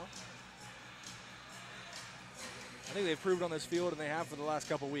right now. I think they've proved on this field, and they have for the last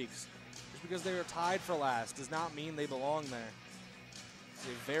couple weeks. There's Just because they are tied for last does not mean they belong there. It's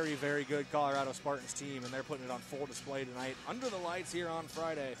a very, very good Colorado Spartans team, and they're putting it on full display tonight under the lights here on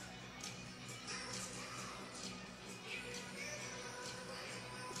Friday.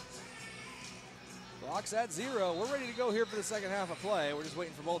 Clock's at 0. We're ready to go here for the second half of play. We're just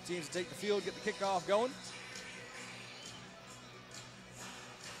waiting for both teams to take the field, get the kickoff going.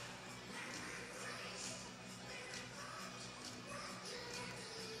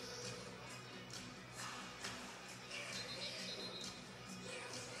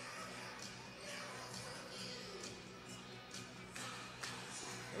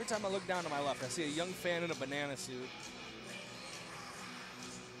 Every time I look down to my left, I see a young fan in a banana suit.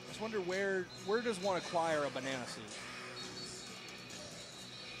 I just wonder where does one acquire a banana suit?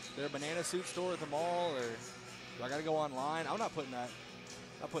 Is there a banana suit store at the mall, or do I gotta go online? I'm not putting that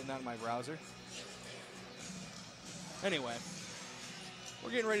in my browser. Anyway,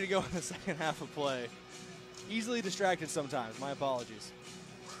 we're getting ready to go in the second half of play. Easily distracted sometimes, my apologies.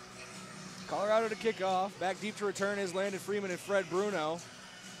 Colorado to kick off. Back deep to return is Landon Freeman and Fred Bruno.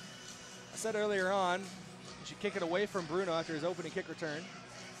 I said earlier on, you should kick it away from Bruno after his opening kick return.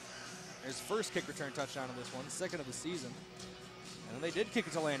 His first kick return touchdown of this one, second of the season. And then they did kick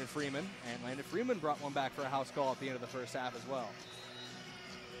it to Landon Freeman, and Landon Freeman brought one back for a house call at the end of the first half as well.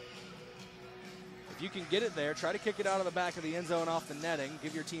 If you can get it there, try to kick it out of the back of the end zone off the netting.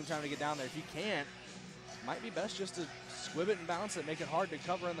 Give your team time to get down there. If you can't, it might be best just to squib it and bounce it, make it hard to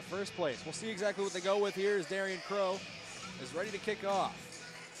cover in the first place. We'll see exactly what they go with here as Darian Crow is ready to kick off.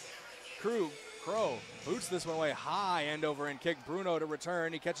 Crow boots this one away high, end over end kick. Bruno to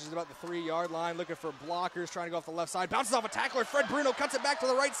return. He catches it about the 3-yard line, looking for blockers, trying to go off the left side. Bounces off a tackler. Fred Bruno cuts it back to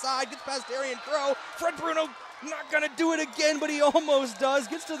the right side, gets past Darian Crow. Fred Bruno not going to do it again, but he almost does.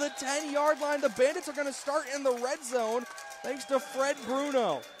 Gets to the 10-yard line. The Bandits are going to start in the red zone thanks to Fred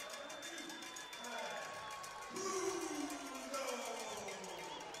Bruno.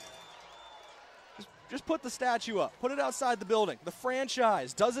 Just put the statue up. Put it outside the building. The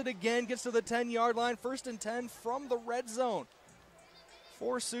franchise does it again, gets to the 10-yard line. 1st and 10 from the red zone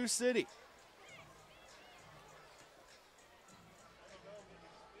for Sioux City.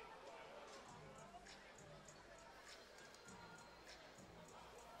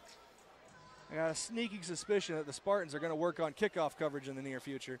 I got a sneaking suspicion that the Spartans are going to work on kickoff coverage in the near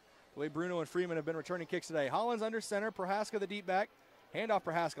future. The way Bruno and Freeman have been returning kicks today. Hollins under center, Prohaska the deep back. Handoff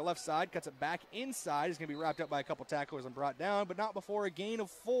Prohaska left side, cuts it back inside. He's going to be wrapped up by a couple tacklers and brought down, but not before a gain of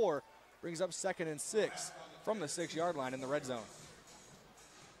 4. Brings up 2nd and 6 from the 6-yard line in the red zone.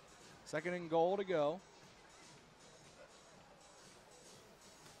 2nd and goal to go.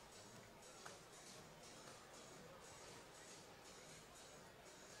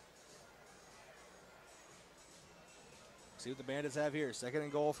 See what the Bandits have here. 2nd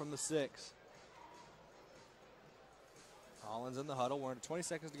and goal from the 6. Hollins in the huddle. We're at 20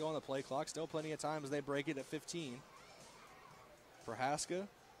 seconds to go on the play clock. Still plenty of time as they break it at 15. Prohaska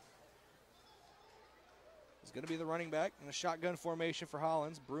is going to be the running back in a shotgun formation for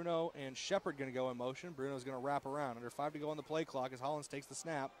Hollins. Bruno and Shepard going to go in motion. Bruno's going to wrap around. Under 5 to go on the play clock as Hollins takes the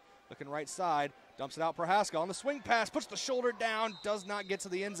snap. Looking right side. Dumps it out. Prohaska on the swing pass. Puts the shoulder down. Does not get to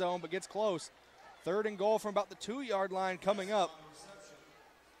the end zone, but gets close. 3rd and goal from about the 2-yard line coming up.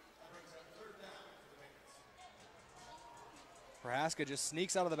 Prohaska just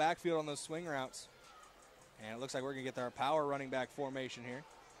sneaks out of the backfield on those swing routes. And it looks like we're going to get our power running back formation here.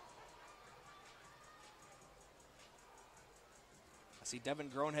 I see Devin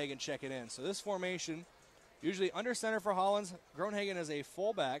Groenhagen check it in. So this formation, usually under center for Hollins. Groenhagen is a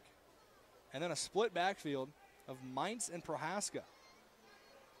fullback. And then a split backfield of Mintz and Prohaska.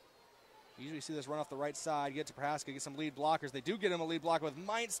 You usually see this run off the right side, get to Prohaska, get some lead blockers. They do get him a lead blocker with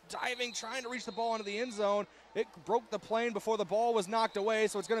Mintz diving, trying to reach the ball into the end zone. It broke the plane before the ball was knocked away,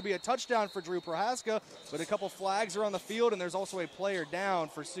 so it's going to be a touchdown for Drew Prohaska, but a couple flags are on the field, and there's also a player down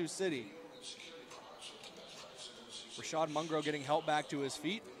for Sioux City. Rashad Mungro getting help back to his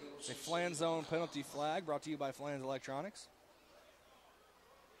feet. It's a Flan zone penalty flag brought to you by Flans Electronics.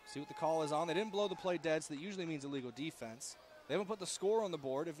 See what the call is on. They didn't blow the play dead, so that usually means illegal defense. They haven't put the score on the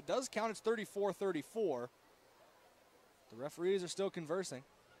board. If it does count, it's 34-34. The referees are still conversing.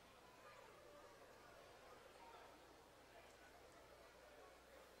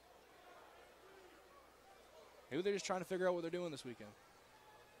 Maybe they're just trying to figure out what they're doing this weekend.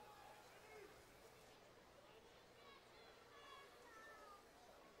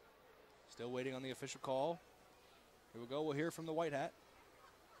 Still waiting on the official call. Here we go. We'll hear from the White Hat.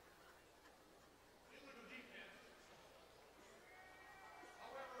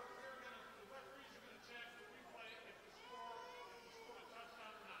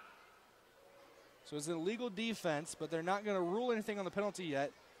 So it's an illegal defense, but they're not going to rule anything on the penalty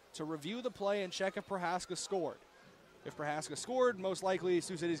yet to review the play and check if Prohaska scored. If Prohaska scored, most likely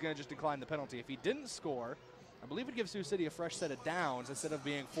Sioux City is going to just decline the penalty. If he didn't score, I believe it gives Sioux City a fresh set of downs instead of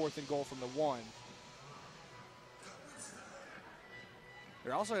being 4th and goal from the 1.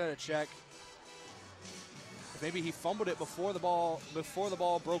 They're also going to check if maybe he fumbled it before the ball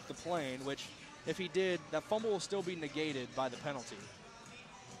broke the plane, which if he did, that fumble will still be negated by the penalty.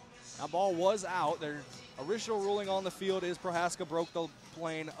 That ball was out. Their original ruling on the field is Prohaska broke the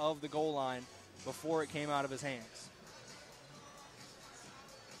plane of the goal line before it came out of his hands.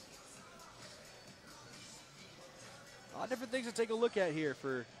 A lot of different things to take a look at here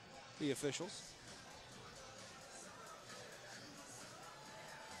for the officials.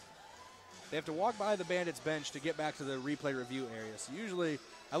 They have to walk by the Bandits bench to get back to the replay review area. So usually,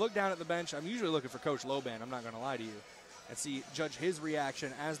 I look down at the bench. I'm usually looking for Coach Loban, I'm not going to lie to you, and judge his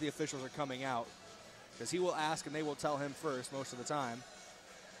reaction as the officials are coming out, because he will ask and they will tell him first most of the time.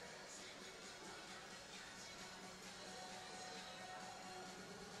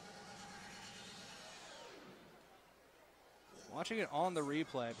 Watching it on the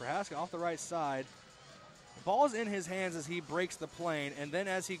replay, Prohaska off the right side. The ball's in his hands as he breaks the plane, and then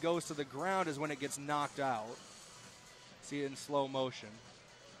as he goes to the ground is when it gets knocked out. See it in slow motion.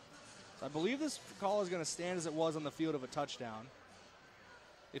 So I believe this call is going to stand as it was on the field of a touchdown.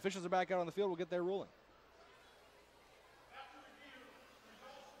 The officials are back out on the field. We'll get their ruling.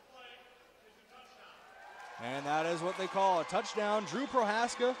 And that is what they call a touchdown. Drew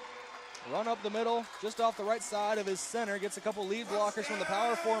Prohaska, run up the middle, just off the right side of his center, gets a couple lead blockers from the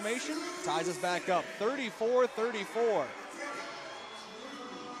power formation, ties us back up, 34-34.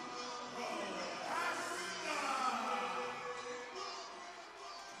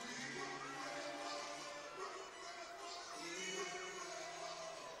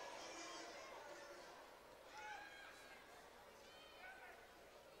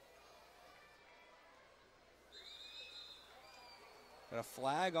 Got a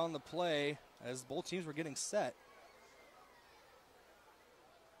flag on the play as both teams were getting set.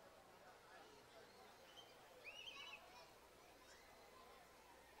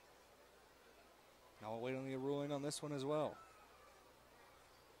 Now we'll wait on the ruling on this one as well.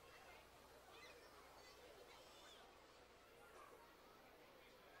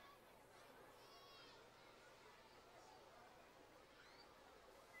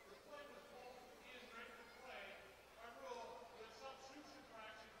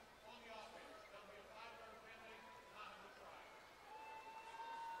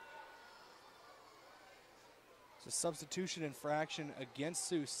 It's a substitution infraction against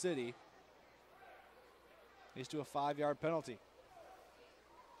Sioux City. Leads to a 5-yard penalty.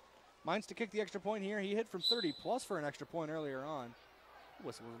 Mines to kick the extra point here. He hit from 30 plus for an extra point earlier on. It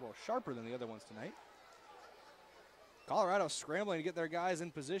was a little sharper than the other ones tonight. Colorado scrambling to get their guys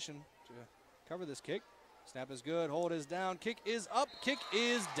in position to cover this kick. Snap is good, hold is down, kick is up, kick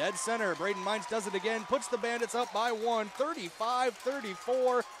is dead center. Braden Mines does it again, puts the Bandits up by 1,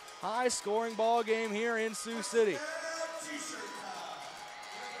 35-34. High scoring ball game here in Sioux City.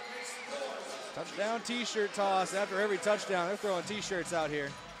 Touchdown t-shirt toss after every touchdown. They're throwing t-shirts out here.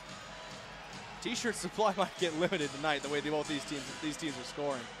 T-shirt supply might get limited tonight the way both these teams are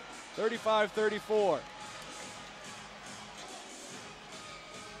scoring. 35-34.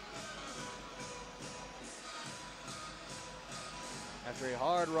 After a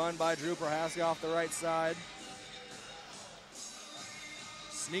hard run by Drew Prohaska off the right side.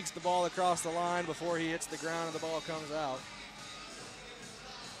 Sneaks the ball across the line before he hits the ground and the ball comes out.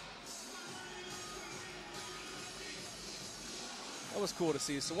 That was cool to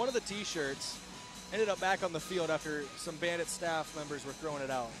see. So one of the t-shirts ended up back on the field after some Bandit staff members were throwing it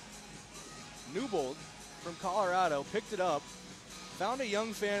out. Newbold from Colorado picked it up, found a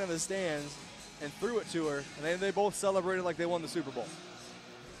young fan in the stands, and threw it to her, and then they both celebrated like they won the Super Bowl.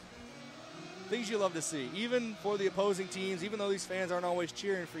 Things you love to see, even for the opposing teams, even though these fans aren't always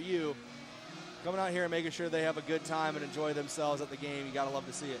cheering for you, coming out here and making sure they have a good time and enjoy themselves at the game, you gotta love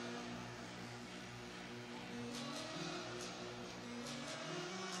to see it.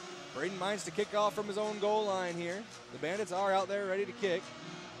 Braden Mines to kick off from his own goal line here. The Bandits are out there ready to kick.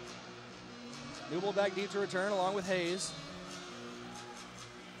 Newbold back deep to return along with Hayes.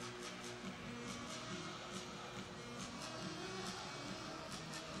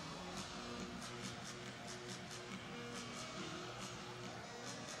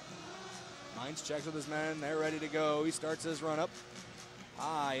 Mines checks with his men. They're ready to go. He starts his run up.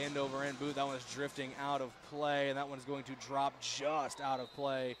 High end over end boot. That one is drifting out of play, and that one is going to drop just out of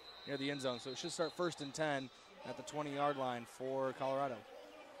play near the end zone. So it should start 1st and 10 at the 20-yard line for Colorado.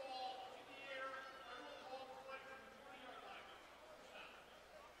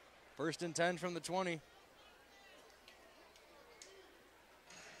 First and 10 from the 20.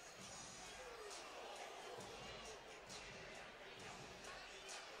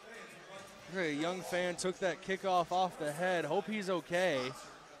 A young fan took that kickoff off the head. Hope he's okay.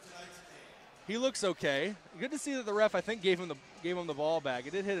 He looks okay. Good to see that the ref, I think, gave him the ball back.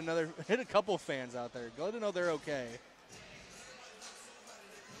 It did hit a couple fans out there. Glad to know they're okay.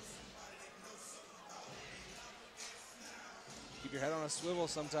 Keep your head on a swivel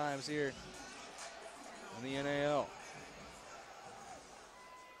sometimes here in the NAL.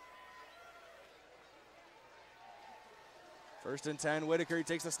 First and 10, Whitaker, he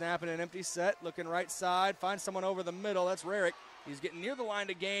takes the snap in an empty set, looking right side, finds someone over the middle, that's Rarick. He's getting near the line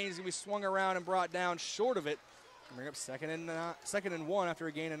to gain, he's gonna be swung around and brought down short of it. Bring up second and 1 after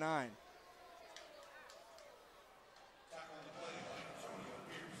a gain of 9.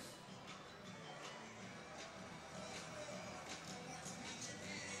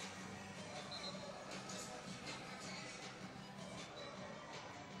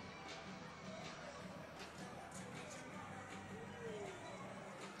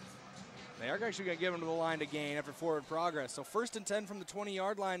 They are actually going to give him to the line to gain after forward progress. So first and 10 from the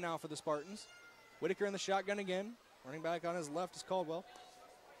 20-yard line now for the Spartans. Whitaker in the shotgun again. Running back on his left is Caldwell.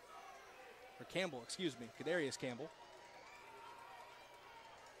 Or Campbell, excuse me. Kadarius Campbell.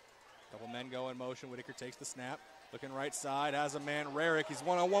 Couple men go in motion. Whitaker takes the snap. Looking right side, has a man, Rarick. He's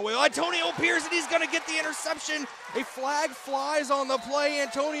one-on-one with Antonio Pierce, and he's going to get the interception. A flag flies on the play.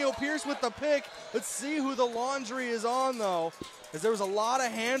 Antonio Pierce with the pick. Let's see who the laundry is on, though, as there was a lot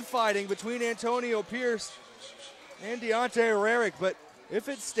of hand fighting between Antonio Pierce and Deontay Rarick. But if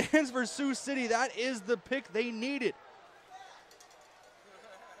it stands for Sioux City, that is the pick they needed.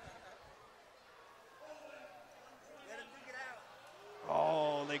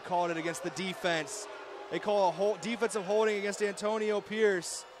 Oh, they called it against the defense. They call a defensive holding against Antonio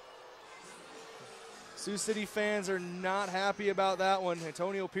Pierce. Sioux City fans are not happy about that one.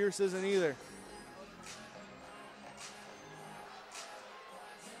 Antonio Pierce isn't either.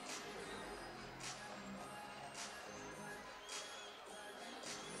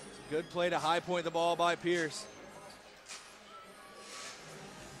 It's a good play to high point the ball by Pierce.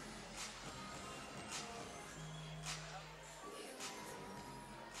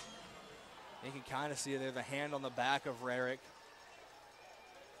 You can kind of see there the hand on the back of Rarick.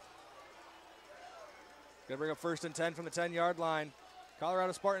 Gonna bring up first and 10 from the 10-yard line.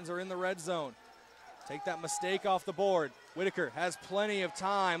 Colorado Spartans are in the red zone. Take that mistake off the board. Whitaker has plenty of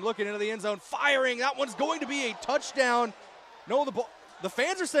time. Looking into the end zone, firing. That one's going to be a touchdown. No, the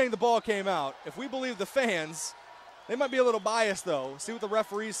fans are saying the ball came out. If we believe the fans, they might be a little biased though. See what the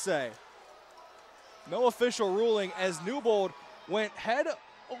referees say. No official ruling as Newbold went head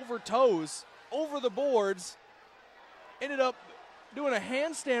over toes over the boards, ended up doing a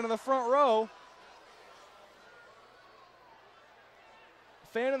handstand in the front row.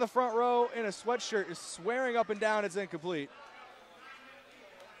 Fan in the front row in a sweatshirt is swearing up and down it's incomplete.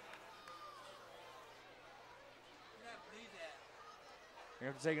 We're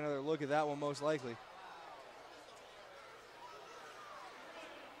going to have to take another look at that one most likely.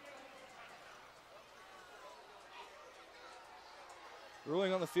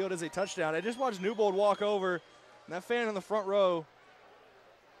 Ruling on the field is a touchdown. I just watched Newbold walk over, and that fan in the front row,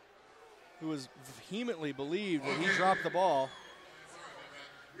 who was vehemently believed that he dropped the ball,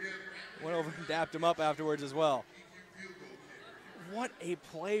 went over and dapped him up afterwards as well. What a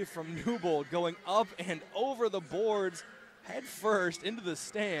play from Newbold, going up and over the boards, head first into the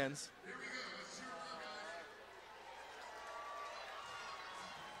stands.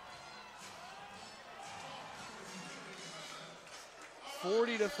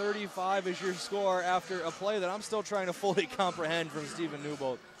 40-35 is your score after a play that I'm still trying to fully comprehend from Stephen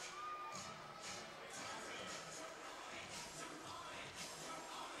Newbold.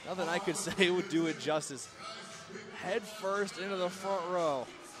 Nothing I could say would do it justice. Head first into the front row.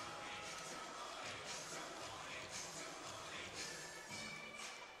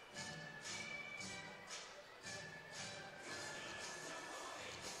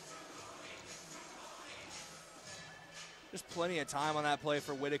 There's plenty of time on that play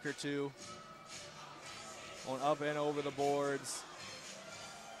for Whitaker too. Going up and over the boards.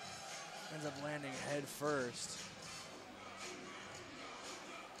 Ends up landing head first.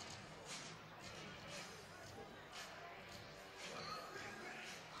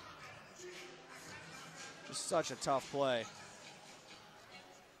 Just such a tough play.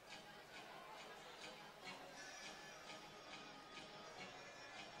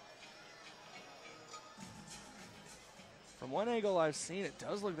 From one angle I've seen, it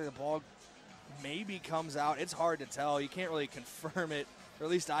does look like the ball maybe comes out. It's hard to tell. You can't really confirm it Or at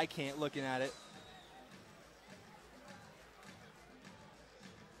least I can't looking at it.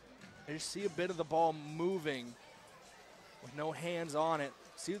 I just see a bit of the ball moving with no hands on it.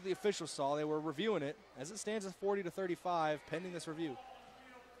 See what the officials saw. They were reviewing it. As it stands at 40-35, pending this review.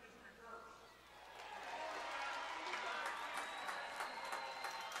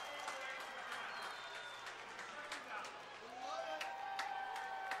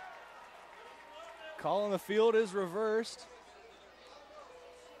 Call on the field is reversed.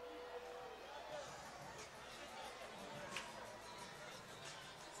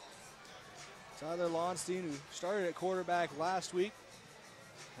 Tyler Lonstein, who started at quarterback last week,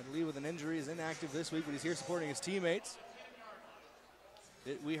 had to leave with an injury, is inactive this week, but he's here supporting his teammates.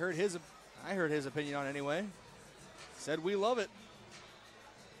 I heard his opinion on it anyway. Said we love it.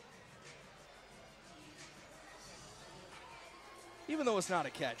 Even though it's not a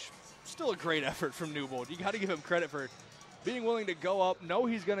catch, still a great effort from Newbold. You got to give him credit for being willing to go up, know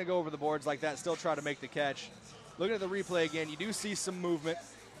he's going to go over the boards like that, still try to make the catch. Looking at the replay again, you do see some movement.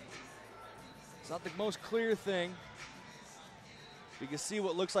 It's not the most clear thing. You can see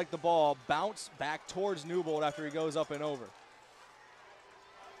what looks like the ball bounce back towards Newbold after he goes up and over.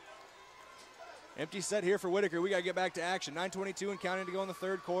 Empty set here for Whitaker. We got to get back to action. 9:22 and counting to go in the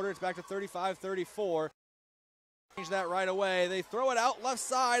third quarter. It's back to 35-34. Change that right away. They throw it out left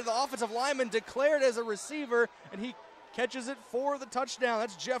side. The offensive lineman declared as a receiver, and he catches it for the touchdown.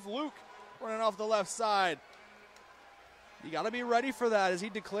 That's Jeff Luke running off the left side. You got to be ready for that as he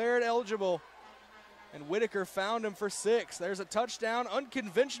declared eligible. And Whitaker found him for 6. There's a touchdown,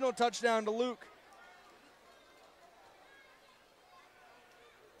 unconventional touchdown to Luke.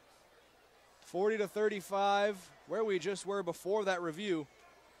 40-35, where we just were before that review.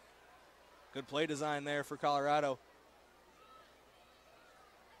 Good play design there for Colorado.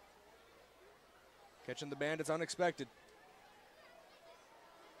 Catching the Bandits unexpected.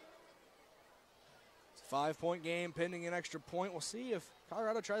 It's a 5-point game pending an extra point. We'll see if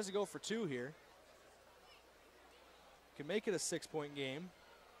Colorado tries to go for 2 here. Can make it a 6-point game.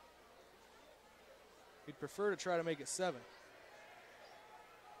 He'd prefer to try to make it 7.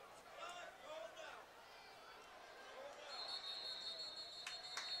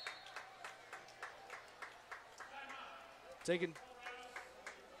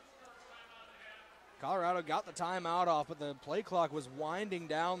 Colorado got the timeout off, but the play clock was winding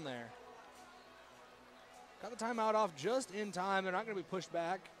down there. Got the timeout off just in time. They're not going to be pushed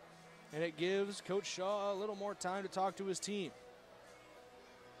back, and it gives Coach Shaw a little more time to talk to his team.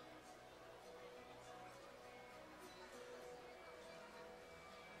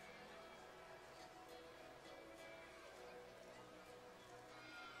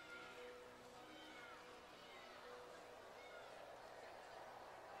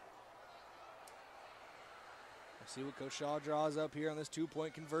 See what Coach Shaw draws up here on this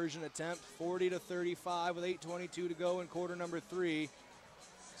 2-point conversion attempt. 40-35 with 8:22 to go in quarter number 3.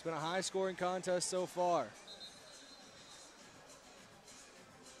 It's been a high-scoring contest so far.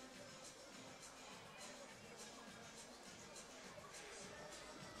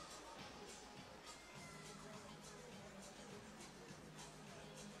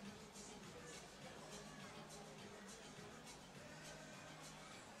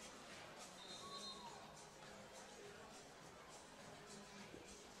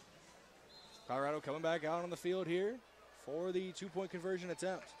 Colorado coming back out on the field here for the 2-point conversion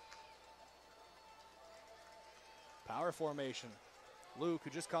attempt. Power formation. Luke, who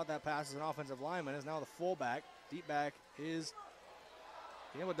just caught that pass as an offensive lineman, is now the fullback. Deep back is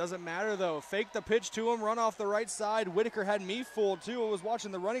Campbell. Doesn't matter though. Fake the pitch to him, run off the right side. Whitaker had me fooled too. I was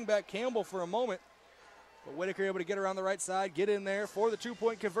watching the running back Campbell for a moment. But Whitaker able to get around the right side, get in there for the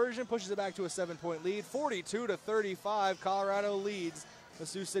 2-point conversion, pushes it back to a 7-point lead. 42-35, Colorado leads the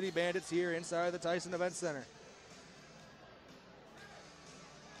Sioux City Bandits here inside the Tyson Event Center.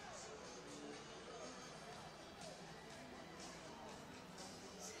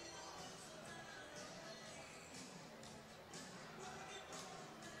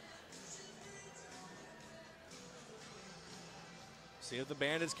 See if the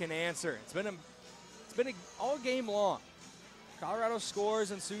Bandits can answer. It's been all game long. Colorado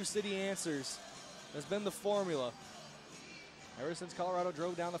scores and Sioux City answers. That's been the formula. Ever since Colorado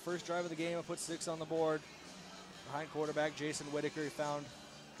drove down the first drive of the game and put 6 on the board. Behind quarterback Jason Whitaker, he found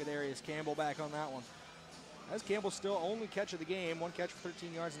good areas. Campbell back on that one. That's Campbell's still only catch of the game. 1 catch for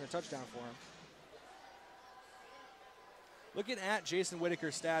 13 yards and a touchdown for him. Looking at Jason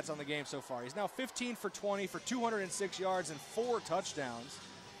Whitaker's stats on the game so far. He's now 15 for 20 for 206 yards and 4 touchdowns.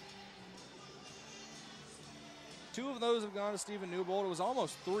 2 of those have gone to Stephen Newbold. It was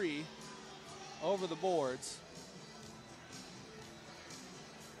almost 3 over the boards.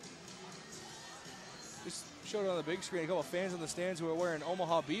 Just showed it on the big screen. A couple of fans in the stands who are wearing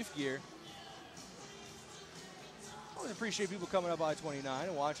Omaha beef gear. Always appreciate people coming up I-29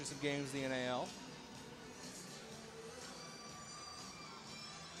 and watching some games in the NAL.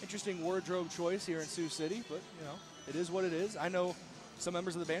 Interesting wardrobe choice here in Sioux City, but you know, it is what it is. I know some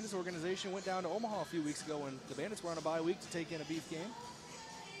members of the Bandits organization went down to Omaha a few weeks ago when the Bandits were on a bye week to take in a beef game.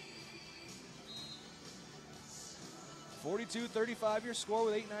 42-35 your score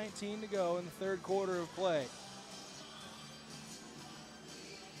with 8:19 to go in the third quarter of play.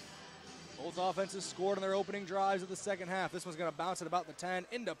 Both offenses scored on their opening drives of the second half. This one's going to bounce at about the 10,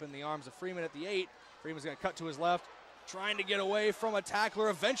 end up in the arms of Freeman at the 8. Freeman's going to cut to his left, trying to get away from a tackler.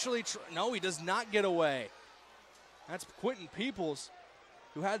 Eventually, no, he does not get away. That's Quentin Peoples,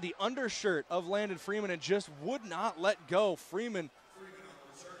 who had the undershirt of Landon Freeman and just would not let go. Freeman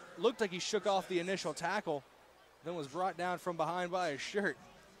looked like he shook off the initial tackle, then was brought down from behind by his shirt.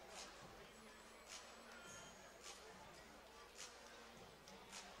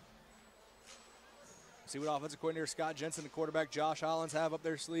 See what offensive coordinator Scott Jensen and quarterback Josh Hollins have up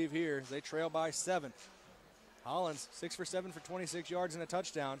their sleeve here. They trail by 7. Hollins, 6 for 7 for 26 yards and a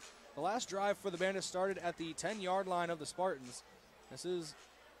touchdown. The last drive for the Bandits started at the 10-yard line of the Spartans. This is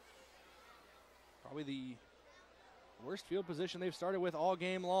probably the worst field position they've started with all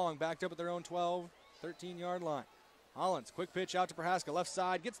game long, backed up at their own 12, 13-yard line. Hollins, quick pitch out to Prohaska, left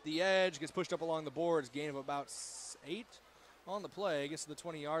side, gets the edge, gets pushed up along the boards, gain of about 8 on the play, gets to the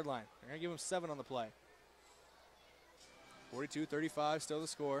 20-yard line. They're going to give him 7 on the play. 42-35, still the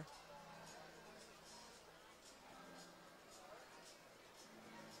score.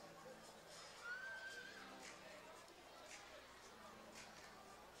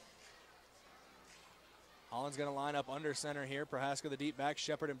 Holland's going to line up under center here. Prohaska the deep back.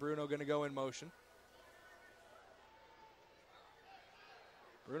 Shepard and Bruno going to go in motion.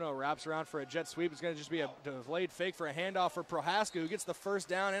 Bruno wraps around for a jet sweep. It's going to just be a delayed fake for a handoff for Prohaska, who gets the first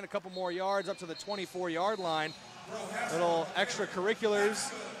down and a couple more yards up to the 24-yard line. Little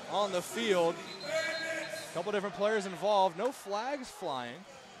extracurriculars on the field. A couple different players involved. No flags flying.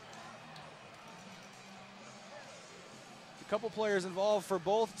 A couple players involved for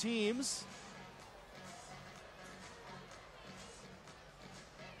both teams.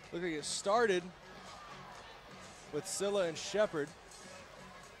 Look like it started with Silla and Shepard.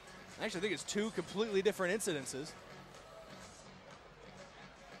 Actually, I think it's 2 completely different incidences.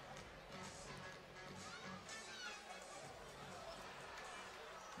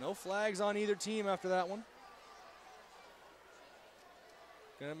 No flags on either team after that one.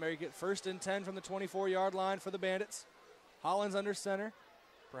 Gonna make it 1st and 10 from the 24-yard line for the Bandits. Hollins under center.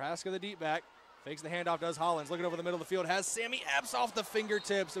 Prohaska the deep back. Fakes the handoff, does Hollins. Looking over the middle of the field, has Sammy Epps off the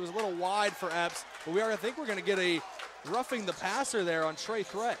fingertips. It was a little wide for Epps, but I think we're gonna get a roughing the passer there on Trey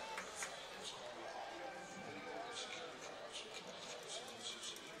Threat.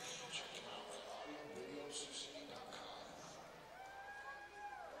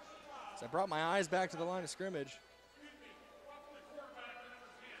 So I brought my eyes back to the line of scrimmage.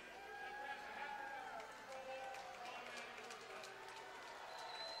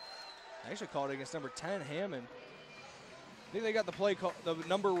 I actually called it against number 10, Hammond. I think they got the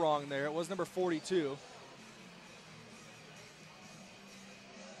number wrong there. It was number 42.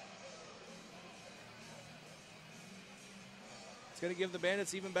 It's going to give the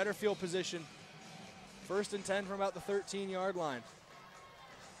Bandits even better field position. 1st and 10 from about the 13-yard line.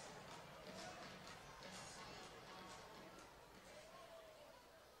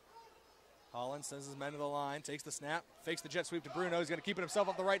 Hollins sends his men to the line, takes the snap, fakes the jet sweep to Bruno. He's going to keep it himself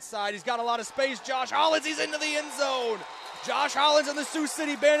up the right side. He's got a lot of space. Josh Hollins, he's into the end zone. Josh Hollins and the Sioux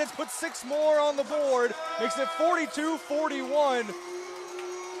City Bandits put 6 more on the board. Makes it 42-41.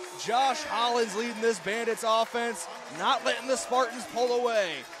 Josh Hollins leading this Bandits offense, not letting the Spartans pull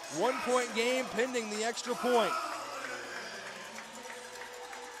away. 1-point game pending the extra point.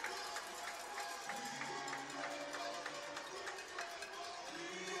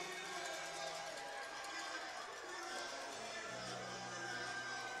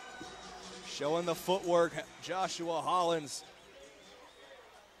 Showing the footwork, Joshua Hollins.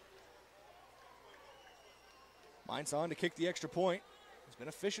 Mine's on to kick the extra point. He's been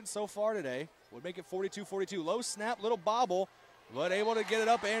efficient so far today. Would make it 42-42. Low snap, little bobble, but able to get it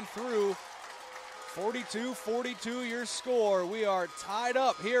up and through. 42-42 your score. We are tied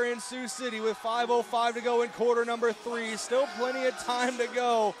up here in Sioux City with 5:05 to go in quarter number 3. Still plenty of time to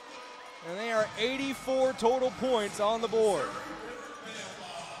go. And they are 84 total points on the board.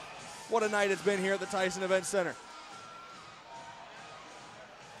 What a night it's been here at the Tyson Event Center.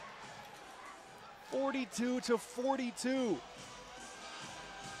 42-42.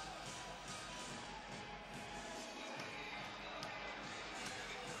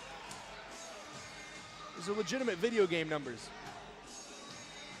 These are legitimate video game numbers.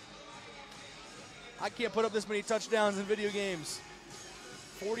 I can't put up this many touchdowns in video games.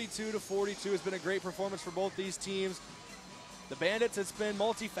 42-42 has been a great performance for both these teams. The Bandits, it's been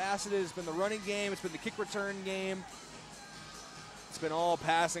multifaceted. It's been the running game. It's been the kick return game. It's been all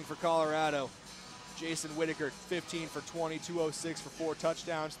passing for Colorado. Jason Whitaker, 15 for 20, 206 for 4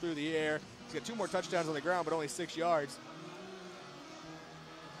 touchdowns through the air. He's got 2 more touchdowns on the ground, but only 6 yards.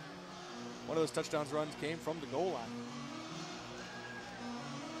 One of those touchdowns runs came from the goal line.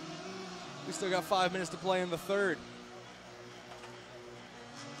 We still got 5 minutes to play in the third.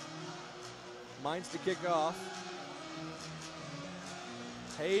 Mines to kick off.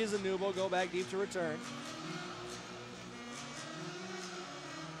 Hayes and Nubo go back deep to return.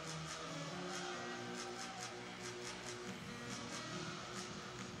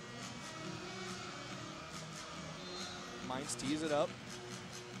 Mines tees it up.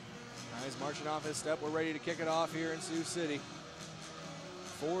 Now he's marching off his step. We're ready to kick it off here in Sioux City.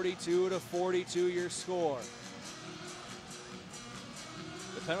 42-42 your score.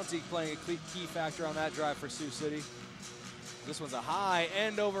 The penalty playing a key factor on that drive for Sioux City. This one's a high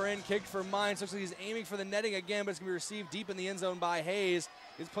end over end kick for Mines. Looks like he's aiming for the netting again, but it's going to be received deep in the end zone by Hayes.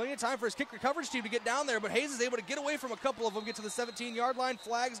 There's plenty of time for his kick coverage team to get down there, but Hayes is able to get away from a couple of them, get to the 17-yard line.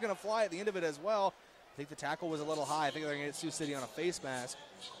 Flag's going to fly at the end of it as well. I think the tackle was a little high. I think they're going to get Sioux City on a face mask.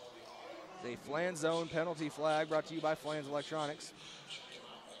 A Flan zone penalty flag brought to you by Flans Electronics.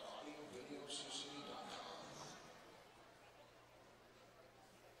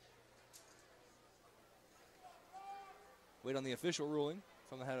 Wait on the official ruling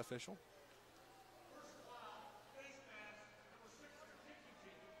from the head official.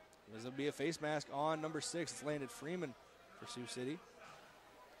 This will be a face mask on number 6. It's landed Freeman for Sioux City.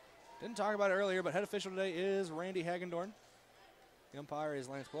 Didn't talk about it earlier, but head official today is Randy Hagendorn. The umpire is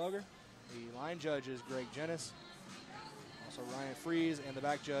Lance Ploger. The line judge is Greg Jennis. Also Ryan Freeze, and the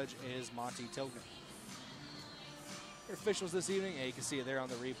back judge is Monty Tilken. Your officials this evening, yeah, you can see it there on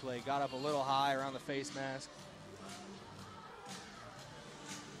the replay. Got up a little high around the face mask.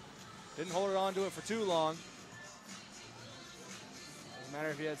 Didn't hold it on to it for too long. Doesn't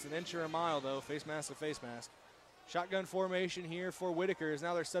matter if it's an inch or a mile, though. Face mask to face mask. Shotgun formation here for Whitaker.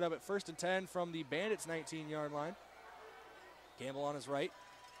 Now they're set up at 1st and 10 from the Bandits' 19-yard line. Campbell on his right.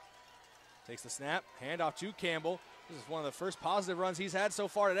 Takes the snap. Handoff to Campbell. This is one of the first positive runs he's had so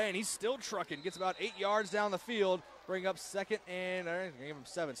far today, and he's still trucking. Gets about 8 yards down the field. Bring up 2nd and, I give him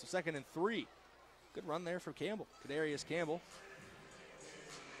 7, so 2nd and 3. Good run there for Campbell. Kadarius Campbell.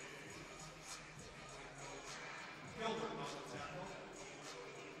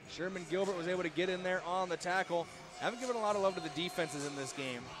 Sherman Gilbert was able to get in there on the tackle. Haven't given a lot of love to the defenses in this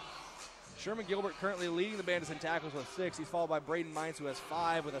game. Sherman Gilbert currently leading the Bandits in tackles with 6. He's followed by Braden Mines, who has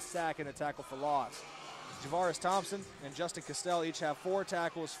 5 with a sack and a tackle for loss. Javaris Thompson and Justin Castell each have 4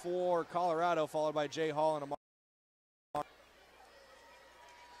 tackles for Colorado, followed by Jay Hall and Amar.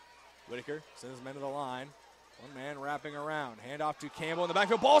 Whitaker sends his men to the line. One man wrapping around. Handoff to Campbell in the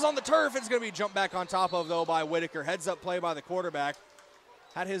backfield. Ball's on the turf. It's going to be jumped back on top of, though, by Whitaker. Heads up play by the quarterback.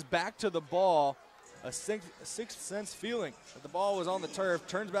 Had his back to the ball. A sixth sense feeling that the ball was on the turf.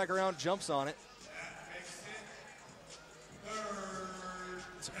 Turns back around, jumps on it.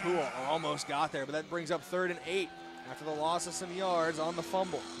 Tapua almost got there, but that brings up 3rd and 8 after the loss of some yards on the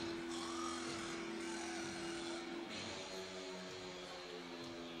fumble.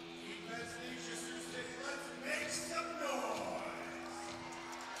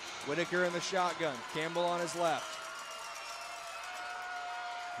 Whitaker in the shotgun. Campbell on his left.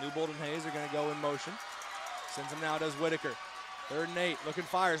 Newbold and Hayes are going to go in motion. Sends him now, does Whitaker. 3rd and 8, looking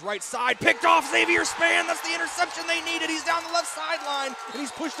fires, right side, picked off Xavier Spann. That's the interception they needed. He's down the left sideline, and he's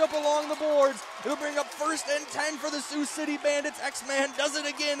pushed up along the boards. It'll bring up 1st and 10 for the Sioux City Bandits. X-Man does it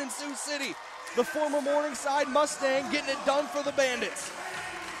again in Sioux City. The former Morningside Mustang getting it done for the Bandits.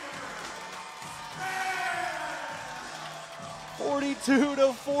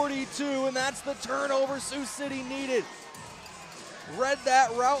 42-42, and that's the turnover Sioux City needed. Read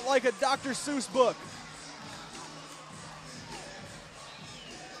that route like a Dr. Seuss book.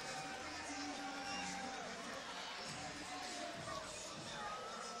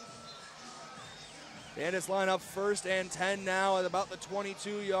 Bandits line up 1st and 10 now at about the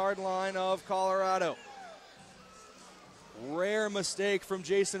 22-yard line of Colorado. Rare mistake from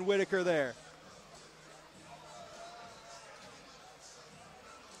Jason Whitaker there.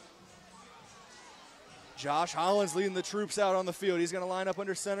 Josh Hollins leading the troops out on the field. He's going to line up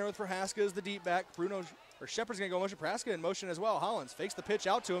under center with Prohaska as the deep back. Shepard's going to go motion. Prohaska in motion as well. Hollins fakes the pitch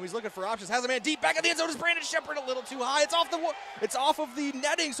out to him. He's looking for options. Has a man deep back in the end zone. Is Brandon Shepard a little too high? It's off of the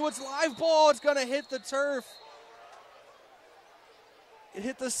netting, so it's live ball. It's going to hit the turf. It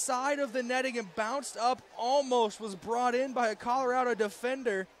hit the side of the netting and bounced up. Almost was brought in by a Colorado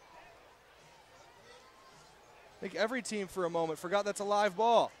defender. I think every team for a moment forgot that's a live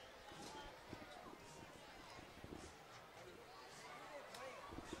ball.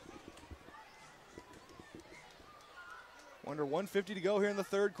 Under 150 to go here in the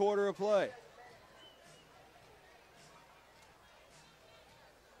third quarter of play.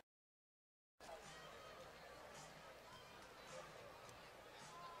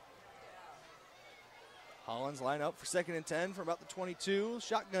 Hollins line up for 2nd and 10 from about the 22.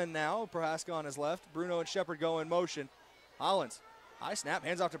 Shotgun now. Prohaska on his left. Bruno and Shepard go in motion. Hollins, high snap,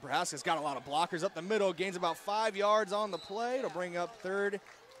 hands off to Prohaska. He's got a lot of blockers up the middle. Gains about 5 yards on the play. It'll bring up third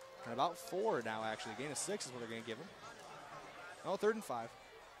and about 4 now, actually. Gain of 6 is what they're going to give him. Oh, 3rd and 5.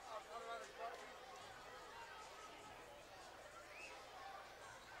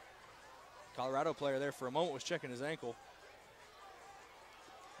 Colorado player there for a moment was checking his ankle.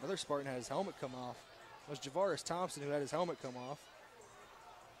 Another Spartan had his helmet come off. It was Javaris Thompson who had his helmet come off.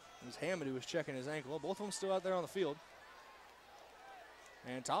 It was Hammond who was checking his ankle. Both of them still out there on the field.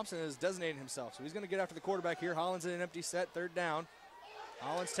 And Thompson is designating himself, so he's going to get after the quarterback here. Hollins in an empty set, 3rd down.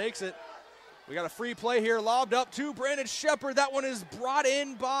 Hollins takes it. We got a free play here, lobbed up to Brandon Shepard. That one is brought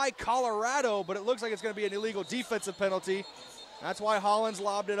in by Colorado, but it looks like it's going to be an illegal defensive penalty. That's why Hollins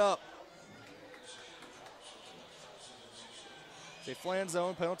lobbed it up. It's a Flan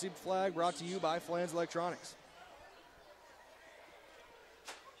zone penalty flag brought to you by Flans Electronics.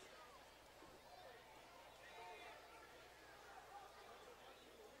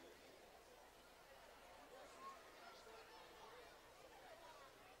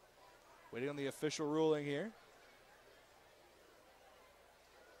 Waiting on the official ruling here.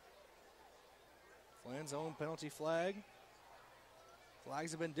 Flan zone penalty flag.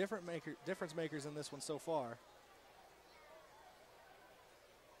 Flags have been difference makers in this one so far.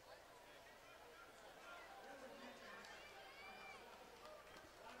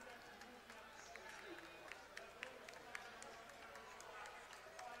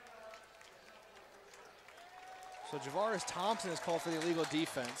 So Javaris Thompson is called for the illegal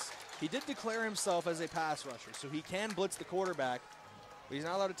defense. He did declare himself as a pass rusher, so he can blitz the quarterback, but he's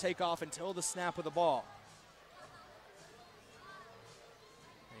not allowed to take off until the snap of the ball.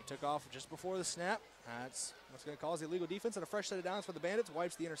 And he took off just before the snap. That's what's going to cause the illegal defense, and a fresh set of downs for the Bandits.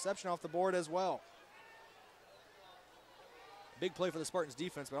 Wipes the interception off the board as well. Big play for the Spartans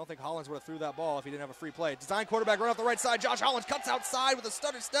defense, but I don't think Hollins would have threw that ball if he didn't have a free play. Design quarterback run off the right side. Josh Hollins cuts outside with a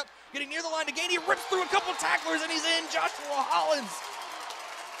stutter step, getting near the line to gain. He rips through a couple tacklers, and he's in. Joshua Hollins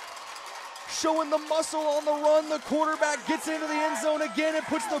showing the muscle on the run. The quarterback gets into the end zone again and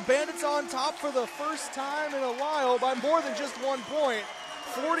puts the Bandits on top for the first time in a while by more than just 1 point.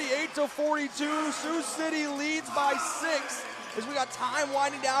 48-42, Sioux City leads by 6 as we got time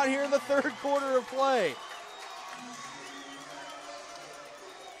winding down here in the third quarter of play.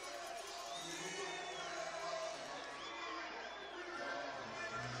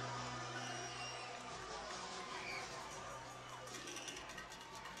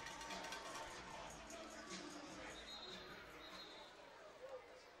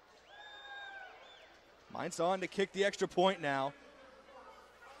 Mine's on to kick the extra point now.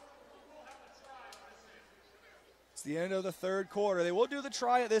 It's the end of the third quarter. They will do the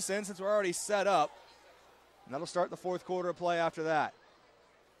try at this end since we're already set up. And that'll start the fourth quarter of play after that.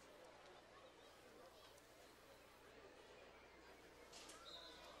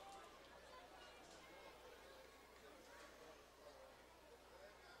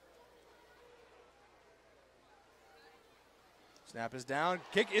 Snap is down.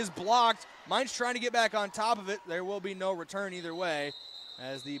 Kick is blocked. Mine's trying to get back on top of it. There will be no return either way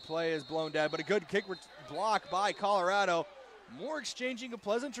as the play is blown dead. But a good kick block by Colorado. More exchanging of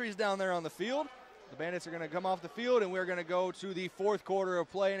pleasantries down there on the field. The Bandits are going to come off the field, and we're going to go to the fourth quarter of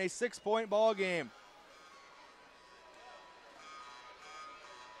play in a 6-point ball game.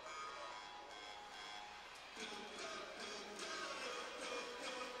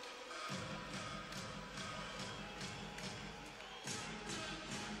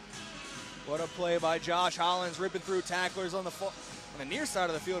 What a play by Josh Hollins, ripping through tacklers on the near side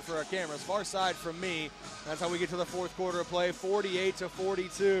of the field for our cameras, far side from me. That's how we get to the fourth quarter of play,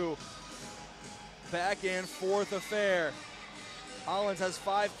 48-42. Back and forth affair. Hollins has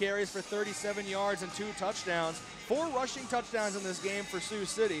 5 carries for 37 yards and 2 touchdowns. 4 rushing touchdowns in this game for Sioux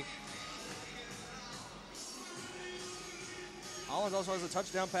City. Hollins also has a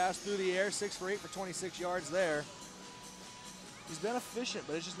touchdown pass through the air, 6 for 8 for 26 yards there. He's been efficient,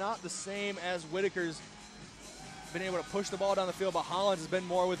 but it's just not the same as Whitaker's been able to push the ball down the field, but Hollins has been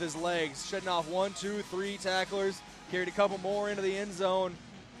more with his legs, shedding off 1, 2, 3 tacklers, carried a couple more into the end zone.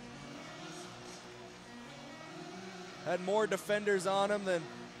 Had more defenders on him than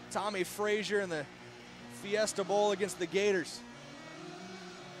Tommy Frazier in the Fiesta Bowl against the Gators.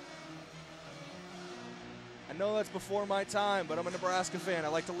 I know that's before my time, but I'm a Nebraska fan. I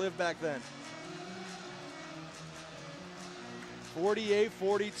like to live back then.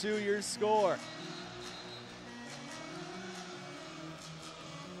 48-42 your score.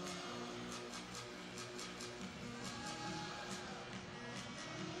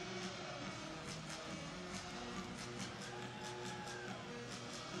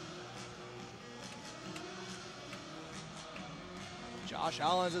 Josh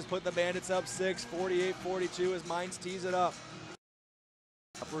Hollins has put the Bandits up 6, 48-42 as Mines tees it up.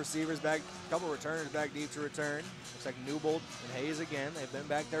 Couple receivers back, couple returners back deep to return. Looks like Newbold and Hayes again. They've been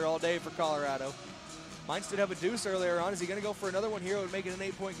back there all day for Colorado. Mines did have a deuce earlier on. Is he going to go for another one here? It would make it an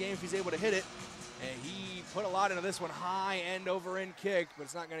 8-point game if he's able to hit it. And he put a lot into this one. High end over end kick, but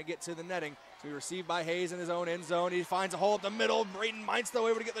it's not going to get to the netting. So he received by Hayes in his own end zone. He finds a hole up the middle. Braden Mines, though,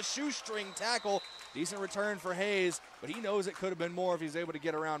 able to get the shoestring tackle. Decent return for Hayes, but he knows it could have been more if he's able to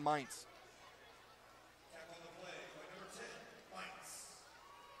get around Mines.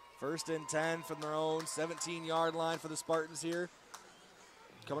 First and 10 from their own 17-yard line for the Spartans here.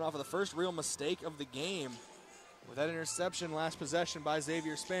 Coming off of the first real mistake of the game with that interception last possession by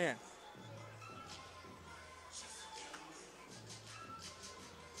Xavier Spann.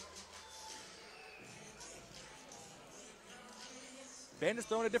 Bandits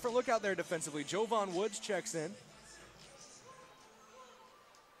throwing a different look out there defensively. Jovan Woods checks in.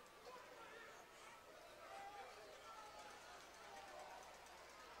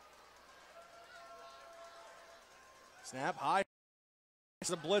 Snap high. It's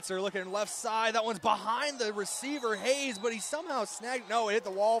a blitzer looking left side. That one's behind the receiver, Hayes, but he somehow snagged. No, it hit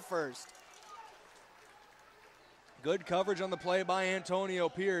the wall first. Good coverage on the play by Antonio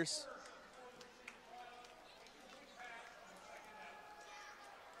Pierce.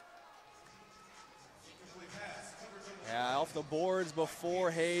 Yeah, off the boards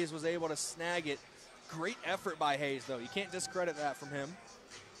before Hayes was able to snag it. Great effort by Hayes, though. You can't discredit that from him.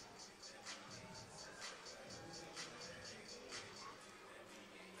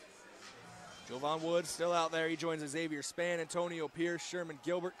 Jovan Woods still out there. He joins Xavier Spann, Antonio Pierce, Sherman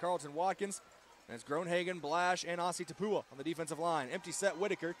Gilbert, Carlton Watkins. And it's Groenhagen, Blash, and Asi Tapua on the defensive line. Empty set,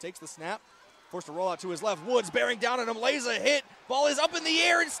 Whitaker takes the snap. Forced to roll out to his left. Woods bearing down on him, lays a hit. Ball is up in the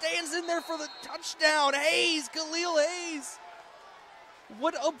air and stands in there for the touchdown. Hayes, Khalil Hayes.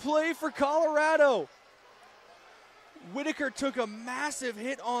 What a play for Colorado. Whitaker took a massive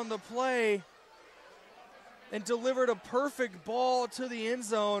hit on the play and delivered a perfect ball to the end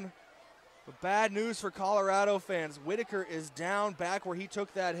zone. But bad news for Colorado fans. Whitaker is down back where he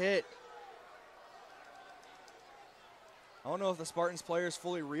took that hit. I don't know if the Spartans players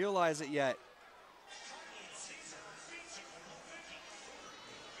fully realize it yet.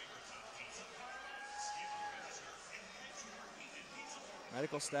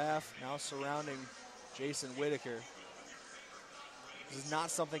 Medical staff now surrounding Jason Whitaker. This is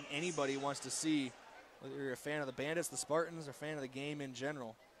not something anybody wants to see, whether you're a fan of the Bandits, the Spartans, or a fan of the game in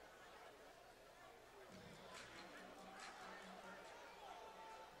general.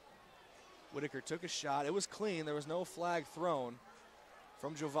 Whitaker took a shot. It was clean. There was no flag thrown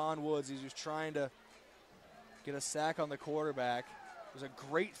from Jovan Woods. He was trying to get a sack on the quarterback. It was a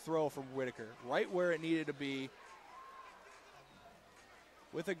great throw from Whitaker, right where it needed to be,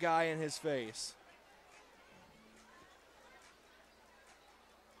 with a guy in his face.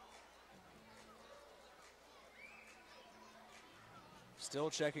 Still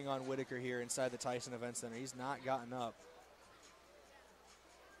checking on Whitaker here inside the Tyson Event Center. He's not gotten up.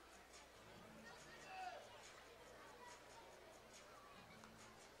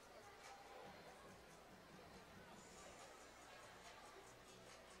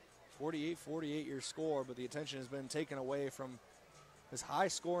 .48 your score, but the attention has been taken away from this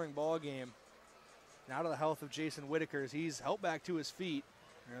high-scoring ball game. And out of the health of Jason Whitaker, as he's helped back to his feet,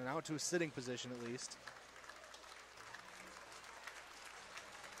 and out to a sitting position at least.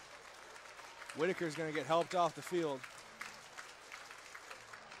 Whitaker's going to get helped off the field.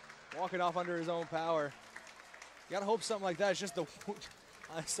 Walking off under his own power. You got to hope something like that is just the...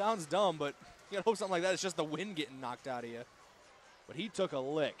 It sounds dumb, but you got to hope something like that is just the wind getting knocked out of you. But he took a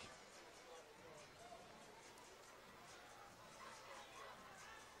lick.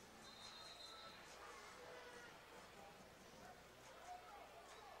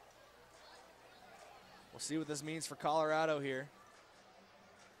 see what this means for Colorado here.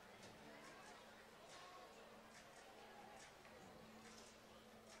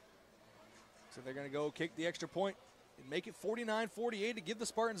 So they're going to go kick the extra point and make it 49-48 to give the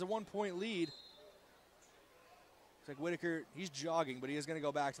Spartans a 1-point lead. Looks like Whitaker, he's jogging, but he is going to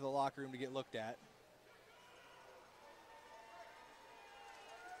go back to the locker room to get looked at.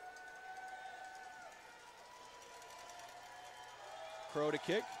 Crow to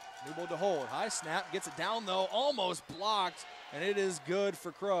kick, Newbold to hold. High snap, gets it down though, almost blocked, and it is good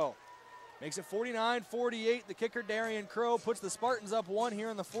for Crow. Makes it 49-48. The kicker, Darian Crow, puts the Spartans up 1 here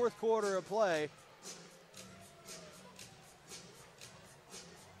in the 4th quarter of play.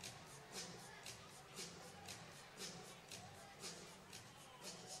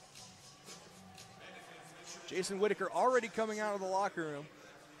 Jason Whitaker already coming out of the locker room.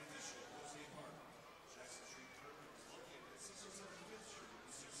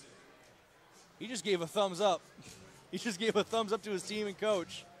 He just gave a thumbs up. He just gave a thumbs up to his team and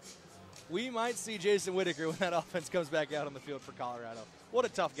coach. We might see Jason Whitaker when that offense comes back out on the field for Colorado. What a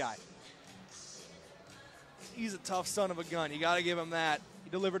tough guy. He's a tough son of a gun. You got to give him that.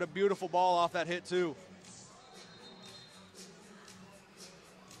 He delivered a beautiful ball off that hit, too.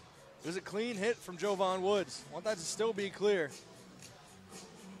 It was a clean hit from Jovan Woods. I want that to still be clear.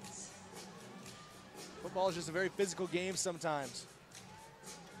 Football is just a very physical game sometimes.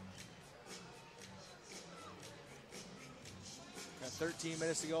 Got 13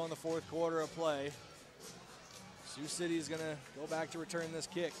 minutes to go in the 4th quarter of play. Sioux City is going to go back to return this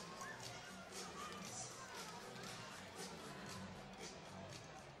kick.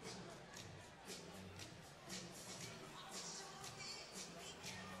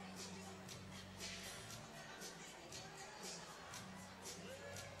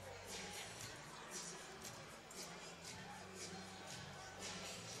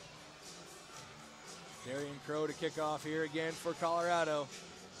 Darian Crow to kick off here again for Colorado.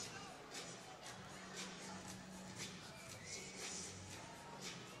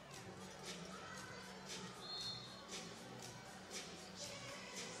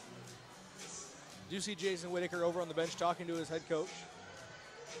 Do you see Jason Whitaker over on the bench talking to his head coach?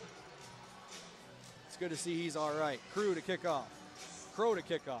 It's good to see he's all right. Crow to kick off. Crow to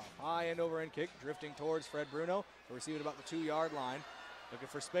kick off. High end over end kick, drifting towards Fred Bruno. He'll receive it about the 2-yard line. Looking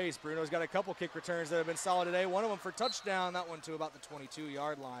for space. Bruno's got a couple kick returns that have been solid today. One of them for touchdown. That one to about the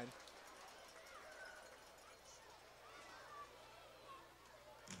 22-yard line.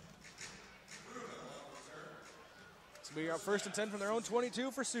 So we are 1st and 10 from their own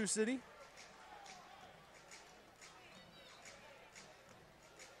 22 for Sioux City.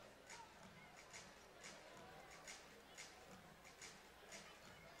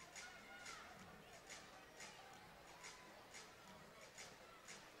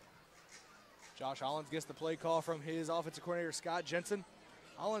 Josh Hollins gets the play call from his offensive coordinator, Scott Jensen.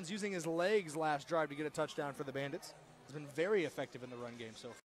 Hollins using his legs last drive to get a touchdown for the Bandits. Has been very effective in the run game so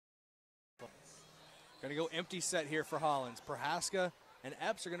far. Going to go empty set here for Hollins. Prohaska and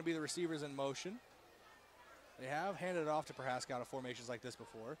Epps are going to be the receivers in motion. They have handed it off to Prohaska out of formations like this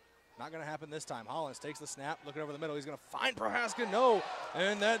before. Not going to happen this time. Hollins takes the snap, looking over the middle. He's going to find Prohaska. No.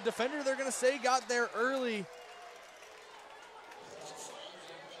 And that defender, they're going to say, got there early.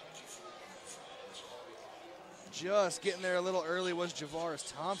 Just getting there a little early was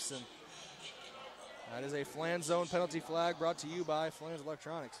Javaris Thompson. That is a Flan zone penalty flag brought to you by Flan's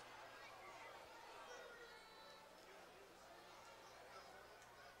Electronics.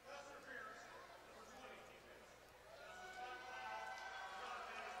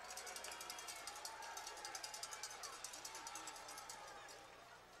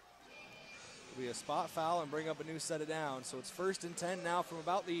 It'll be a spot foul and bring up a new set of downs. So it's 1st and 10 now from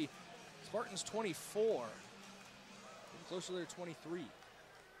about the Spartans 24. Closer to their 23.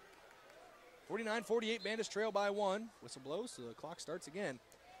 49-48, Bandits trail by 1. Whistle blows, so the clock starts again.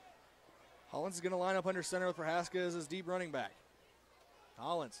 Hollins is going to line up under center with Prohaska as his deep running back.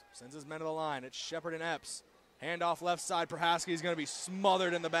 Hollins sends his men to the line. It's Shepard and Epps. Handoff left side. Prohaska is going to be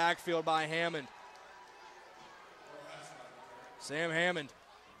smothered in the backfield by Hammond. Sam Hammond.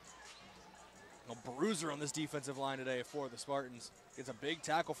 A bruiser on this defensive line today for the Spartans. Gets a big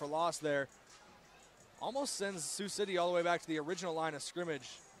tackle for loss there. Almost sends Sioux City all the way back to the original line of scrimmage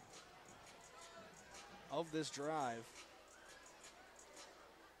of this drive.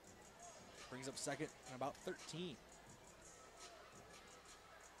 Brings up 2nd and about 13.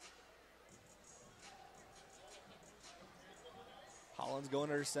 Hollins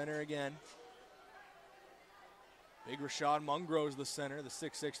going under center again. Big Rashad Mungro's the center, the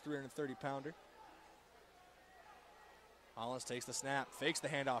 6'6", 330-pounder. Hollins takes the snap, fakes the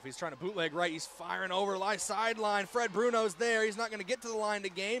handoff. He's trying to bootleg right. He's firing over sideline. Fred Bruno's there. He's not going to get to the line to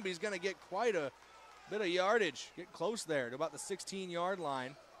gain, but he's going to get quite a bit of yardage. Get close there to about the 16-yard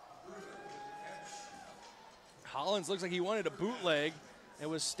line. Hollins looks like he wanted a bootleg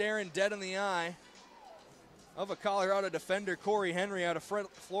and was staring dead in the eye of a Colorado defender, Corey Henry, out of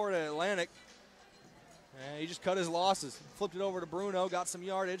Florida Atlantic. And he just cut his losses. Flipped it over to Bruno, got some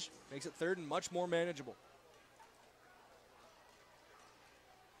yardage. Makes it third and much more manageable.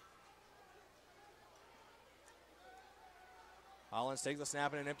 Hollins takes the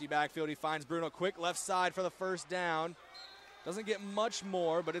snap in an empty backfield. He finds Bruno quick left side for the first down. Doesn't get much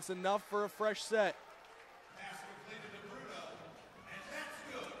more, but it's enough for a fresh set. Pass completed to Bruno, and that's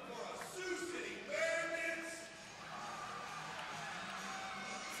good for a Sioux City Bandits.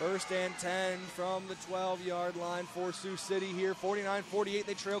 First and 10 from the 12-yard line for Sioux City here. 49-48,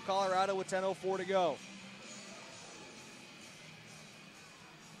 they trail Colorado with 10:04 to go.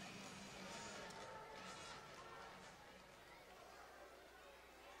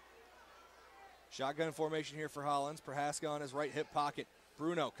 Shotgun formation here for Hollins. Prohaska on his right hip pocket.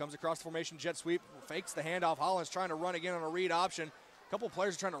 Bruno comes across the formation, jet sweep, fakes the handoff. Hollins trying to run again on a read option. A couple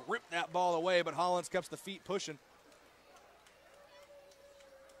players are trying to rip that ball away, but Hollins keeps the feet pushing.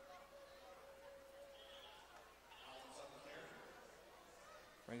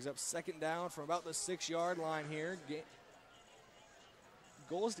 Brings up second down from about the 6-yard line here.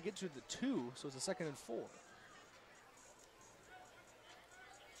 Goal is to get to the 2, so it's a 2nd and 4.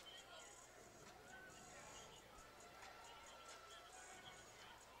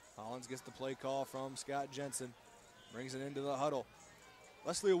 Hollins gets the play call from Scott Jensen. Brings it into the huddle.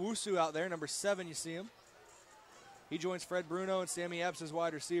 Leslie Owusu out there, number 7, you see him. He joins Fred Bruno and Sammy Epps as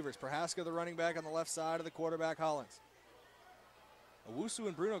wide receivers. Prohaska, the running back, on the left side of the quarterback, Hollins. Owusu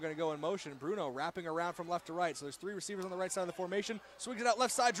and Bruno going to go in motion. Bruno wrapping around from left to right. So there's 3 receivers on the right side of the formation. Swings it out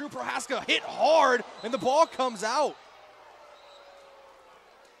left side. Drew Prohaska hit hard, and the ball comes out.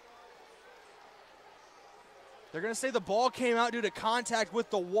 They're going to say the ball came out due to contact with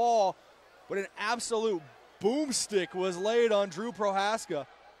the wall, but an absolute boomstick was laid on Drew Prohaska.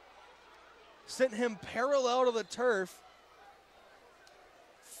 Sent him parallel to the turf,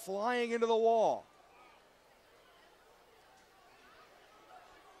 flying into the wall.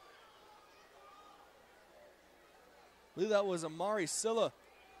 I believe that was Amari Silla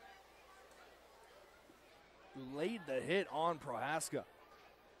who laid the hit on Prohaska.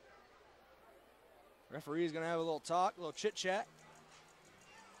 Referee is going to have a little talk, a little chit-chat.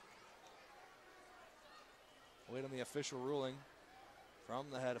 Wait on the official ruling from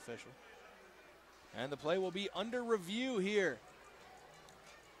the head official. And the play will be under review here.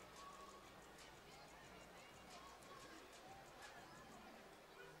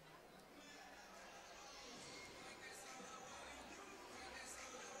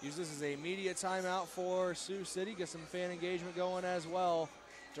 Use this as a media timeout for Sioux City. Get some fan engagement going as well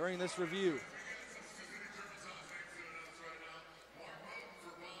during this review.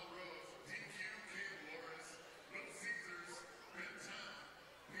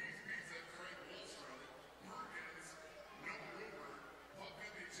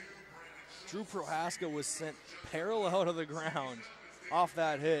 Drew Prohaska was sent parallel to the ground off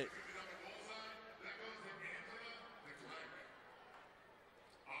that hit.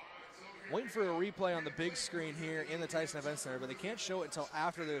 Waiting for a replay on the big screen here in the Tyson Event Center, but they can't show it until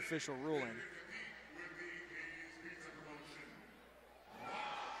after the official ruling.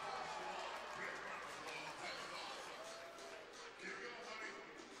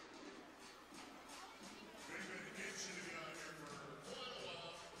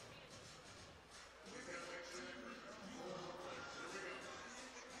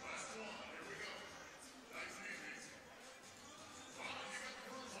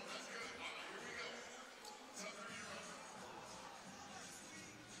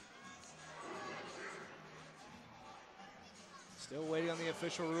 Still waiting on the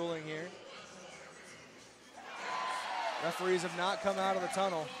official ruling here. Referees have not come out of the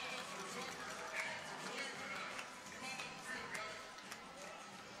tunnel.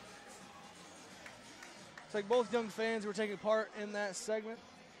 It's like both young fans who were taking part in that segment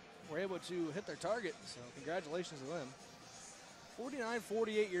were able to hit their target, so congratulations to them.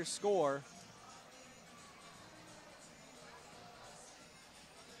 49-48 your score.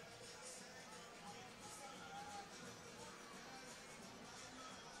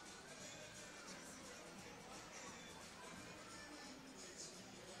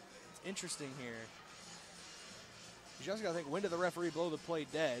 Interesting here. You just got to think, when did the referee blow the play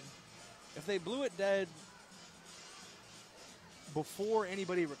dead? If they blew it dead before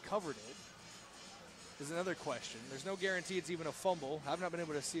anybody recovered it, is another question. There's no guarantee it's even a fumble. I've not been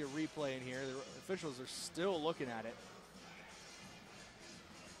able to see a replay in here. The officials are still looking at it.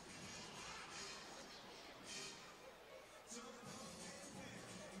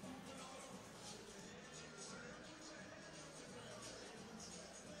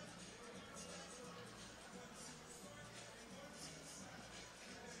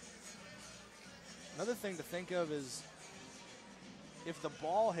 Another thing to think of is if the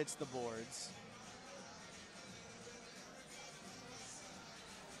ball hits the boards,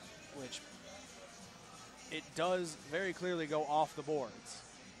 which it does very clearly go off the boards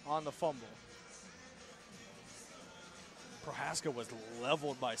on the fumble. Prohaska was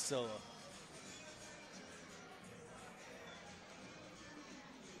leveled by Silla.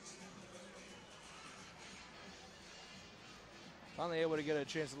 Finally able to get a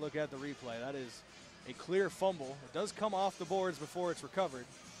chance to look at the replay. That is a clear fumble. It does come off the boards before it's recovered.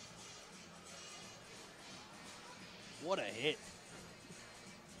 What a hit.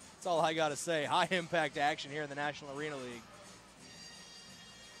 That's all I got to say. High impact action here in the National Arena League.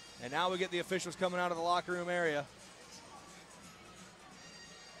 And now we get the officials coming out of the locker room area.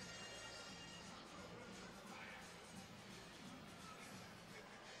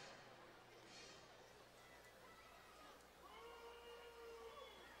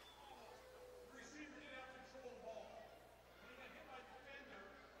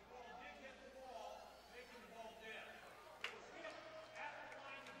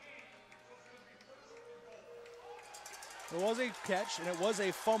 It was a catch, and it was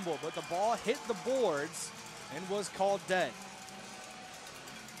a fumble, but the ball hit the boards and was called dead.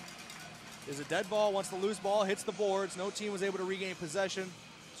 It's a dead ball once the loose ball hits the boards. No team was able to regain possession,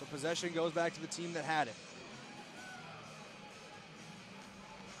 so possession goes back to the team that had it.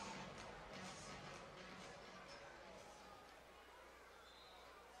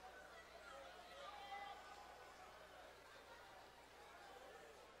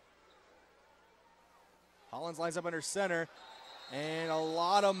 Hollins lines up under center, and a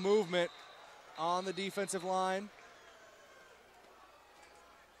lot of movement on the defensive line.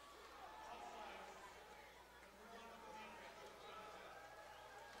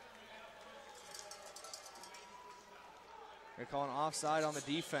 They're calling offside on the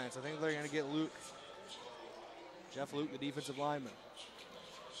defense. I think they're going to get Luke. Jeff Luke, the defensive lineman.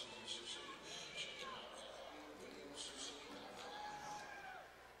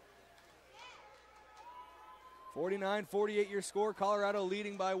 49-48 your score. Colorado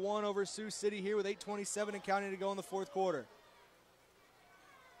leading by 1 over Sioux City here with 8:27 and counting to go in the fourth quarter.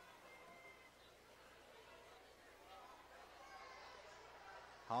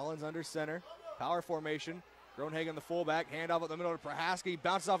 Hollins under center. Power formation. Groenhagen the fullback. Handoff up the middle to Prohaska. He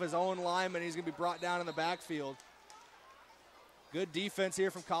bounces off his own lineman. He's going to be brought down in the backfield. Good defense here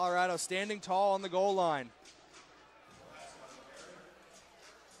from Colorado. Standing tall on the goal line.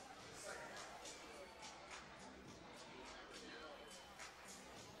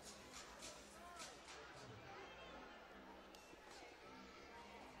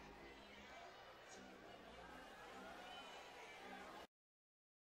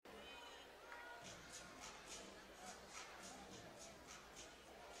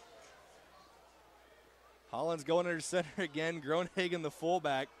 Hollins going under center again. Groenhagen the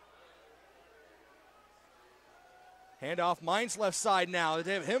fullback. Handoff, Mines left side now.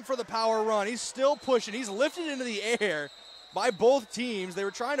 They have him for the power run. He's still pushing. He's lifted into the air by both teams. They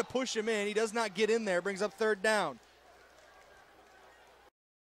were trying to push him in. He does not get in there. Brings up third down.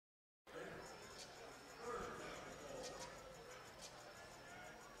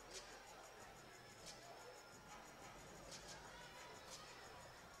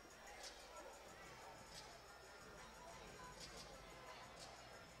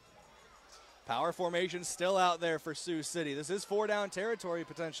 Power formation still out there for Sioux City. This is 4-down territory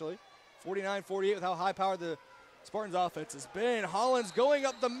potentially. 49-48 with how high-powered the Spartans offense has been. Hollins going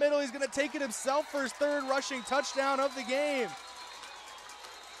up the middle. He's going to take it himself for his third rushing touchdown of the game.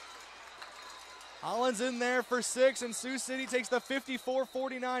 Hollins in there for 6, and Sioux City takes the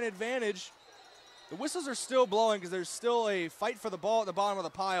 54-49 advantage. The whistles are still blowing because there's still a fight for the ball at the bottom of the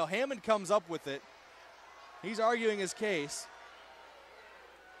pile. Hammond comes up with it. He's arguing his case.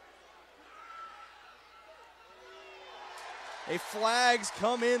 A flags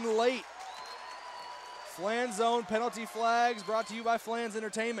come in late. Flan zone penalty flags brought to you by Flan's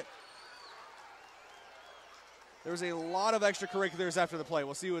Entertainment. There was a lot of extracurriculars after the play.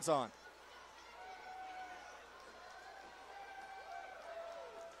 We'll see what's on.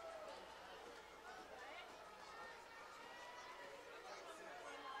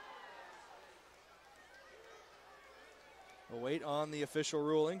 We'll wait on the official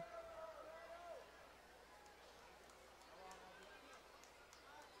ruling.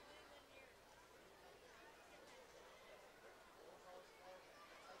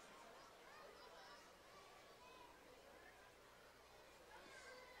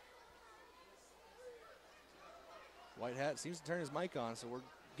 White Hat seems to turn his mic on, so we're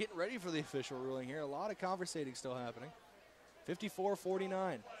getting ready for the official ruling here. A lot of conversating still happening.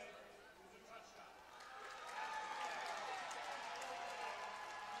 54-49.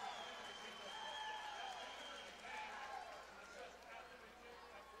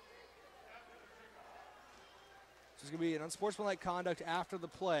 This is going to be an unsportsmanlike conduct after the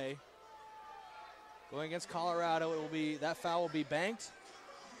play. Going against Colorado, it will be, that foul will be banked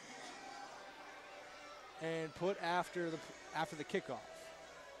and put after the kickoff.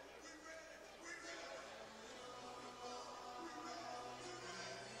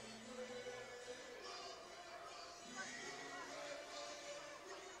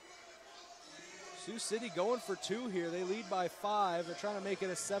 Sioux City going for 2 here. They lead by 5. They're trying to make it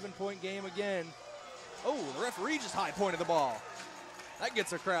a 7-point game again. Oh, the referee just high pointed the ball. That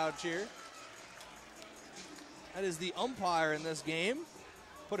gets a crowd cheer. That is the umpire in this game.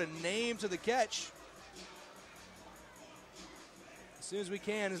 Put a name to the catch. As soon as we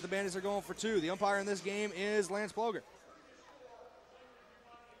can, as the Bandits are going for 2. The umpire in this game is Lance Ploger.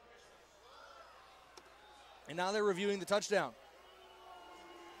 And now they're reviewing the touchdown.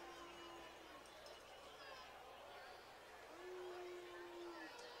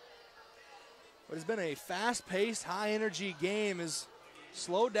 What has been a fast-paced, high-energy game is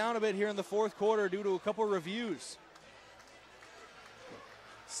slowed down a bit here in the fourth quarter due to a couple reviews.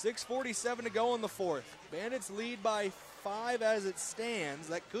 6:47 to go in the fourth. Bandits lead by 5 as it stands.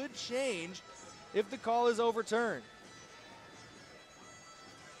 That could change if the call is overturned.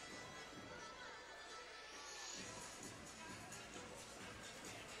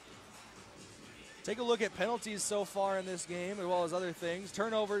 Take a look at penalties so far in this game, as well as other things.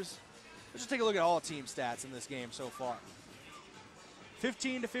 Turnovers. Let's just take a look at all team stats in this game so far.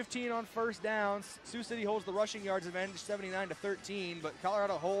 15-15 on first downs. Sioux City holds the rushing yards advantage 79-13, but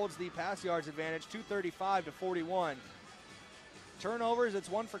Colorado holds the pass yards advantage 235-41. Turnovers,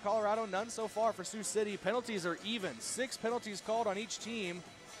 it's 1 for Colorado, none so far for Sioux City. Penalties are even. 6 penalties called on each team.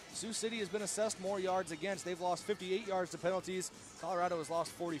 Sioux City has been assessed more yards against. They've lost 58 yards to penalties. Colorado has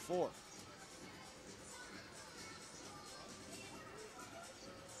lost 44.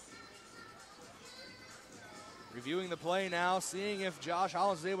 Reviewing the play now, seeing if Josh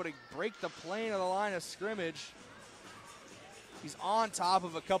Hollins is able to break the plane of the line of scrimmage. He's on top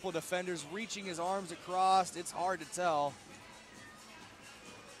of a couple defenders, reaching his arms across. It's hard to tell.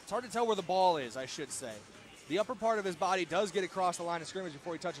 It's hard to tell where the ball is, I should say. The upper part of his body does get across the line of scrimmage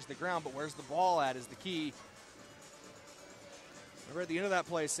before he touches the ground, but where's the ball at is the key. Remember at the end of that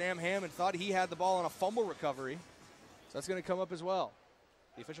play, Sam Hammond thought he had the ball on a fumble recovery. So that's going to come up as well.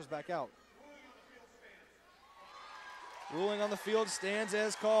 The official's back out. Ruling on the field stands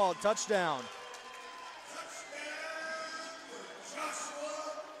as called. Touchdown.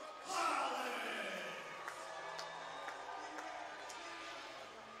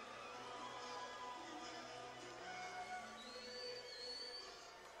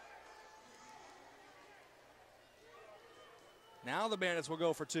 Now the Bandits will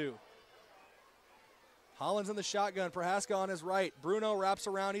go for 2. Hollins in the shotgun. Prohaska on his right. Bruno wraps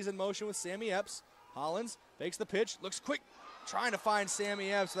around. He's in motion with Sammy Epps. Hollins fakes the pitch. Looks quick. Trying to find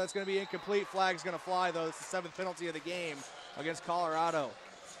Sammy Epps. So that's going to be incomplete. Flag's going to fly, though. It's the 7th penalty of the game against Colorado.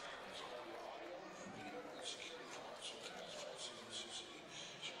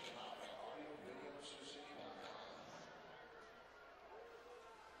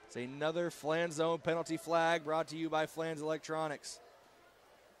 It's another Flan Zone penalty flag brought to you by Flans Electronics.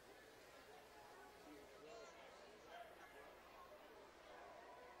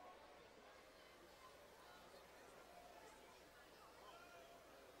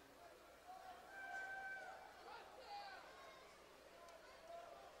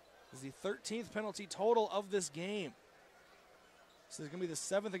 This is the 13th penalty total of this game. This is going to be the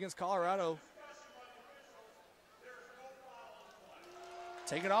 7th against Colorado.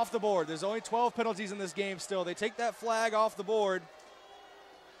 Take it off the board. There's only 12 penalties in this game still. They take that flag off the board.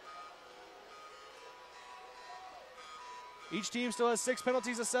 Each team still has 6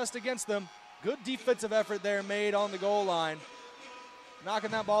 penalties assessed against them. Good defensive effort there made on the goal line.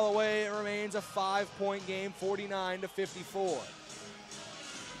 Knocking that ball away, it remains a 5-point game, 49-54.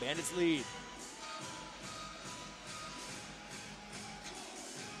 Bandits lead.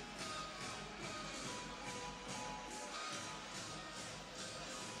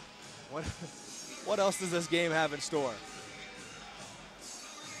 What else does this game have in store?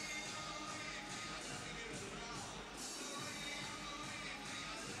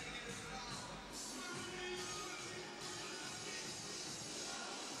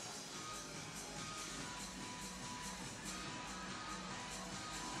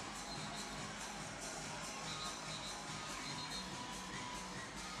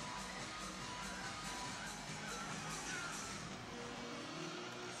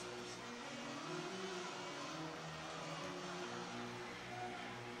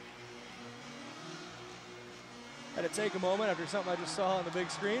 Had to take a moment after something I just saw on the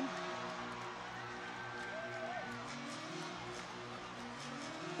big screen.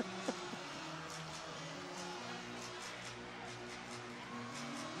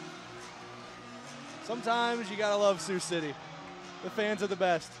 Sometimes you gotta love Sioux City. The fans are the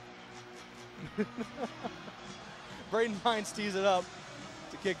best. Braden Hines tees it up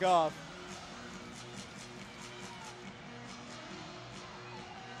to kick off.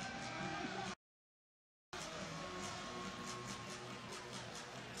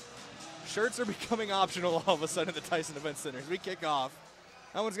 Shirts are becoming optional all of a sudden at the Tyson Event Center as we kick off.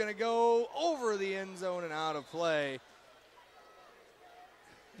 That one's gonna go over the end zone and out of play.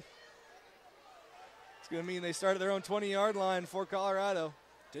 Gonna mean they started their own 20-yard line for Colorado.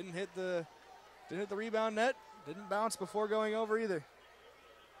 Didn't hit the rebound net. Didn't bounce before going over either.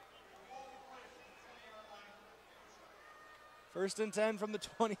 First and 10 from the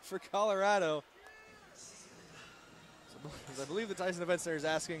 20 for Colorado. So I believe the Tyson Event Center is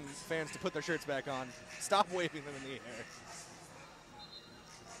asking fans to put their shirts back on. Stop waving them in the air.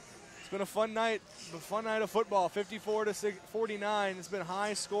 It's been a fun night of football, 54-49. It's been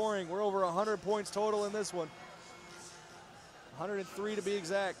high scoring. We're over 100 points total in this one. 103 to be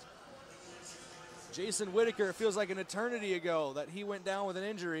exact. Jason Whitaker, it feels like an eternity ago that he went down with an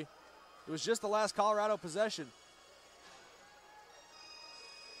injury. It was just the last Colorado possession.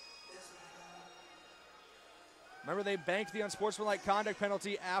 Remember, they banked the unsportsmanlike conduct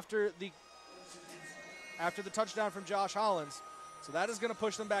penalty after the touchdown from Josh Hollins. So that is going to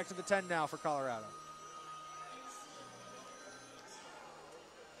push them back to the 10 now for Colorado.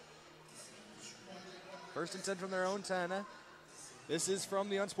 First and 10 from their own 10. This is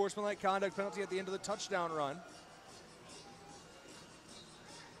from the unsportsmanlike conduct penalty at the end of the touchdown run.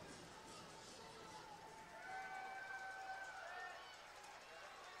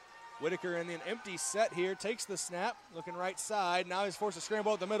 Whitaker in an empty set here, takes the snap, looking right side. Now he's forced to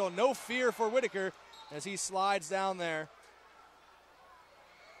scramble at the middle. No fear for Whitaker as he slides down there.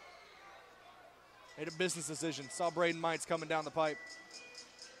 Made a business decision. Saw Braden Mites coming down the pipe.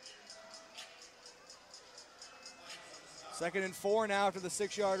 2nd and 4 now after the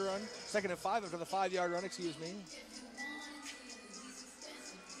 6-yard run. 2nd and 5 after the 5-yard run, excuse me.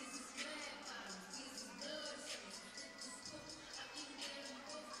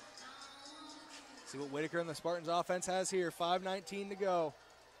 See what Whitaker and the Spartans offense has here. 5:19 to go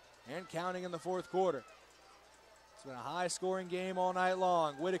and counting in the 4th quarter. It's been a high-scoring game all night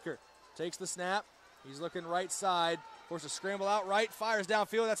long. Whitaker takes the snap. He's looking right side. Forced to scramble out right. Fires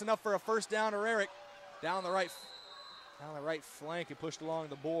downfield. That's enough for a first down to Rarick. Down the right flank and pushed along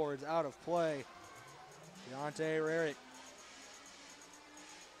the boards. Out of play. Deontay Rarick.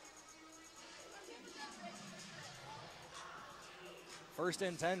 First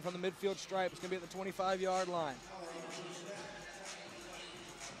and 10 from the midfield stripe. It's going to be at the 25-yard line.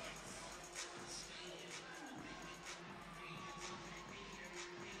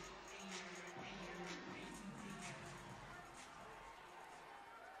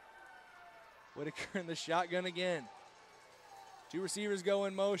 Whitaker in the shotgun again. 2 receivers go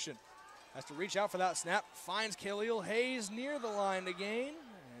in motion. Has to reach out for that snap. Finds Khalil Hayes near the line to gain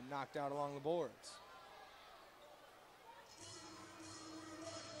and knocked out along the boards.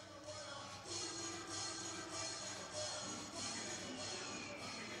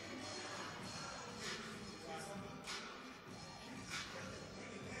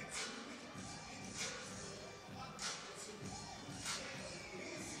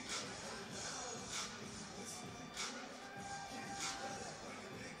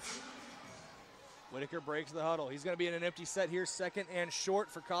 Whitaker breaks the huddle. He's going to be in an empty set here, 2nd and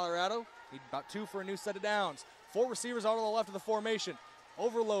short for Colorado. Need about 2 for a new set of downs. 4 receivers out on the left of the formation.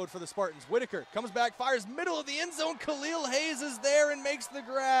 Overload for the Spartans. Whitaker comes back, fires middle of the end zone. Khalil Hayes is there and makes the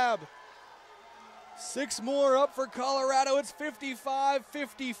grab. 6 more up for Colorado. It's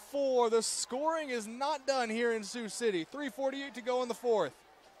 55-54. The scoring is not done here in Sioux City. 3:48 to go in the 4th.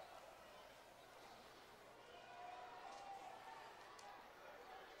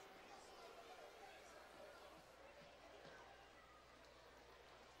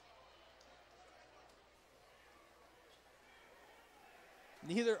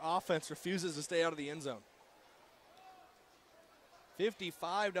 Neither offense refuses to stay out of the end zone.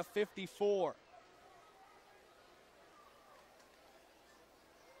 55-54.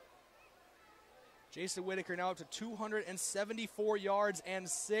 Jason Whitaker now up to 274 yards and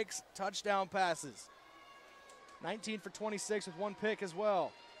 6 touchdown passes. 19 for 26 with 1 pick as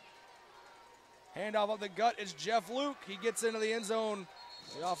well. Handoff up the gut is Jeff Luke. He gets into the end zone.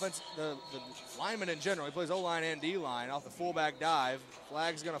 The offense, the lineman in general, he plays O-line and D-line off the fullback dive.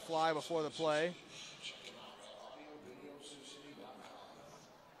 Flag's going to fly before the play.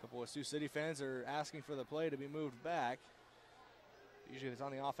 couple of Sioux City fans are asking for the play to be moved back. Usually if it's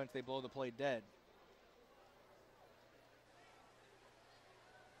on the offense, they blow the play dead.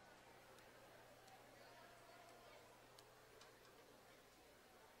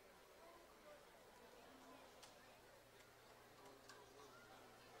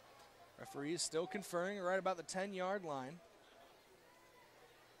 Referees still conferring right about the 10-yard line.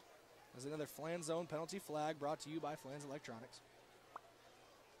 There's another Flan Zone penalty flag brought to you by Flans Electronics.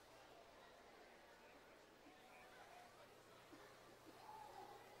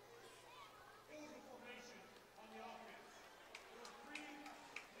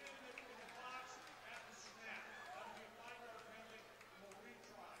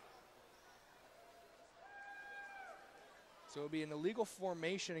 So it would be an illegal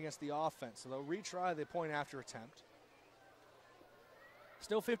formation against the offense. So they'll retry the point after attempt.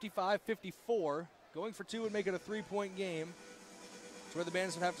 Still 55-54. Going for two would make it a 3-point game. It's where the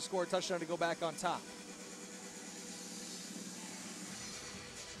Bandits would have to score a touchdown to go back on top.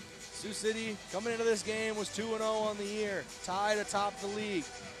 Sioux City coming into this game was 2-0 on the year, tied atop the league.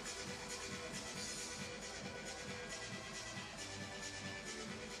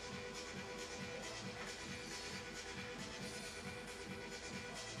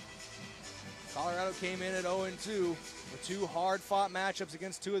 Colorado came in at 0-2 with two hard-fought matchups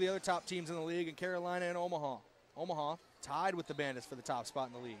against two of the other top teams in the league in Carolina and Omaha. Omaha tied with the Bandits for the top spot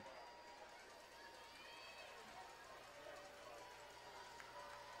in the league.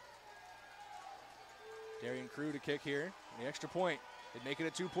 Darian Crew to kick here. The extra point. They'd make it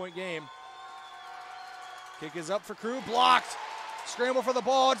a 2-point game. Kick is up for Crew. Blocked. Scramble for the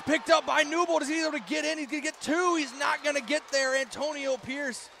ball. It's picked up by Newbold. Is he able to get in? He's going to get two. He's not going to get there. Antonio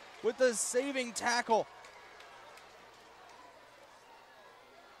Pierce with the saving tackle.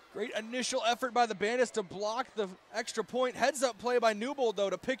 Great initial effort by the Bandits to block the extra point. Heads up play by Newbold,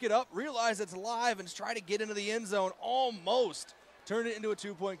 though, to pick it up, realize it's live, and try to get into the end zone. Almost turned it into a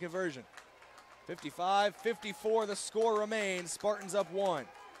 2-point conversion. 55-54, the score remains. Spartans up 1.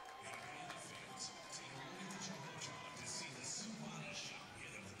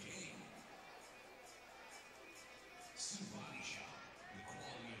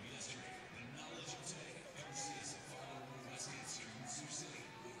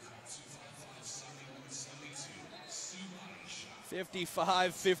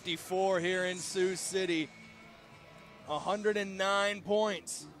 (55-54) here in Sioux City. 109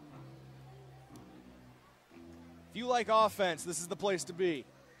 points. If you like offense, this is the place to be.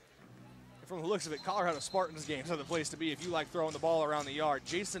 And from the looks of it, Colorado Spartans games are the place to be if you like throwing the ball around the yard.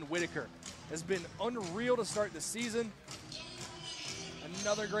 Jason Whitaker has been unreal to start the season.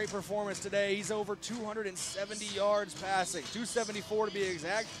 Another great performance today. He's over 270 yards passing, 274 to be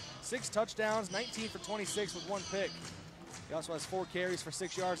exact. 6 touchdowns, 19 for 26 with 1 pick. He also has 4 carries for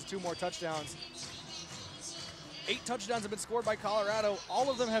 6 yards and 2 more touchdowns. 8 touchdowns have been scored by Colorado. All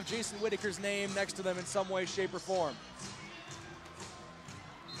of them have Jason Whitaker's name next to them in some way, shape, or form.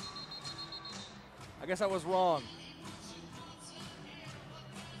 I guess I was wrong.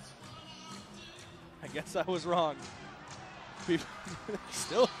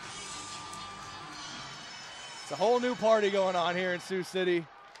 Still, it's a whole new party going on here in Sioux City.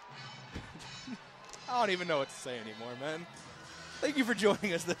 I don't even know what to say anymore, man. Thank you for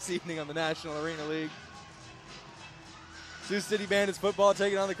joining us this evening on the National Arena League. Sioux City Bandits football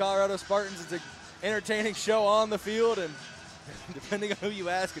taking on the Colorado Spartans. It's an entertaining show on the field, and depending on who you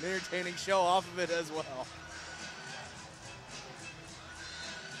ask, an entertaining show off of it as well.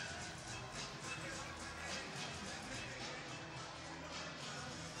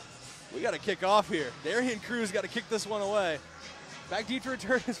 We got to kick off here. Darian Cruz got to kick this one away. Back deep to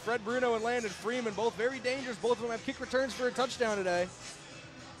return is Fred Bruno and Landon Freeman, both very dangerous. Both of them have kick returns for a touchdown today.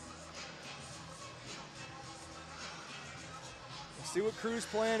 Let's see what Cruz's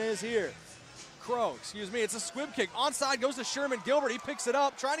plan is here. It's a squib kick. Onside goes to Sherman Gilbert. He picks it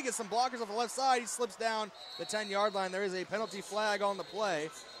up, trying to get some blockers off the left side. He slips down the 10-yard line. There is a penalty flag on the play.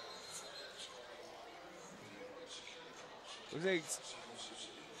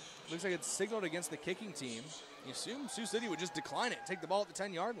 Looks like it's signaled against the kicking team. You assume Sioux City would just decline it and take the ball at the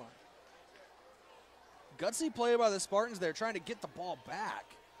 10-yard line. Gutsy play by the Spartans there, trying to get the ball back.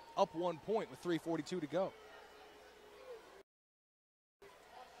 Up 1 point with 3:42 to go.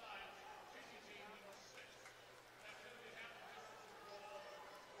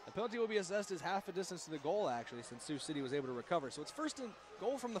 The penalty will be assessed as half a distance to the goal, actually, since Sioux City was able to recover. So it's first and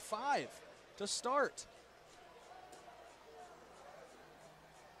goal from the 5 to start.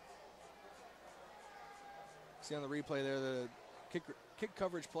 See on the replay there, the kick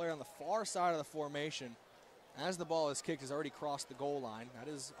coverage player on the far side of the formation as the ball is kicked, has already crossed the goal line. That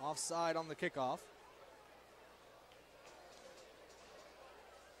is offside on the kickoff.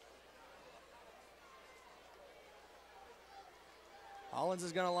 Hollins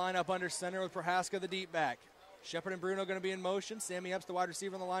is going to line up under center with Prohaska, the deep back. Shepard and Bruno going to be in motion. Sammy Epps, the wide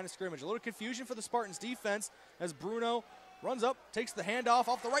receiver, on the line of scrimmage. A little confusion for the Spartans defense as Bruno runs up, takes the handoff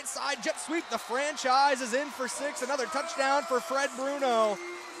off the right side, jet sweep. The franchise is in for 6. Another touchdown for Fred Bruno.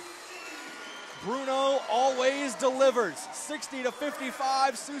 Bruno always delivers.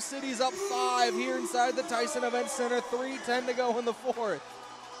 60-55. Sioux City's up 5 here inside the Tyson Event Center. 3:10 to go in the 4th.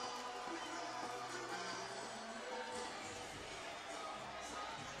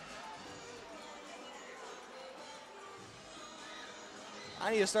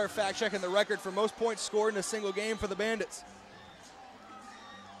 I need to start fact-checking the record for most points scored in a single game for the Bandits.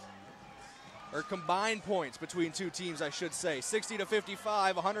 Or combined points between two teams, I should say.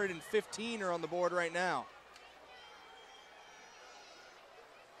 60-55, 115 are on the board right now.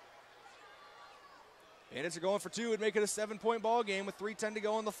 Bandits are going for 2 and make it a 7-point ball game with 3:10 to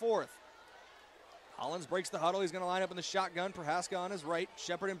go in the 4th. Hollins breaks the huddle. He's going to line up in the shotgun. Prohaska on his right.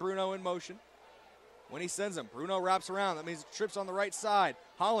 Shepard and Bruno in motion. When he sends him, Bruno wraps around. That means trips on the right side.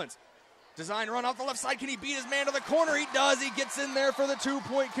 Hollins, design run off the left side. Can he beat his man to the corner? He does. He gets in there for the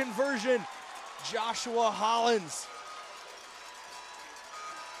 2-point conversion. Joshua Hollins.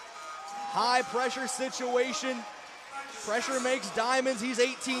 High pressure situation. Pressure makes diamonds. He's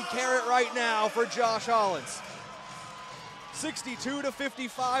 18 karat right now for Josh Hollins.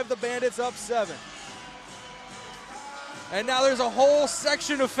 62-55, the Bandits up 7. And now there's a whole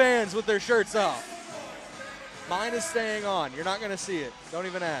section of fans with their shirts off. Mine is staying on. You're not going to see it. Don't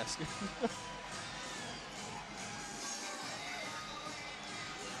even ask.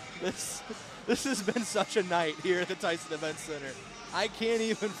 This has been such a night here at the Tyson Event Center. I can't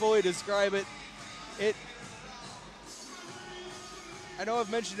even fully describe it. I know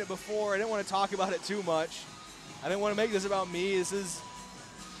I've mentioned it before. I didn't want to talk about it too much. I didn't want to make this about me. This is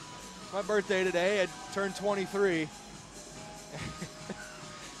my birthday today. I turned 23.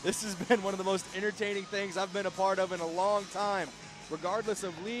 This has been one of the most entertaining things I've been a part of in a long time, regardless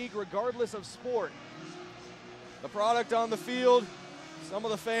of league, regardless of sport. The product on the field, some of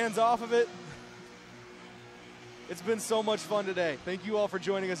the fans off of it. It's been so much fun today. Thank you all for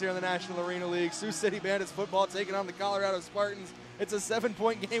joining us here in the National Arena League. Sioux City Bandits football taking on the Colorado Spartans. It's a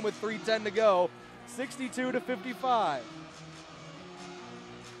 7-point game with 3:10 to go, 62-55.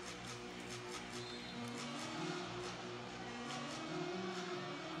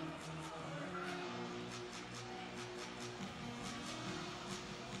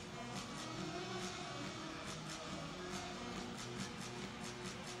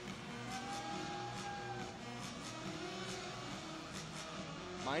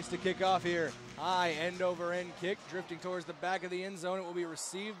 Nice to kick off here. High end over end kick, drifting towards the back of the end zone. It will be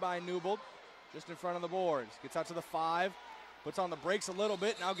received by Newbold, just in front of the boards. Gets out to the 5, puts on the brakes a little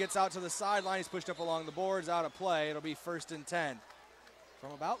bit, now gets out to the sideline. He's pushed up along the boards, out of play. It'll be 1st and 10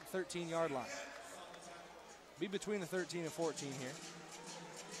 from about the 13-yard line. Be between the 13 and 14 here.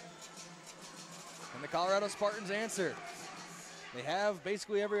 And the Colorado Spartans answer. They have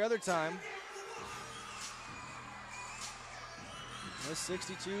basically every other time. This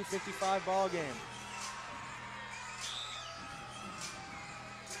 62-55 ball game.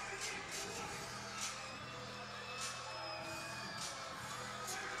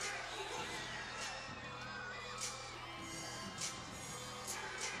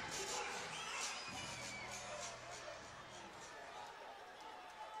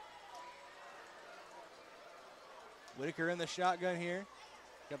 Whitaker in the shotgun here.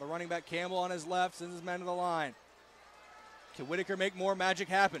 Got the running back Campbell on his left, sends his men to the line. Can Whitaker make more magic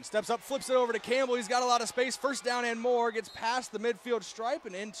happen? Steps up, flips it over to Campbell. He's got a lot of space. 1st down and more. Gets past the midfield stripe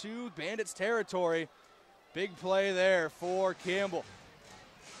and into Bandits territory. Big play there for Campbell.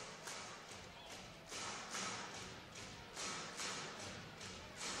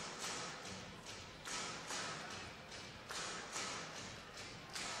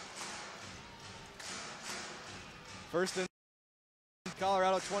 First and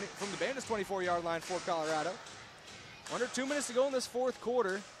Colorado 20 from the Bandits 24-yard line for Colorado. Under 2 minutes to go in this 4th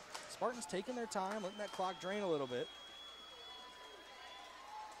quarter. Spartans taking their time, letting that clock drain a little bit.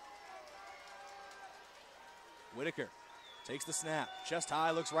 Whitaker takes the snap, chest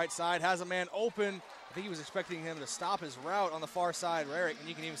high, looks right side, has a man open. I think he was expecting him to stop his route on the far side, Rarick, and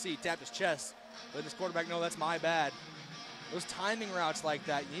you can even see he tapped his chest. Let this quarterback know that's my bad. Those timing routes like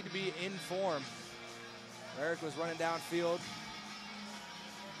that, you need to be in form. Rarick was running downfield.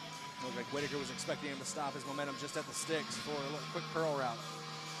 Looked like Whitaker was expecting him to stop his momentum just at the sticks for a quick curl route.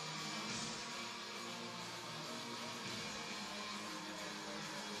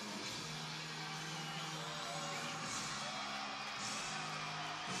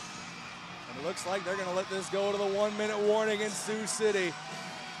 It looks like they're going to let this go to the 1-minute warning in Sioux City.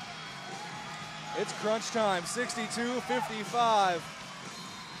 It's crunch time, 62-55.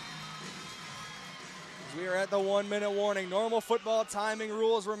 We are at the 1-minute warning. Normal football timing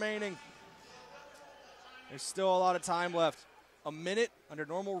rules remaining. There's still a lot of time left. A minute under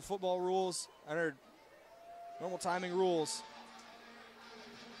normal football rules, under normal timing rules.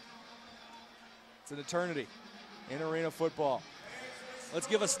 It's an eternity in arena football. Let's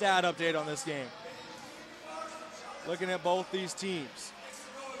give a stat update on this game. Looking at both these teams.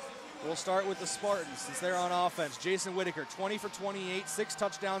 We'll start with the Spartans since they're on offense. Jason Whitaker, 20 for 28, 6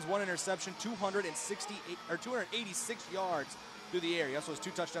 touchdowns, 1 interception, 286 yards through the air. He also has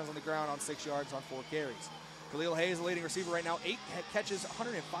 2 touchdowns on the ground on 6 yards on 4 carries. Khalil Hayes, the leading receiver right now, 8 catches,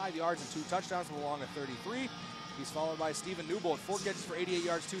 105 yards, and 2 touchdowns from along of 33. He's followed by Stephen Newbold, 4 catches for 88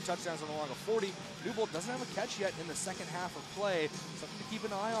 yards, 2 touchdowns on along of 40. Newbold doesn't have a catch yet in the second half of play. Something to keep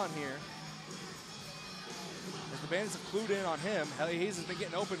an eye on here. As the Bandits have clued in on him, Hayes has been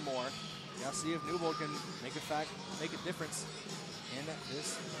getting open more. Now see if Newbold can make a difference in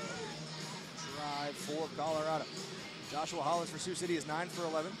this drive for Colorado. Joshua Hollins for Sioux City is 9 for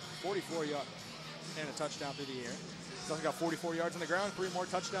 11, 44 yards, and a touchdown through the air. He's also got 44 yards on the ground, 3 more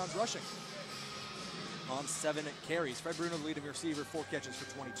touchdowns rushing on 7 carries. Fred Bruno, the leading receiver, 4 catches for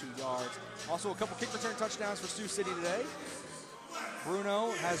 22 yards. Also a couple kick return touchdowns for Sioux City today.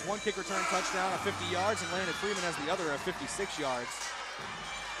 Bruno has 1 kick return touchdown of 50 yards, and Landon Freeman has the other of 56 yards.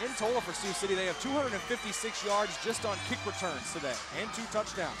 In total for Sioux City, they have 256 yards just on kick returns today, and 2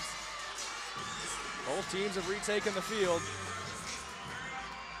 touchdowns. Both teams have retaken the field.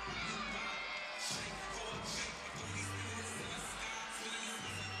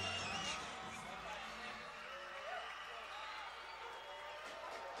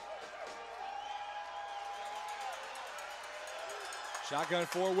 Shotgun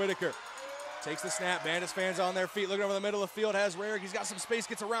for Whitaker. Takes the snap. Bandits fans on their feet. Looking over the middle of the field. Has Rarick. He's got some space.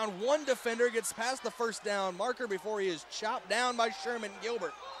 Gets around one defender. Gets past the first down marker before he is chopped down by Sherman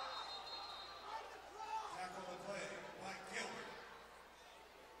Gilbert.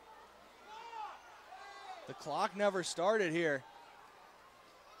 The clock never started here.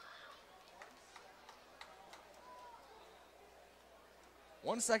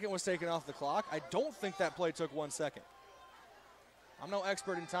 One second was taken off the clock. I don't think that play took 1 second. I'm no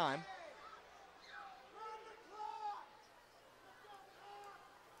expert in time.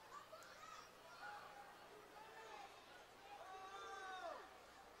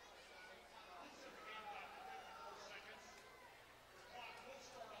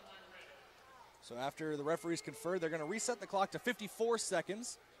 So after the referees confer, they're going to reset the clock to 54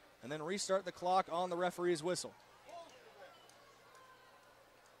 seconds and then restart the clock on the referee's whistle.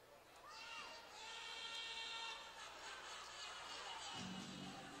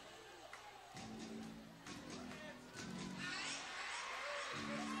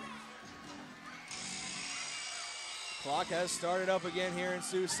 Clock has started up again here in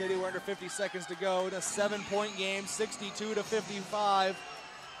Sioux City. We're under 50 seconds to go. It's a 7-point game, 62-55.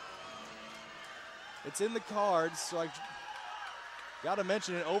 It's in the cards, so I got to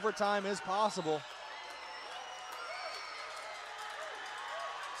mention it. Overtime is possible.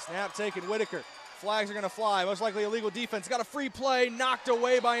 Snap taken, Whitaker. Flags are going to fly. Most likely illegal defense. Got a free play, knocked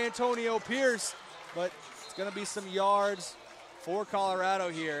away by Antonio Pierce, but it's going to be some yards for Colorado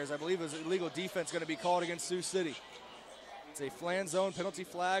here, as I believe it was illegal defense going to be called against Sioux City. It's a Flan Zone penalty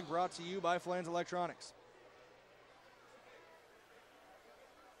flag brought to you by Flans Electronics.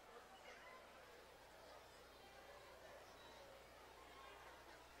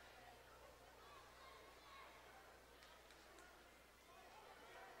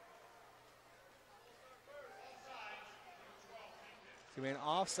 It's going to be an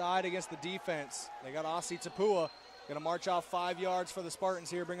offside against the defense. They got Aussie Tapua. Going to march off 5 yards for the Spartans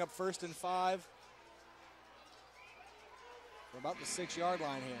here, bring up 1st and 5. We're about the 6-yard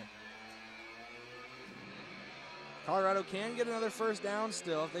line here. Colorado can get another first down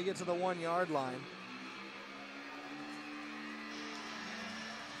still if they get to the 1-yard line.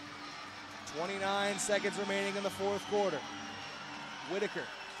 29 seconds remaining in the 4th quarter. Whitaker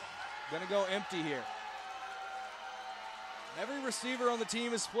gonna go empty here. Every receiver on the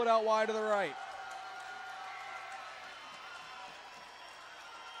team is split out wide to the right.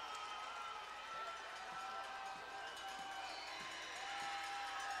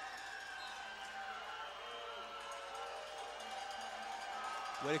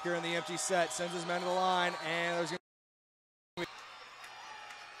 Whitaker in the empty set, sends his men to the line, and there's going to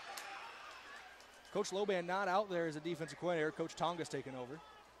Coach Loban not out there as a defensive coordinator. Coach Tonga's taken over.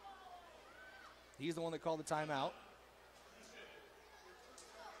 He's the one that called the timeout.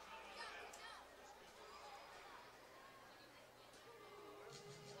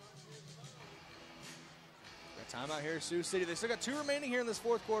 Timeout here, Sioux City. They still got 2 remaining here in this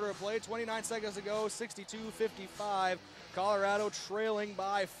fourth quarter of play. 29 seconds to go, 62-55. Colorado trailing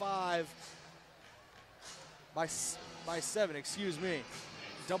by 5. By 7, excuse me.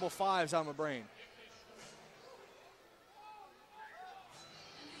 Double fives on my brain.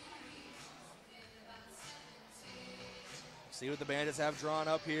 See what the Bandits have drawn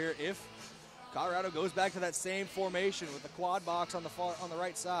up here. If Colorado goes back to that same formation with the quad box on the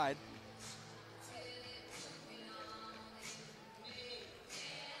right side.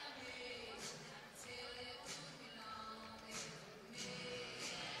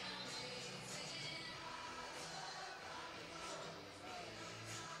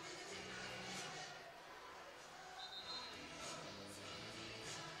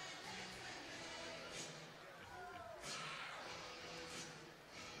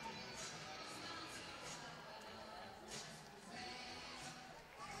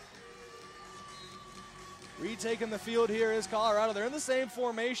 Retaking the field here is Colorado. They're in the same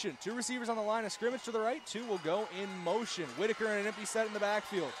formation. 2 receivers on the line of scrimmage to the right. 2 will go in motion. Whitaker in an empty set in the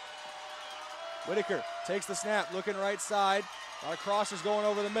backfield. Whitaker takes the snap, looking right side. A lot of crosses going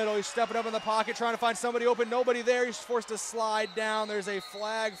over the middle. He's stepping up in the pocket, trying to find somebody open. Nobody there. He's forced to slide down. There's a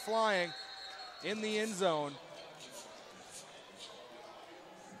flag flying in the end zone.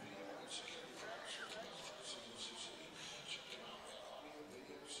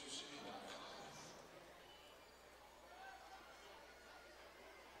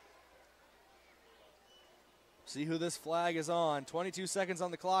 See who this flag is on. 22 seconds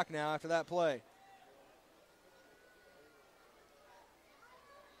on the clock now after that play.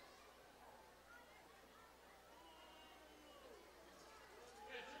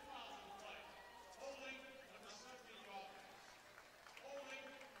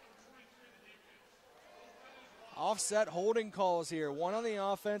 Offset holding calls here. 1 on the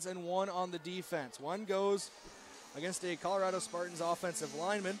offense and 1 on the defense. 1 goes against a Colorado Spartans offensive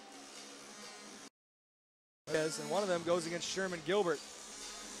lineman. And 1 of them goes against Sherman Gilbert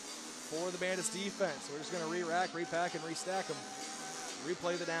for the Bandits defense. So we're just going to re-rack, repack, and restack them.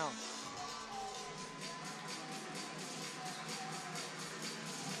 Replay the down.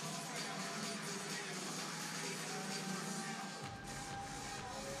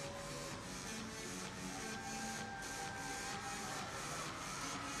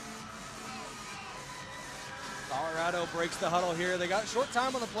 Colorado breaks the huddle here. They got short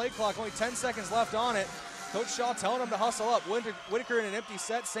time on the play clock, only 10 seconds left on it. Coach Shaw telling them to hustle up. Whitaker in an empty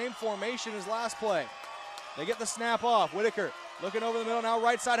set, same formation as last play. They get the snap off. Whitaker looking over the middle now,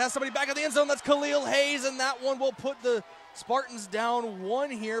 right side, has somebody back in the end zone. That's Khalil Hayes, and that one will put the Spartans down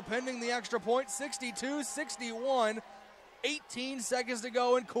 1 here, pending the extra point. 62-61, 18 seconds to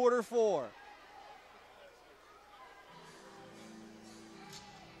go in quarter 4.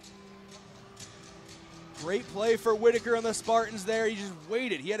 Great play for Whitaker and the Spartans there. He just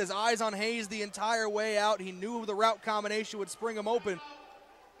waited. He had his eyes on Hayes the entire way out. He knew the route combination would spring him open.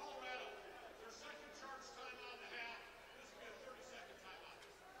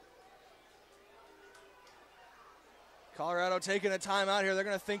 Colorado taking a timeout here. They're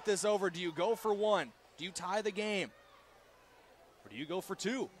going to think this over. Do you go for 1? Do you tie the game? Or do you go for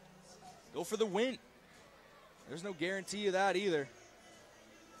 2? Go for the win. There's no guarantee of that either.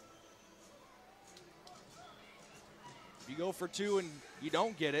 You go for 2 and you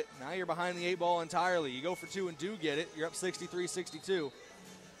don't get it, now you're behind the 8 ball entirely. You go for 2 and do get it, you're up 63-62.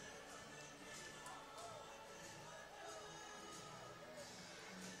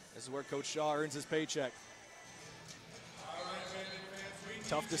 This is where Coach Shaw earns his paycheck.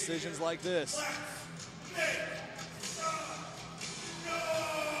 Tough decisions like this.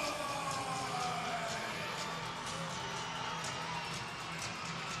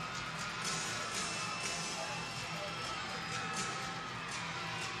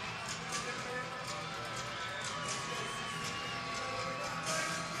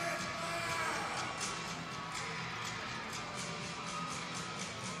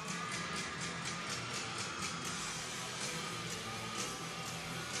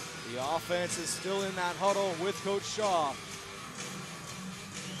 The offense is still in that huddle with Coach Shaw.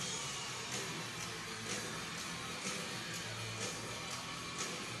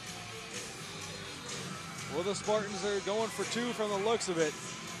 Well, the Spartans are going for 2 from the looks of it.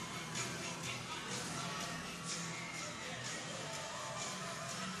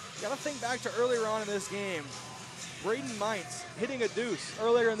 Got to think back to earlier on in this game. Braden Mintz hitting a deuce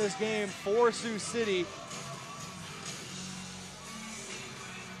earlier in this game for Sioux City.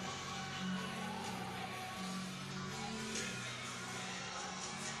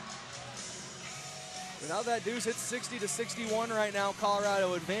 Now that deuce hits 60-61 right now,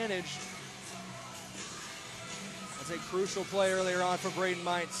 Colorado advantage. was a crucial play earlier on for Braden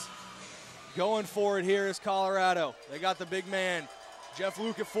Mines. Going for it here is Colorado. They got the big man, Jeff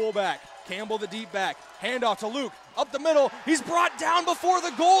Luke at fullback. Campbell the deep back. Handoff to Luke. Up the middle. He's brought down before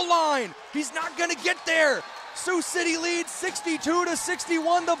the goal line. He's not going to get there. Sioux City leads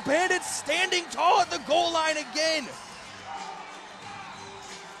 62-61. The Bandits standing tall at the goal line again.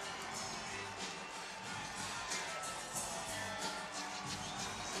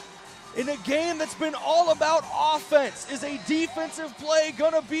 In a game that's been all about offense, is a defensive play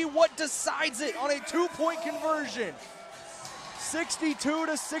gonna be what decides it on a 2-point conversion?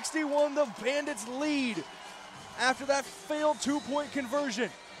 62-61, the Bandits lead after that failed 2-point conversion.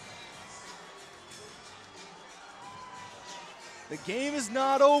 The game is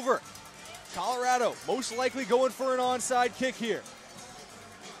not over. Colorado most likely going for an onside kick here.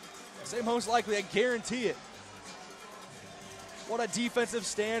 I say most likely, I guarantee it. What a defensive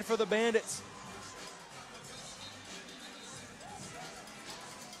stand for the Bandits.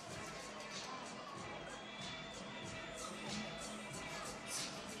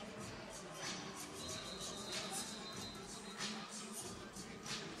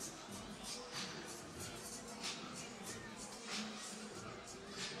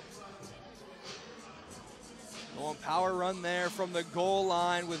 Going power run there from the goal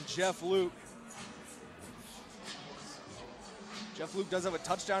line with Jeff Luke. Jeff Luke does have a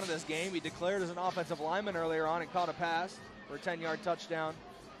touchdown in this game. He declared as an offensive lineman earlier on and caught a pass for a 10-yard touchdown.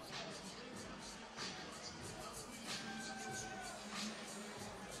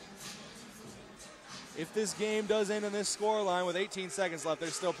 If this game does end in this scoreline with 18 seconds left,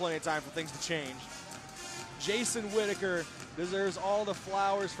 there's still plenty of time for things to change. Jason Whitaker deserves all the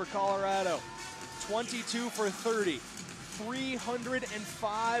flowers for Colorado. 22 for 30,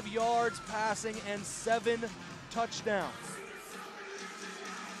 305 yards passing, and 7 touchdowns.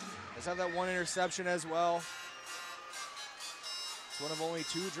 Let's have that one interception as well. It's one of only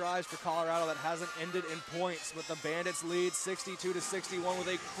 2 drives for Colorado that hasn't ended in points, but the Bandits lead 62-61 with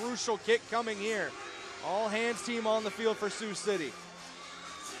a crucial kick coming here. All hands team on the field for Sioux City.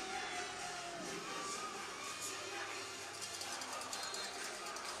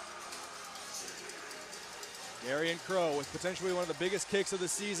 Darian Crow with potentially one of the biggest kicks of the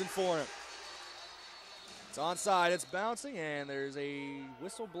season for him. It's onside, it's bouncing, and there's a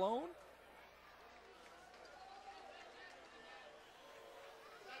whistle blown.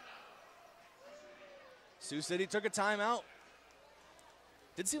 Sioux City took a timeout.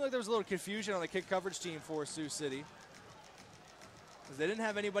 Did seem like there was a little confusion on the kick coverage team for Sioux City, because they didn't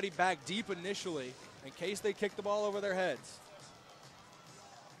have anybody back deep initially in case they kicked the ball over their heads.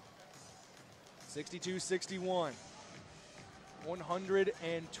 62-61,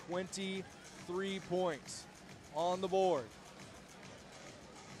 123 points on the board.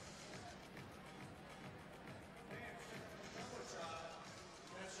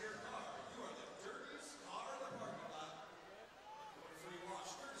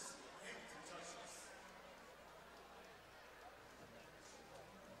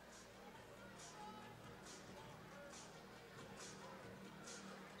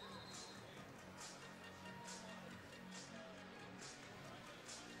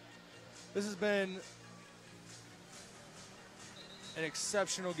 This has been an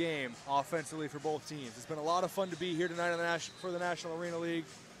exceptional game offensively for both teams. It's been a lot of fun to be here tonight on for the National Arena League.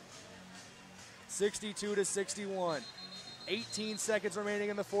 62-61. 18 seconds remaining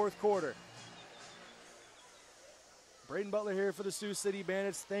in the 4th quarter. Braden Butler here for the Sioux City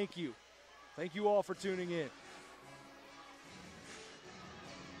Bandits. Thank you. Thank you all for tuning in.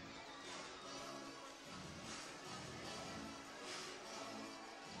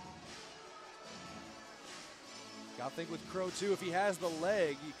 I think with Crow too, if he has the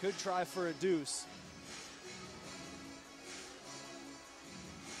leg, he could try for a deuce.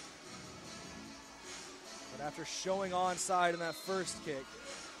 But after showing onside in that first kick,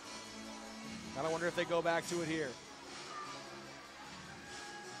 I wonder if they go back to it here.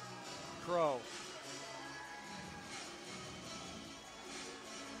 Crow.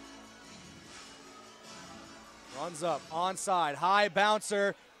 Runs up, onside, high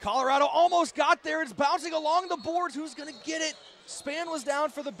bouncer. Colorado almost got there. It's bouncing along the boards. Who's going to get it? Span was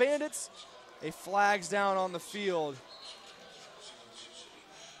down for the Bandits. A flag's down on the field.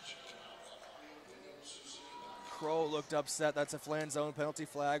 Crow looked upset. That's a Flan zone penalty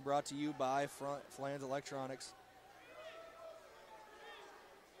flag brought to you by Flan's Electronics.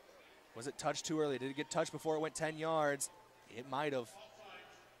 Was it touched too early? Did it get touched before it went 10 yards? It might have.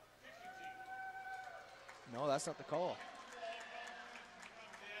 No, that's not the call.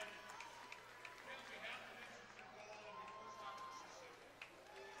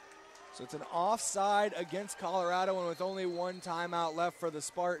 So it's an offside against Colorado, and with only one timeout left for the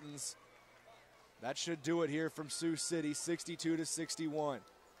Spartans. That should do it here from Sioux City, 62-61.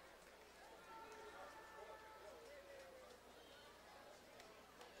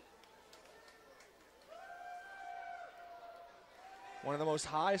 One of the most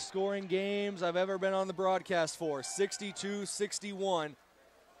high-scoring games I've ever been on the broadcast for, 62-61.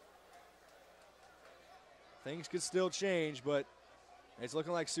 Things could still change, but it's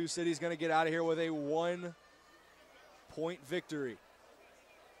looking like Sioux City's going to get out of here with a 1-point victory.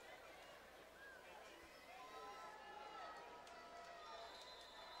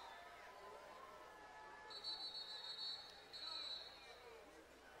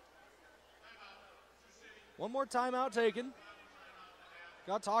 One more timeout taken.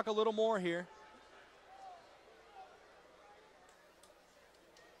 Got to talk a little more here.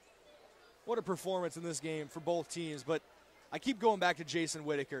 What a performance in this game for both teams, but I keep going back to Jason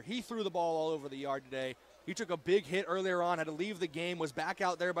Whitaker. He threw the ball all over the yard today. He took a big hit earlier on, had to leave the game, was back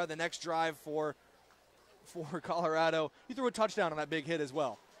out there by the next drive for Colorado. He threw a touchdown on that big hit as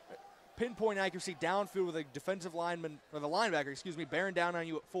well. Pinpoint accuracy downfield with a defensive lineman, or the linebacker, bearing down on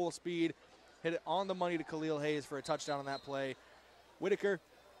you at full speed. Hit it on the money to Khalil Hayes for a touchdown on that play. Whitaker,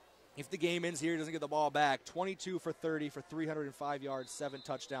 if the game ends here, he doesn't get the ball back. 22 for 30 for 305 yards, 7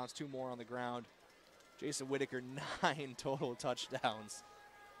 touchdowns, 2 more on the ground. Jason Whitaker, 9 total touchdowns.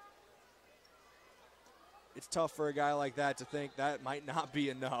 It's tough for a guy like that to think that might not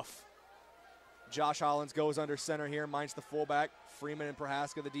be enough. Josh Hollins goes under center here, minds the fullback. Freeman and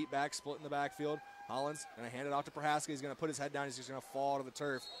Prohaska, the deep back, split in the backfield. Hollins going to hand it off to Prohaska. He's going to put his head down. He's just going to fall to the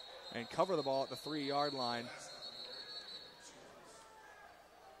turf and cover the ball at the 3-yard line.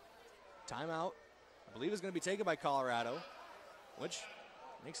 Timeout, I believe, is going to be taken by Colorado, which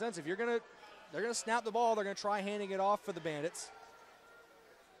makes sense. If they're going to snap the ball, they're going to try handing it off for the Bandits.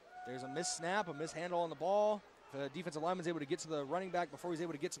 There's a missed snap, a mishandle on the ball. If the defensive lineman's able to get to the running back before he's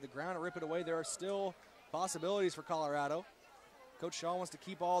able to get to the ground and rip it away, there are still possibilities for Colorado. Coach Shaw wants to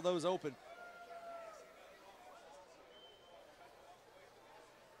keep all those open.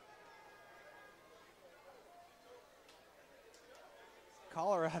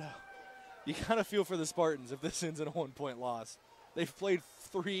 Colorado, you gotta feel for the Spartans if this ends in a 1-point loss. They've played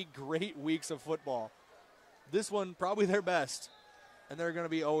 3 great weeks of football. This one, probably their best, and they're gonna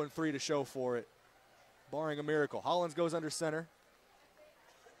be 0-3 to show for it, barring a miracle. Hollins goes under center.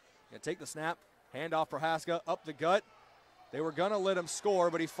 Gonna take the snap, hand off Prohaska, up the gut. They were gonna let him score,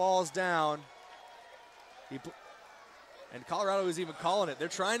 but he falls down. And Colorado is even calling it. They're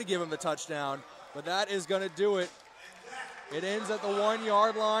trying to give him the touchdown, but that is gonna do it. It ends at the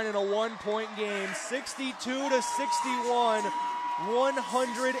 1-yard line in a 1-point game, 62-61,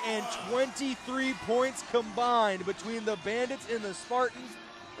 123 points combined between the Bandits and the Spartans.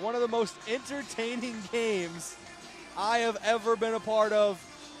 One of the most entertaining games I have ever been a part of.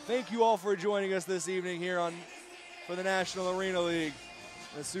 Thank you all for joining us this evening here for the National Arena League,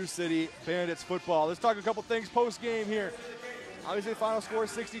 the Sioux City Bandits football. Let's talk a couple things post-game here. Obviously, the final score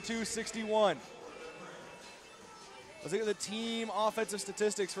is 62-61. Let's look at the team offensive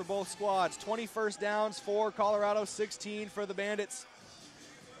statistics for both squads. 20 first downs for Colorado, 16 for the Bandits.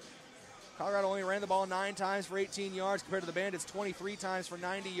 Colorado only ran the ball 9 times for 18 yards compared to the Bandits 23 times for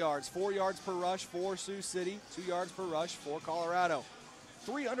 90 yards. 4 yards per rush for Sioux City, 2 yards per rush for Colorado.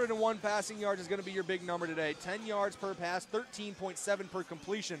 301 passing yards is going to be your big number today. 10 yards per pass, 13.7 per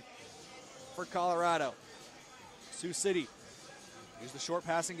completion for Colorado. Sioux City used the short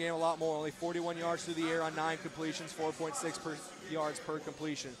passing game a lot more, only 41 yards through the air on 9 completions, 4.6 yards per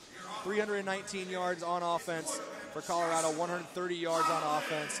completion. 319 yards on offense for Colorado, 130 yards on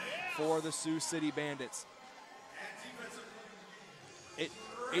offense for the Sioux City Bandits. It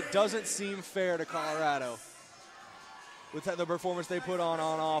doesn't seem fair to Colorado with the performance they put on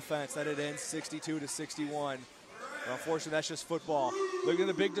offense that it ends 62-61. But unfortunately, that's just football. Look at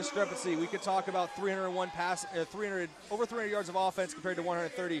the big discrepancy. We could talk about over 300 yards of offense compared to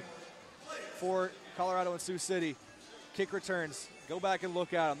 130 for Colorado and Sioux City. Kick returns, go back and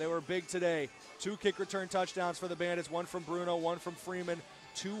look at them. They were big today. 2 kick return touchdowns for the Bandits, one from Bruno, one from Freeman.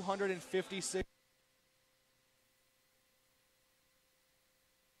 256